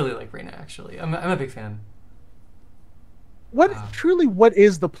 I really like Reina, actually. I'm a big fan. What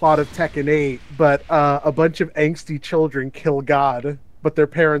is the plot of Tekken 8 but a bunch of angsty children kill God, but their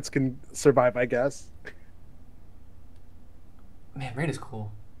parents can survive, I guess? Man, Reina's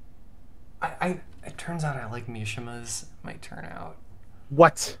cool. It turns out I like Mishima's. Might turn out.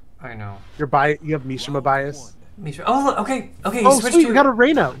 What? I know. You have Mishima bias? Mishima. Oh, look, okay. You Oh, switched sweet, to. we got a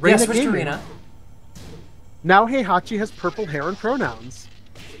Reina. Yeah, Reina switch to gaming. Reina. Now Heihachi has purple hair and pronouns.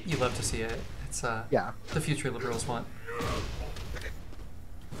 You love to see it. It's Yeah. the future liberals want.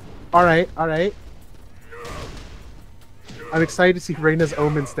 Alright. I'm excited to see Reina's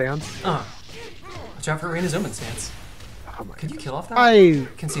Omen stance. Watch out for Reina's Omen stance. Oh my Could you kill off that? I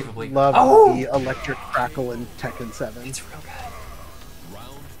Conceivably. love Oh! the electric crackle in Tekken 7. It's real good.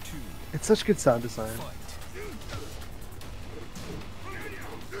 Round 2. It's such good sound design.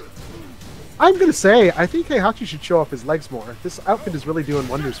 I'm gonna say, I think Heihachi should show off his legs more. This outfit is really doing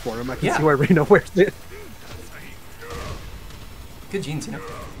wonders for him. I can see why Reino wears it. Good genes, you know?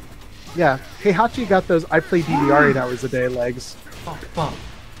 Yeah, Heihachi got those I play DDR 8 hours a day legs. Bump, bump.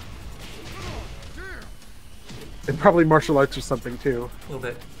 And probably martial arts or something too. A little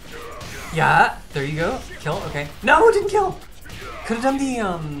bit. Yeah, there you go. Kill, okay. No, it didn't kill! Could have done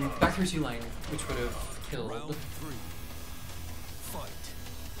the back 3-2 line, which would have killed. Round 3. Fight.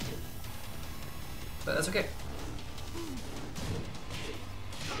 But that's okay.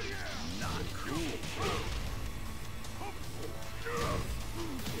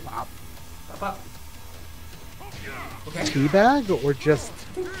 Pop. Pop, pop. Okay. Teabag or just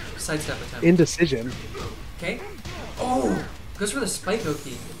Sidestep attempt. indecision? Okay. Oh! Goes for the spike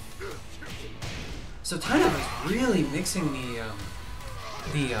Oki. So Tainavaa is really mixing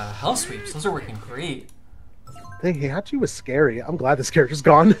the hell sweeps. Those are working great. Dang, Heihachi was scary. I'm glad this character's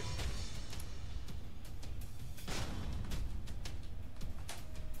gone.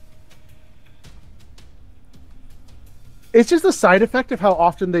 It's just a side effect of how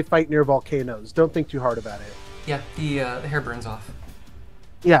often they fight near volcanoes. Don't think too hard about it. Yeah, the hair burns off.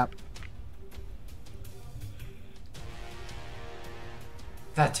 Yeah.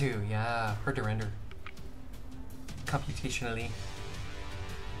 That too, yeah. Hard to render. Computationally.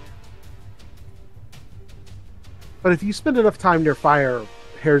 But if you spend enough time near fire,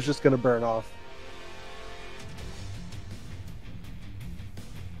 hair's just gonna burn off.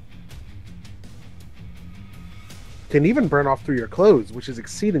 Can even burn off through your clothes, which is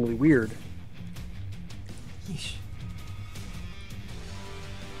exceedingly weird. Yeesh.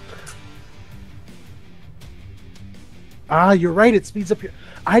 Ah, you're right. It speeds up your.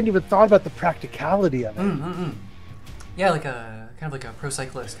 I hadn't even thought about the practicality of it. Yeah, like a kind of like a pro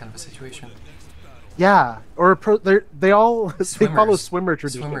cyclist kind of a situation. Yeah, or a pro. They all they follow Swimmers. swimmer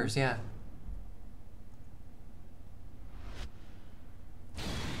tradition. Swimmers, yeah.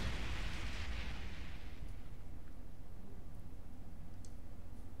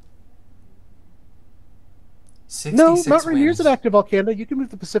 No, 66 Mount Rainier's wins. an active volcano. You can move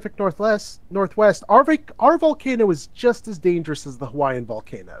the Pacific Northwest. Our volcano is just as dangerous as the Hawaiian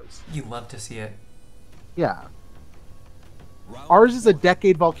volcanoes. You love to see it. Yeah. Round Ours is a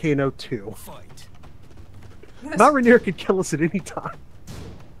decade volcano too. Fight. Yes. Mount Rainier could kill us at any time.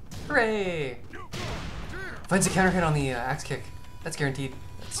 Hooray! Finds a counter hit on the axe kick. That's guaranteed.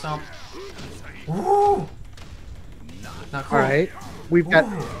 Stomp. Woo! Not cool. All right, we've got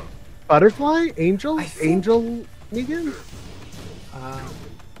Ooh. Butterfly, Angel, I think- Angel Negan,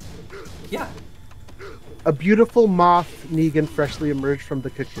 Yeah. a beautiful moth Negan freshly emerged from the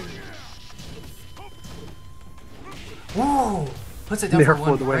cocoon. Whoa! Puts it down for Therefore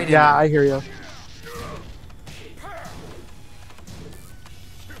one. the win. Right Yeah, in I hear you.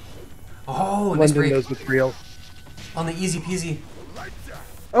 Oh, nice London break. knows what's real. On the easy peasy.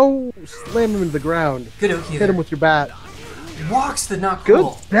 Oh, slam him into the ground. Good Oki Hit there. him with your bat. Walks the not Good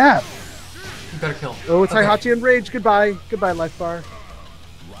cool. step. You better kill. Oh, it's Okay. Heihachi and Rage. Goodbye. Goodbye, life bar.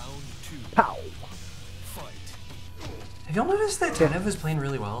 Round 2. Pow. Fight. Have y'all noticed that Tainavaa is playing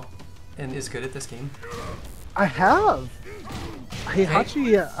really well and is good at this game? I have.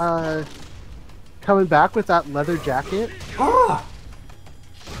 Heihachi, coming back with that leather jacket. Oh!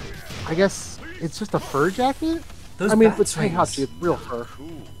 I guess it's just a fur jacket? Those I mean, bat if it's swings. Heihachi, it's real fur.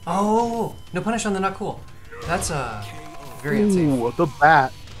 Oh! No punish on the not cool. That's very unsafe. Ooh, the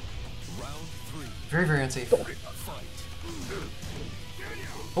bat. Round 3. Very, very unsafe. Fight.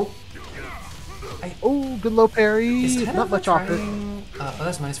 Oh! Oh, good low parry. Is Tainavaa Not much off it. trying... oh,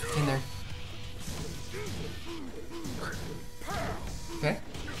 that's minus 15 there. Okay.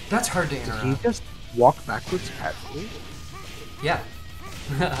 That's hard to He interrupt. just walked backwards casually. Yeah.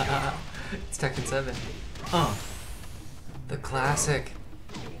 It's Tekken 7. The classic.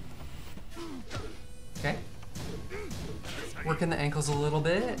 Okay. Working the ankles a little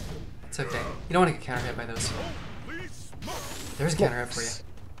bit. It's okay. You don't want to get counter hit by those. There's a counter hit for you.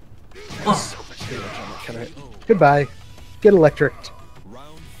 So much damage on that kind of. Goodbye. Get electricked.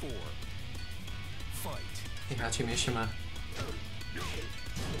 Round 4. Fight. Heihachi Mishima.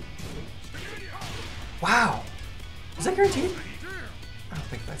 Wow! Is that guaranteed? I don't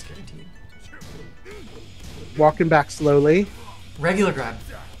think that's guaranteed. Walking back slowly. Regular grab.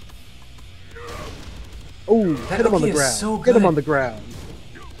 Oh, That hit him on Oki the is ground. so Hit him good. on the ground.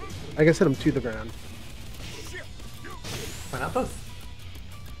 I guess hit him to the ground. Why not both?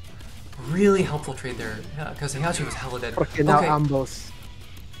 Really helpful trade there, because Heihachi was hella dead. Porque now ambos.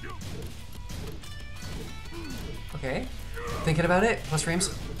 Okay, thinking about it. Plus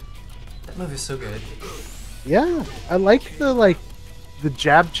frames. That move is so good. Yeah, I like the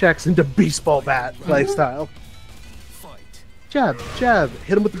jab checks into baseball bat lifestyle. Jab, jab,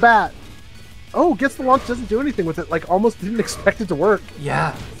 hit him with the bat. Oh, gets the launch, doesn't do anything with it. Like, almost didn't expect it to work.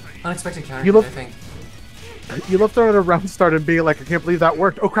 Yeah, unexpected counter. You love, I think. You love throwing a round start and being like, I can't believe that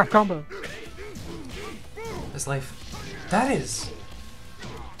worked. Oh crap, combo. This life. That is.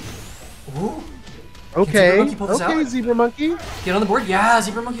 Ooh. Okay, okay, ZebraMonkey. Get on the board. Yeah,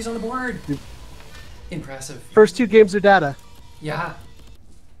 ZebraMonkey's on the board. Impressive. First 2 games are data. Yeah.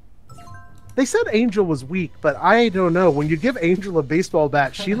 They said Angel was weak, but I don't know. When you give Angel a baseball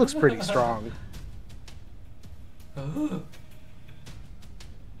bat, she looks pretty strong. Oh.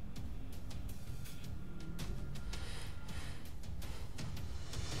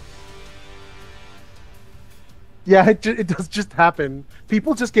 Yeah, it does just happen.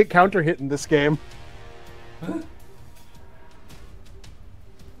 People just get counter hit in this game. Huh?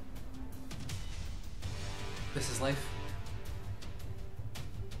 This is life.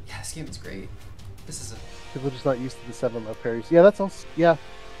 Yeah, this game is great. This is a... People are just not used to the 7 love parries. Yeah, that's all. Yeah.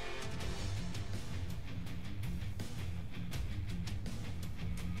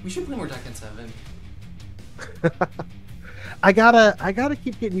 We should play more Tekken 7. I gotta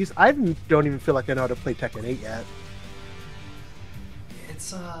keep getting used. I don't even feel like I know how to play Tekken 8 yet.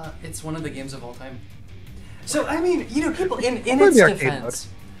 It's one of the games of all time. So I mean, you know, people in its defense,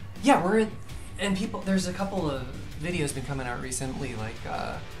 yeah, we're in, and people. There's a couple of videos been coming out recently, like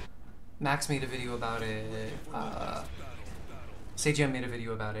Max made a video about it. Sejam made a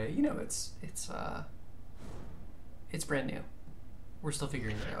video about it. You know, it's brand new. We're still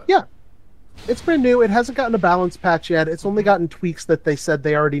figuring it out. Yeah. It's brand new. It hasn't gotten a balance patch yet. It's only gotten tweaks that they said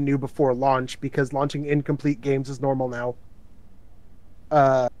they already knew before launch, because launching incomplete games is normal now.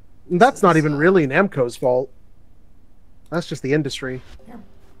 That's not even really Namco's fault. That's just the industry. Yeah.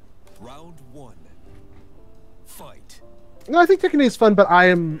 Round 1. Fight. No, I think Tekken 8 is fun, but I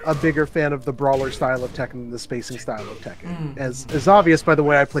am a bigger fan of the brawler style of Tekken than the spacing style of Tekken. As is obvious by the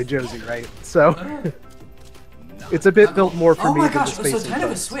way I play Josie, right? So it's a bit built more for me than the spacing. So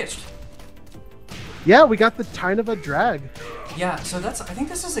Tainavaa switched. Yeah, we got the Tainavaa drag. Yeah, so I think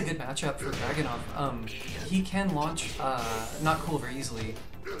this is a good matchup for Dragunov. He can launch not cool very easily.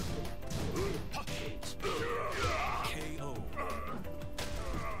 KO.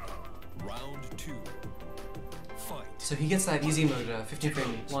 Round 2. Fight. So he gets that easy mode 15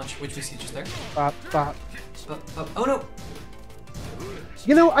 frame launch, which we see just there. Bop, bop. Oh no!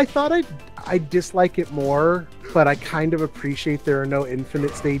 You know, I thought I'd dislike it more, but I kind of appreciate there are no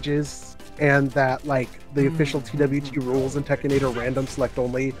infinite stages, and that, like, the official TWT rules in Tekken 8 are random select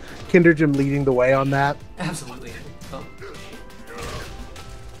only. Kinderjim leading the way on that. Absolutely. Oh.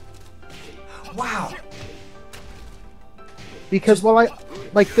 Wow! Because while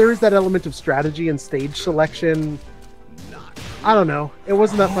there is that element of strategy and stage selection, I don't know. It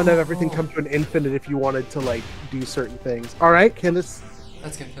wasn't that fun to have everything come to an infinite if you wanted to, like, do certain things. Alright, can this...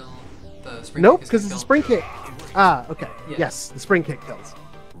 That's gonna kill the spring Nope, kick. because it's a spring kick. Ah, okay. Yeah. Yes, the spring kick kills.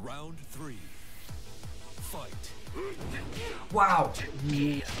 Round 3. Fight. Wow!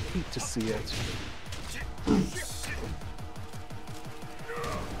 Hate to see it.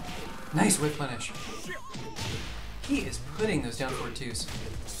 Nice whip punish. He is putting those down forward twos.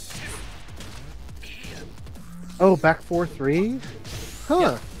 Oh, back 4-3?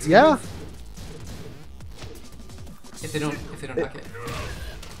 Huh. Yeah. If they don't duck it.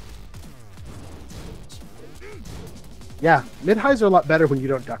 Yeah, mid-highs are a lot better when you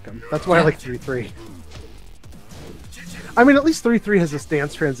don't duck them. That's why I like 3-3. I mean, at least 3-3 has a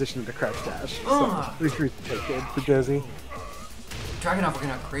stance transition into crouch dash. So 3-3 is pretty good for Josie. Dragunov working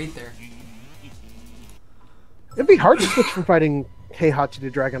out great there. It'd be hard to switch from fighting Heihachi to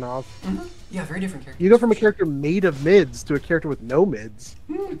Dragunov. Mm-hmm. Yeah, very different character. You go from a character made of mids to a character with no mids.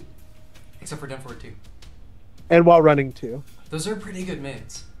 Except for down forward two. And while running too. Those are pretty good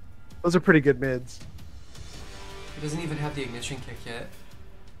mids. Those are pretty good mids. He doesn't even have the ignition kick yet.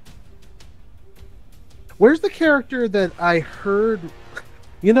 Where's the character that I heard...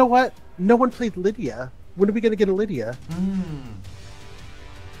 You know what? No one played Lydia. When are we going to get a Lydia?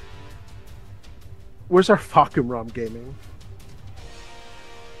 Where's our Fakumram gaming?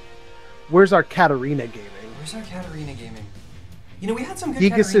 Where's our Katarina gaming? Where's our Katarina gaming? You know, we had some good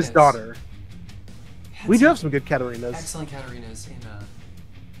Gigas' Katarinas. daughter. We do have some good Katarinas. Excellent Katarinas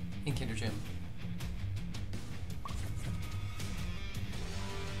in Kinderjim.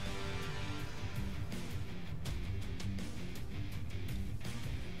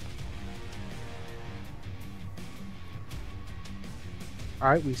 All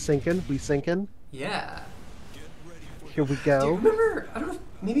right, we sinking. We sinking. Yeah. Here we Do you go. remember? I don't know.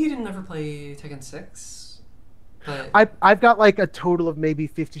 Maybe you didn't ever play Tekken 6, but I've got like a total of maybe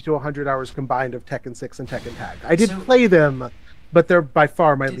 50 to 100 hours combined of Tekken 6 and Tekken Tag. I did So- play them, but they're by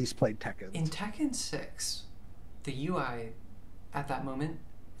far my least played Tekken. in Tekken 6, the UI at that moment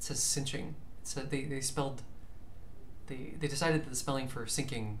it says cinching. It said they spelled. They decided that the spelling for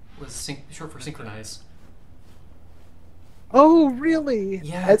syncing was short for synchronize. Oh, really?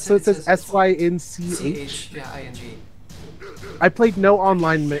 Yeah, So it says SYNCH. CH, yeah, ING. I played no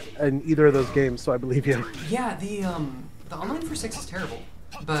online in either of those games, so I believe you. Yeah, the online for 6 is terrible,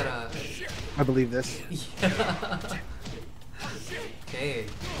 but I believe this. yeah. Okay.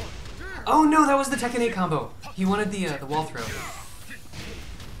 Oh no, that was the Tekken 8 combo. He wanted the wall throw.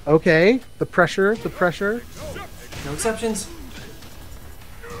 Okay, the pressure. No exceptions.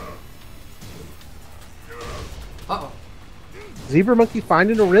 Uh-oh. ZebraMonkey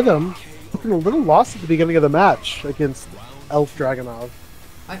finding a rhythm. Looking a little lost at the beginning of the match against Elf Dragonov.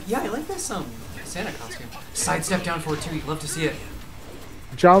 Yeah, I like this Santa costume. Sidestep down forward too. You'd love to see it.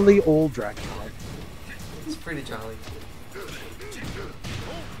 Jolly old Dragonov. He's pretty jolly.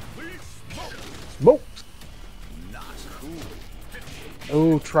 Smoked.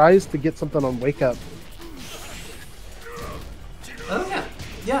 Oh, tries to get something on Wake Up. Oh yeah.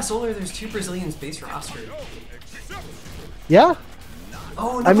 Yeah, Solar, there's 2 Brazilians base roster. Yeah.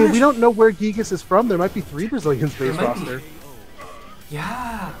 Oh, no I mean, punish. we don't know where Gigas is from. There might be 3 Brazilians base might be. roster.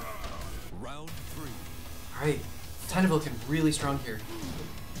 Yeah. Round 3. Alright. Tainavaa can really strong here.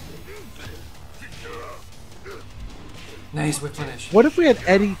 Nice whip punish. What if we had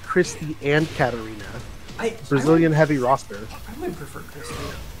Eddie, Christie, and Katarina? Brazilian heavy roster. I would prefer Christie.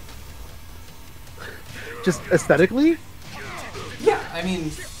 Just aesthetically? Yeah, I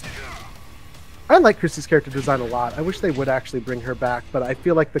mean, I like Christie's character design a lot. I wish they would actually bring her back, but I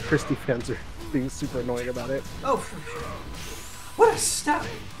feel like the Christie fans are being super annoying about it. oh, for sure. What a step!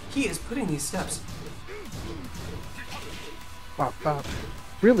 He is putting these steps. Bop, bop.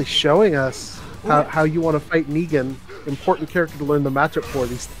 Really showing us how you want to fight Negan. Important character to learn the matchup for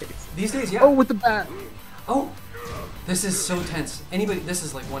these days. These days, yeah. Oh, with the bat. Oh, this is so tense. This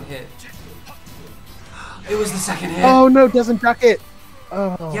is like one hit. It was the second hit. Oh no, doesn't duck it.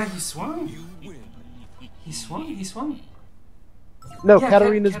 Oh. Yeah, he swung. He swung. No, Yeah,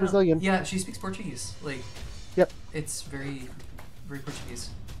 Katarina's Kat- Brazilian. Yeah, she speaks Portuguese. Like, Yep. it's very, very Portuguese.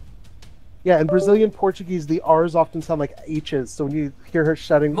 Yeah, in Brazilian Portuguese, the R's often sound like H's. So when you hear her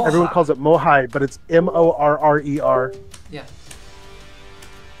shouting, Morra. everyone calls it Mohai, but it's Morrer. Yeah.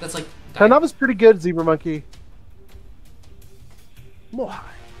 That's like. Tainava's pretty good, ZebraMonkey. Mohai.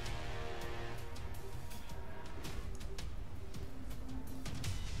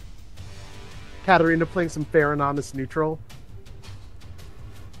 Katarina playing some fair and honest neutral.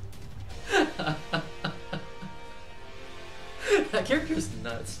 That character is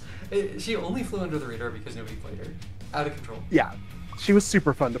nuts. She only flew under the radar because nobody played her. Out of control. Yeah, she was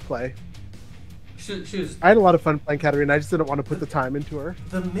super fun to play. She was. I had a lot of fun playing Katarina. I just didn't want to put the time into her.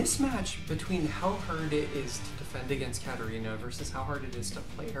 The mismatch between how hard it is to defend against Katarina versus how hard it is to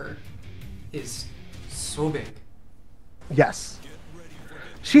play her is so big. Yes.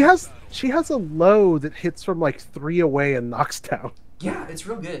 She has a low that hits from like 3 away and knocks down. Yeah, it's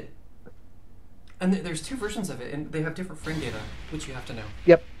real good. And there's 2 versions of it, and they have different frame data, which you have to know.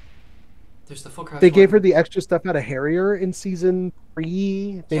 Yep. There's the full crouch. They gave one. her the extra stuff out of Harrier in season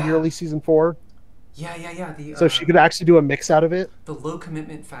 3, maybe Yeah. early season 4. Yeah. So she could actually do a mix out of it. The low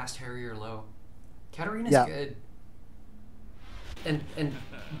commitment, fast Harrier low. Katarina's Yeah. good. And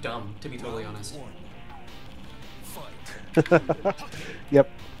dumb, to be totally honest. Yep.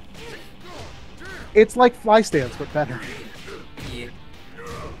 It's like fly stance, but better. Yeah.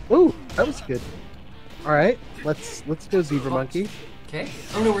 Ooh, that was good. All right, let's go ZebraMonkey. Okay.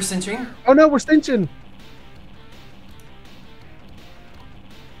 Oh no, we're cinching. Oh no, we're cinching.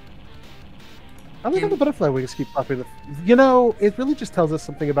 I like how the butterfly wings keep flapping. You know, it really just tells us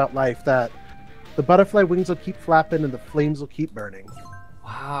something about life, that the butterfly wings will keep flapping and the flames will keep burning.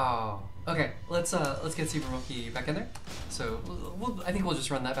 Wow. Okay, let's get ZebraMonkey back in there. So I think we'll just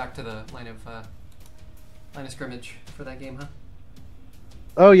run that back to the line of scrimmage for that game, huh?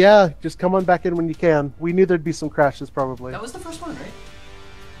 Oh yeah, just come on back in when you can. We knew there'd be some crashes probably. That was the first one,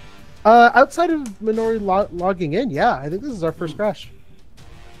 right? Outside of Minori logging in, yeah, I think this is our first crash.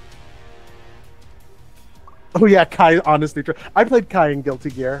 Oh yeah, Kai, honest neutral. I played Kai in Guilty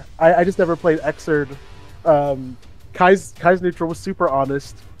Gear. I just never played Exerd. Kai's neutral was super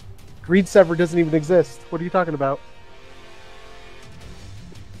honest. Greed Sever doesn't even exist. What are you talking about?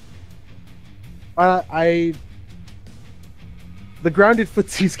 The grounded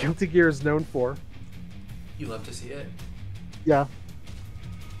footsies Guilty Gear is known for. You love to see it. Yeah.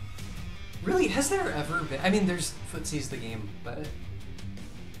 Really, has there ever been? I mean, there's Footsie's the game, but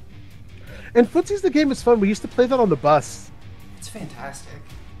And Footsie's the game is fun. We used to play that on the bus. it's fantastic.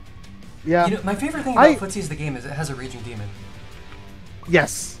 Yeah. You know, my favorite thing about Footsie's the game is it has a raging demon.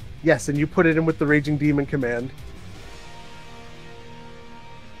 Yes. Yes, and you put it in with the Raging Demon command.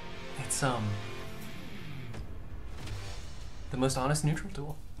 It's the most honest neutral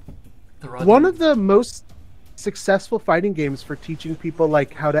tool. The raw One demon. of the most successful fighting games for teaching people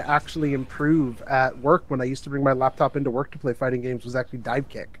like how to actually improve at work when I used to bring my laptop into work to play fighting games was actually Dive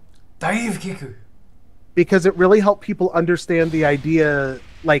Kick. Dive Kicker. Because it really helped people understand the idea,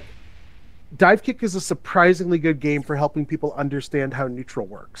 like, Dive Kick is a surprisingly good game for helping people understand how neutral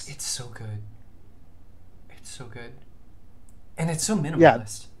works. It's so good. It's so good. And it's so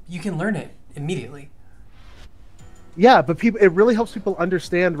minimalist. You can learn it immediately. Yeah, but it really helps people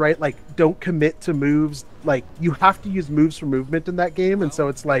understand, right? Like, don't commit to moves. Like, you have to use moves for movement in that game, and so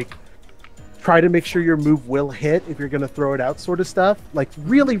it's like, try to make sure your move will hit if you're going to throw it out sort of stuff. Like,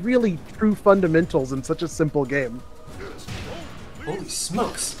 really, really true fundamentals in such a simple game. Holy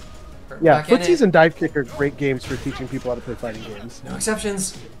smokes. Yeah, Back in Footsies it. and Dive Kick are great games for teaching people how to play fighting games. No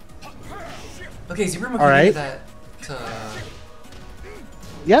exceptions. Okay, ZebraMonkey All right. did that.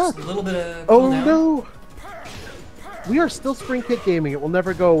 Yeah. Just a little bit of Oh, cooldown. no. We are still Spring Kick gaming. It will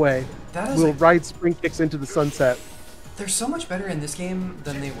never go away. That is We'll ride Spring Kicks into the sunset. They're so much better in this game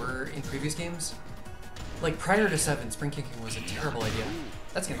than they were in previous games. Like, prior to 7, spring kicking was a terrible idea.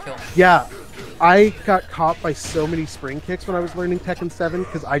 That's gonna kill. Yeah, I got caught by so many Spring Kicks when I was learning Tekken 7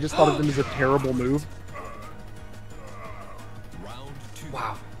 because I just thought of them as a terrible move. Round 2.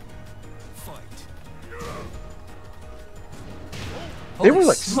 Wow. Fight. They Holy were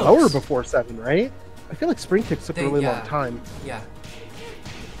like smokes. slower before 7, right? I feel like Spring Kicks took a really long yeah. time. Yeah.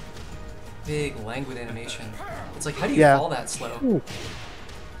 Big, languid animation. It's like, how do you Yeah. fall that slow? Ooh.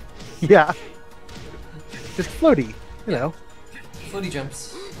 Yeah. Just floaty, you know. Floaty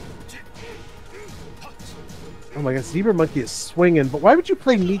jumps. Oh my god, ZebraMonkey is swinging, but why would you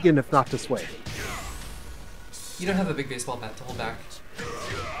play Negan if not to swing? You don't have a big baseball bat to hold back.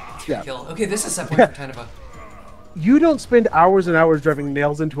 Yeah. Kill. Okay, this is set point for Tainavaa. You don't spend hours and hours driving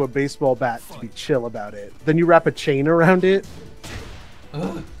nails into a baseball bat to be chill about it. Then you wrap a chain around it.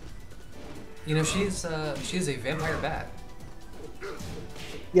 Ugh. You know, she is a vampire bat.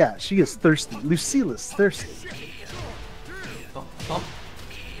 Yeah, she is thirsty. Lucille is thirsty. Bump, bump.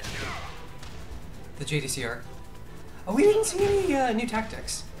 The JDCR. Oh, we didn't see any new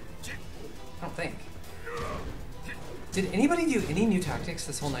tactics. I don't think. Did anybody do any new tactics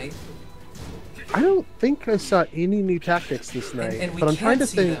this whole night? I don't think I saw any new tactics this night, And we but I'm trying can't to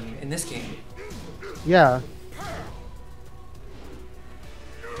see think. them in this game. Yeah.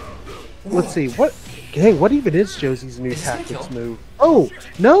 Let's see what. Hey, what even is Josie's new Is this gonna tactics kill? move? Oh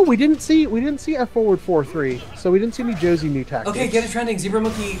no, we didn't see F forward 4-3, so we didn't see any Josie new tactics. Okay, get it trending.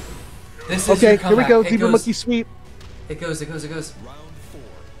 ZebraMonkey. This is Okay, your here we comeback. go. It ZebraMonkey goes. sweep. It goes. It goes. It goes. Round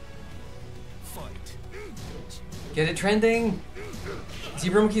 4. Fight. Get it trending.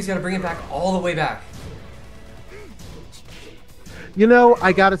 ZebraMonkey's got to bring it back all the way back. You know,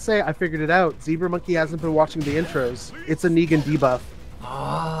 I gotta say, I figured it out. ZebraMonkey hasn't been watching the intros. It's a Negan debuff.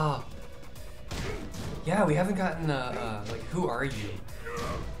 Ah. Yeah, we haven't gotten like, who are you?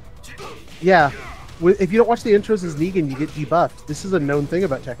 Yeah. If you don't watch the intros as Negan, you get debuffed. This is a known thing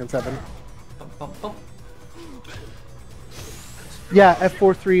about Tekken 7. Bump, bump, bump. Yeah,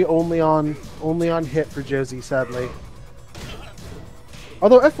 F4-3 only on hit for Josie, sadly.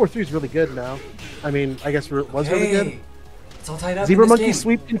 Although F4-3 is really good now. I mean, I guess it was really good. Hey, it's all tied up. in this ZebraMonkey game.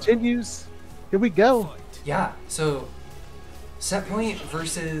 sweep continues. Here we go. Yeah. So, set point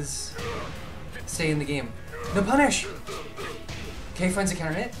versus stay in the game. No punish. Okay, finds a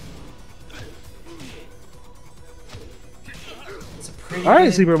counter hit. It's a pretty. All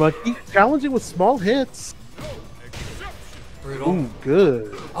right, good- ZebraMonkey, challenging with small hits. Brutal. Ooh,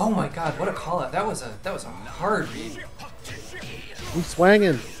 good. Oh my god, what a call out. That was a hard read. We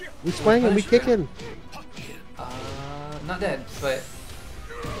swanging. We swanging. We kicking. Not dead, but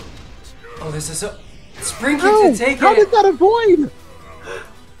oh, this is so spring kick Oh, to take how it. did that avoid?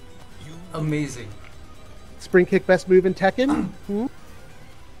 Amazing. Spring kick best move in Tekken? Hmm?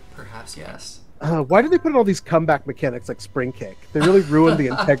 Perhaps yes. Why do they put in all these comeback mechanics like spring kick? They really ruined the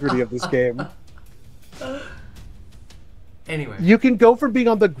integrity of this game. Anyway, You can go from being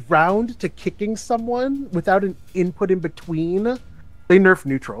on the ground to kicking someone without an input in between. They nerf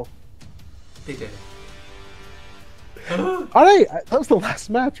neutral. they did. All right, that was the last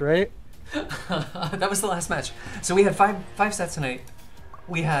match, right? That was the last match. So we had five sets tonight.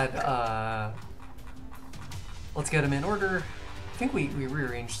 We had let's get them in order. I think we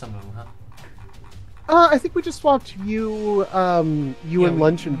rearranged some of them, huh? I think we just swapped you and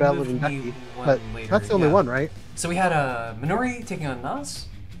Lunch and Ballad and Ducky. But later, that's the only one, right? So we had Minori taking on Naz.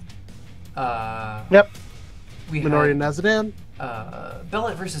 Yep. We Minori had and Nazzadan.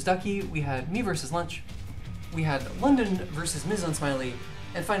 Belet versus Duckie. We had me versus Lunch. We had London versus Ms. Unsmiley.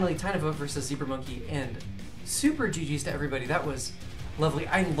 And finally, Tainavaa versus ZebraMonkey. And super GG's to everybody. That was lovely.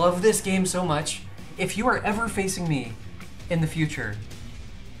 I love this game so much. If you are ever facing me in the future,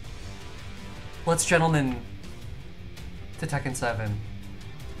 let's gentlemen to Tekken 7.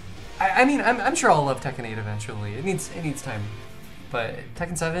 I mean, I'm sure I'll love Tekken 8 eventually. It needs time. But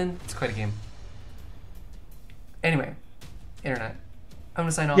Tekken 7, it's quite a game. Anyway, Internet. I'm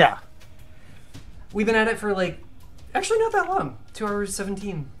gonna sign off. Yeah. We've been at it for like, actually not that long. 2 hours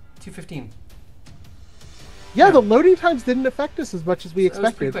 17, 2:15. Yeah, the loading times didn't affect us as much as we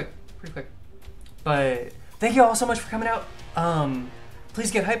expected. Pretty quick. But thank you all so much for coming out.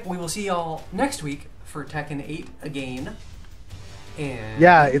 Please get hype. We will see y'all next week for Tekken 8 again. And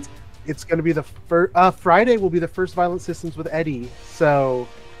Yeah, it's going to be the first Friday will be the first Violent Systems with Eddie. So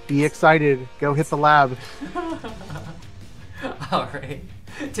be excited. Go hit the lab. All right.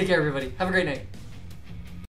 Take care, everybody. Have a great night.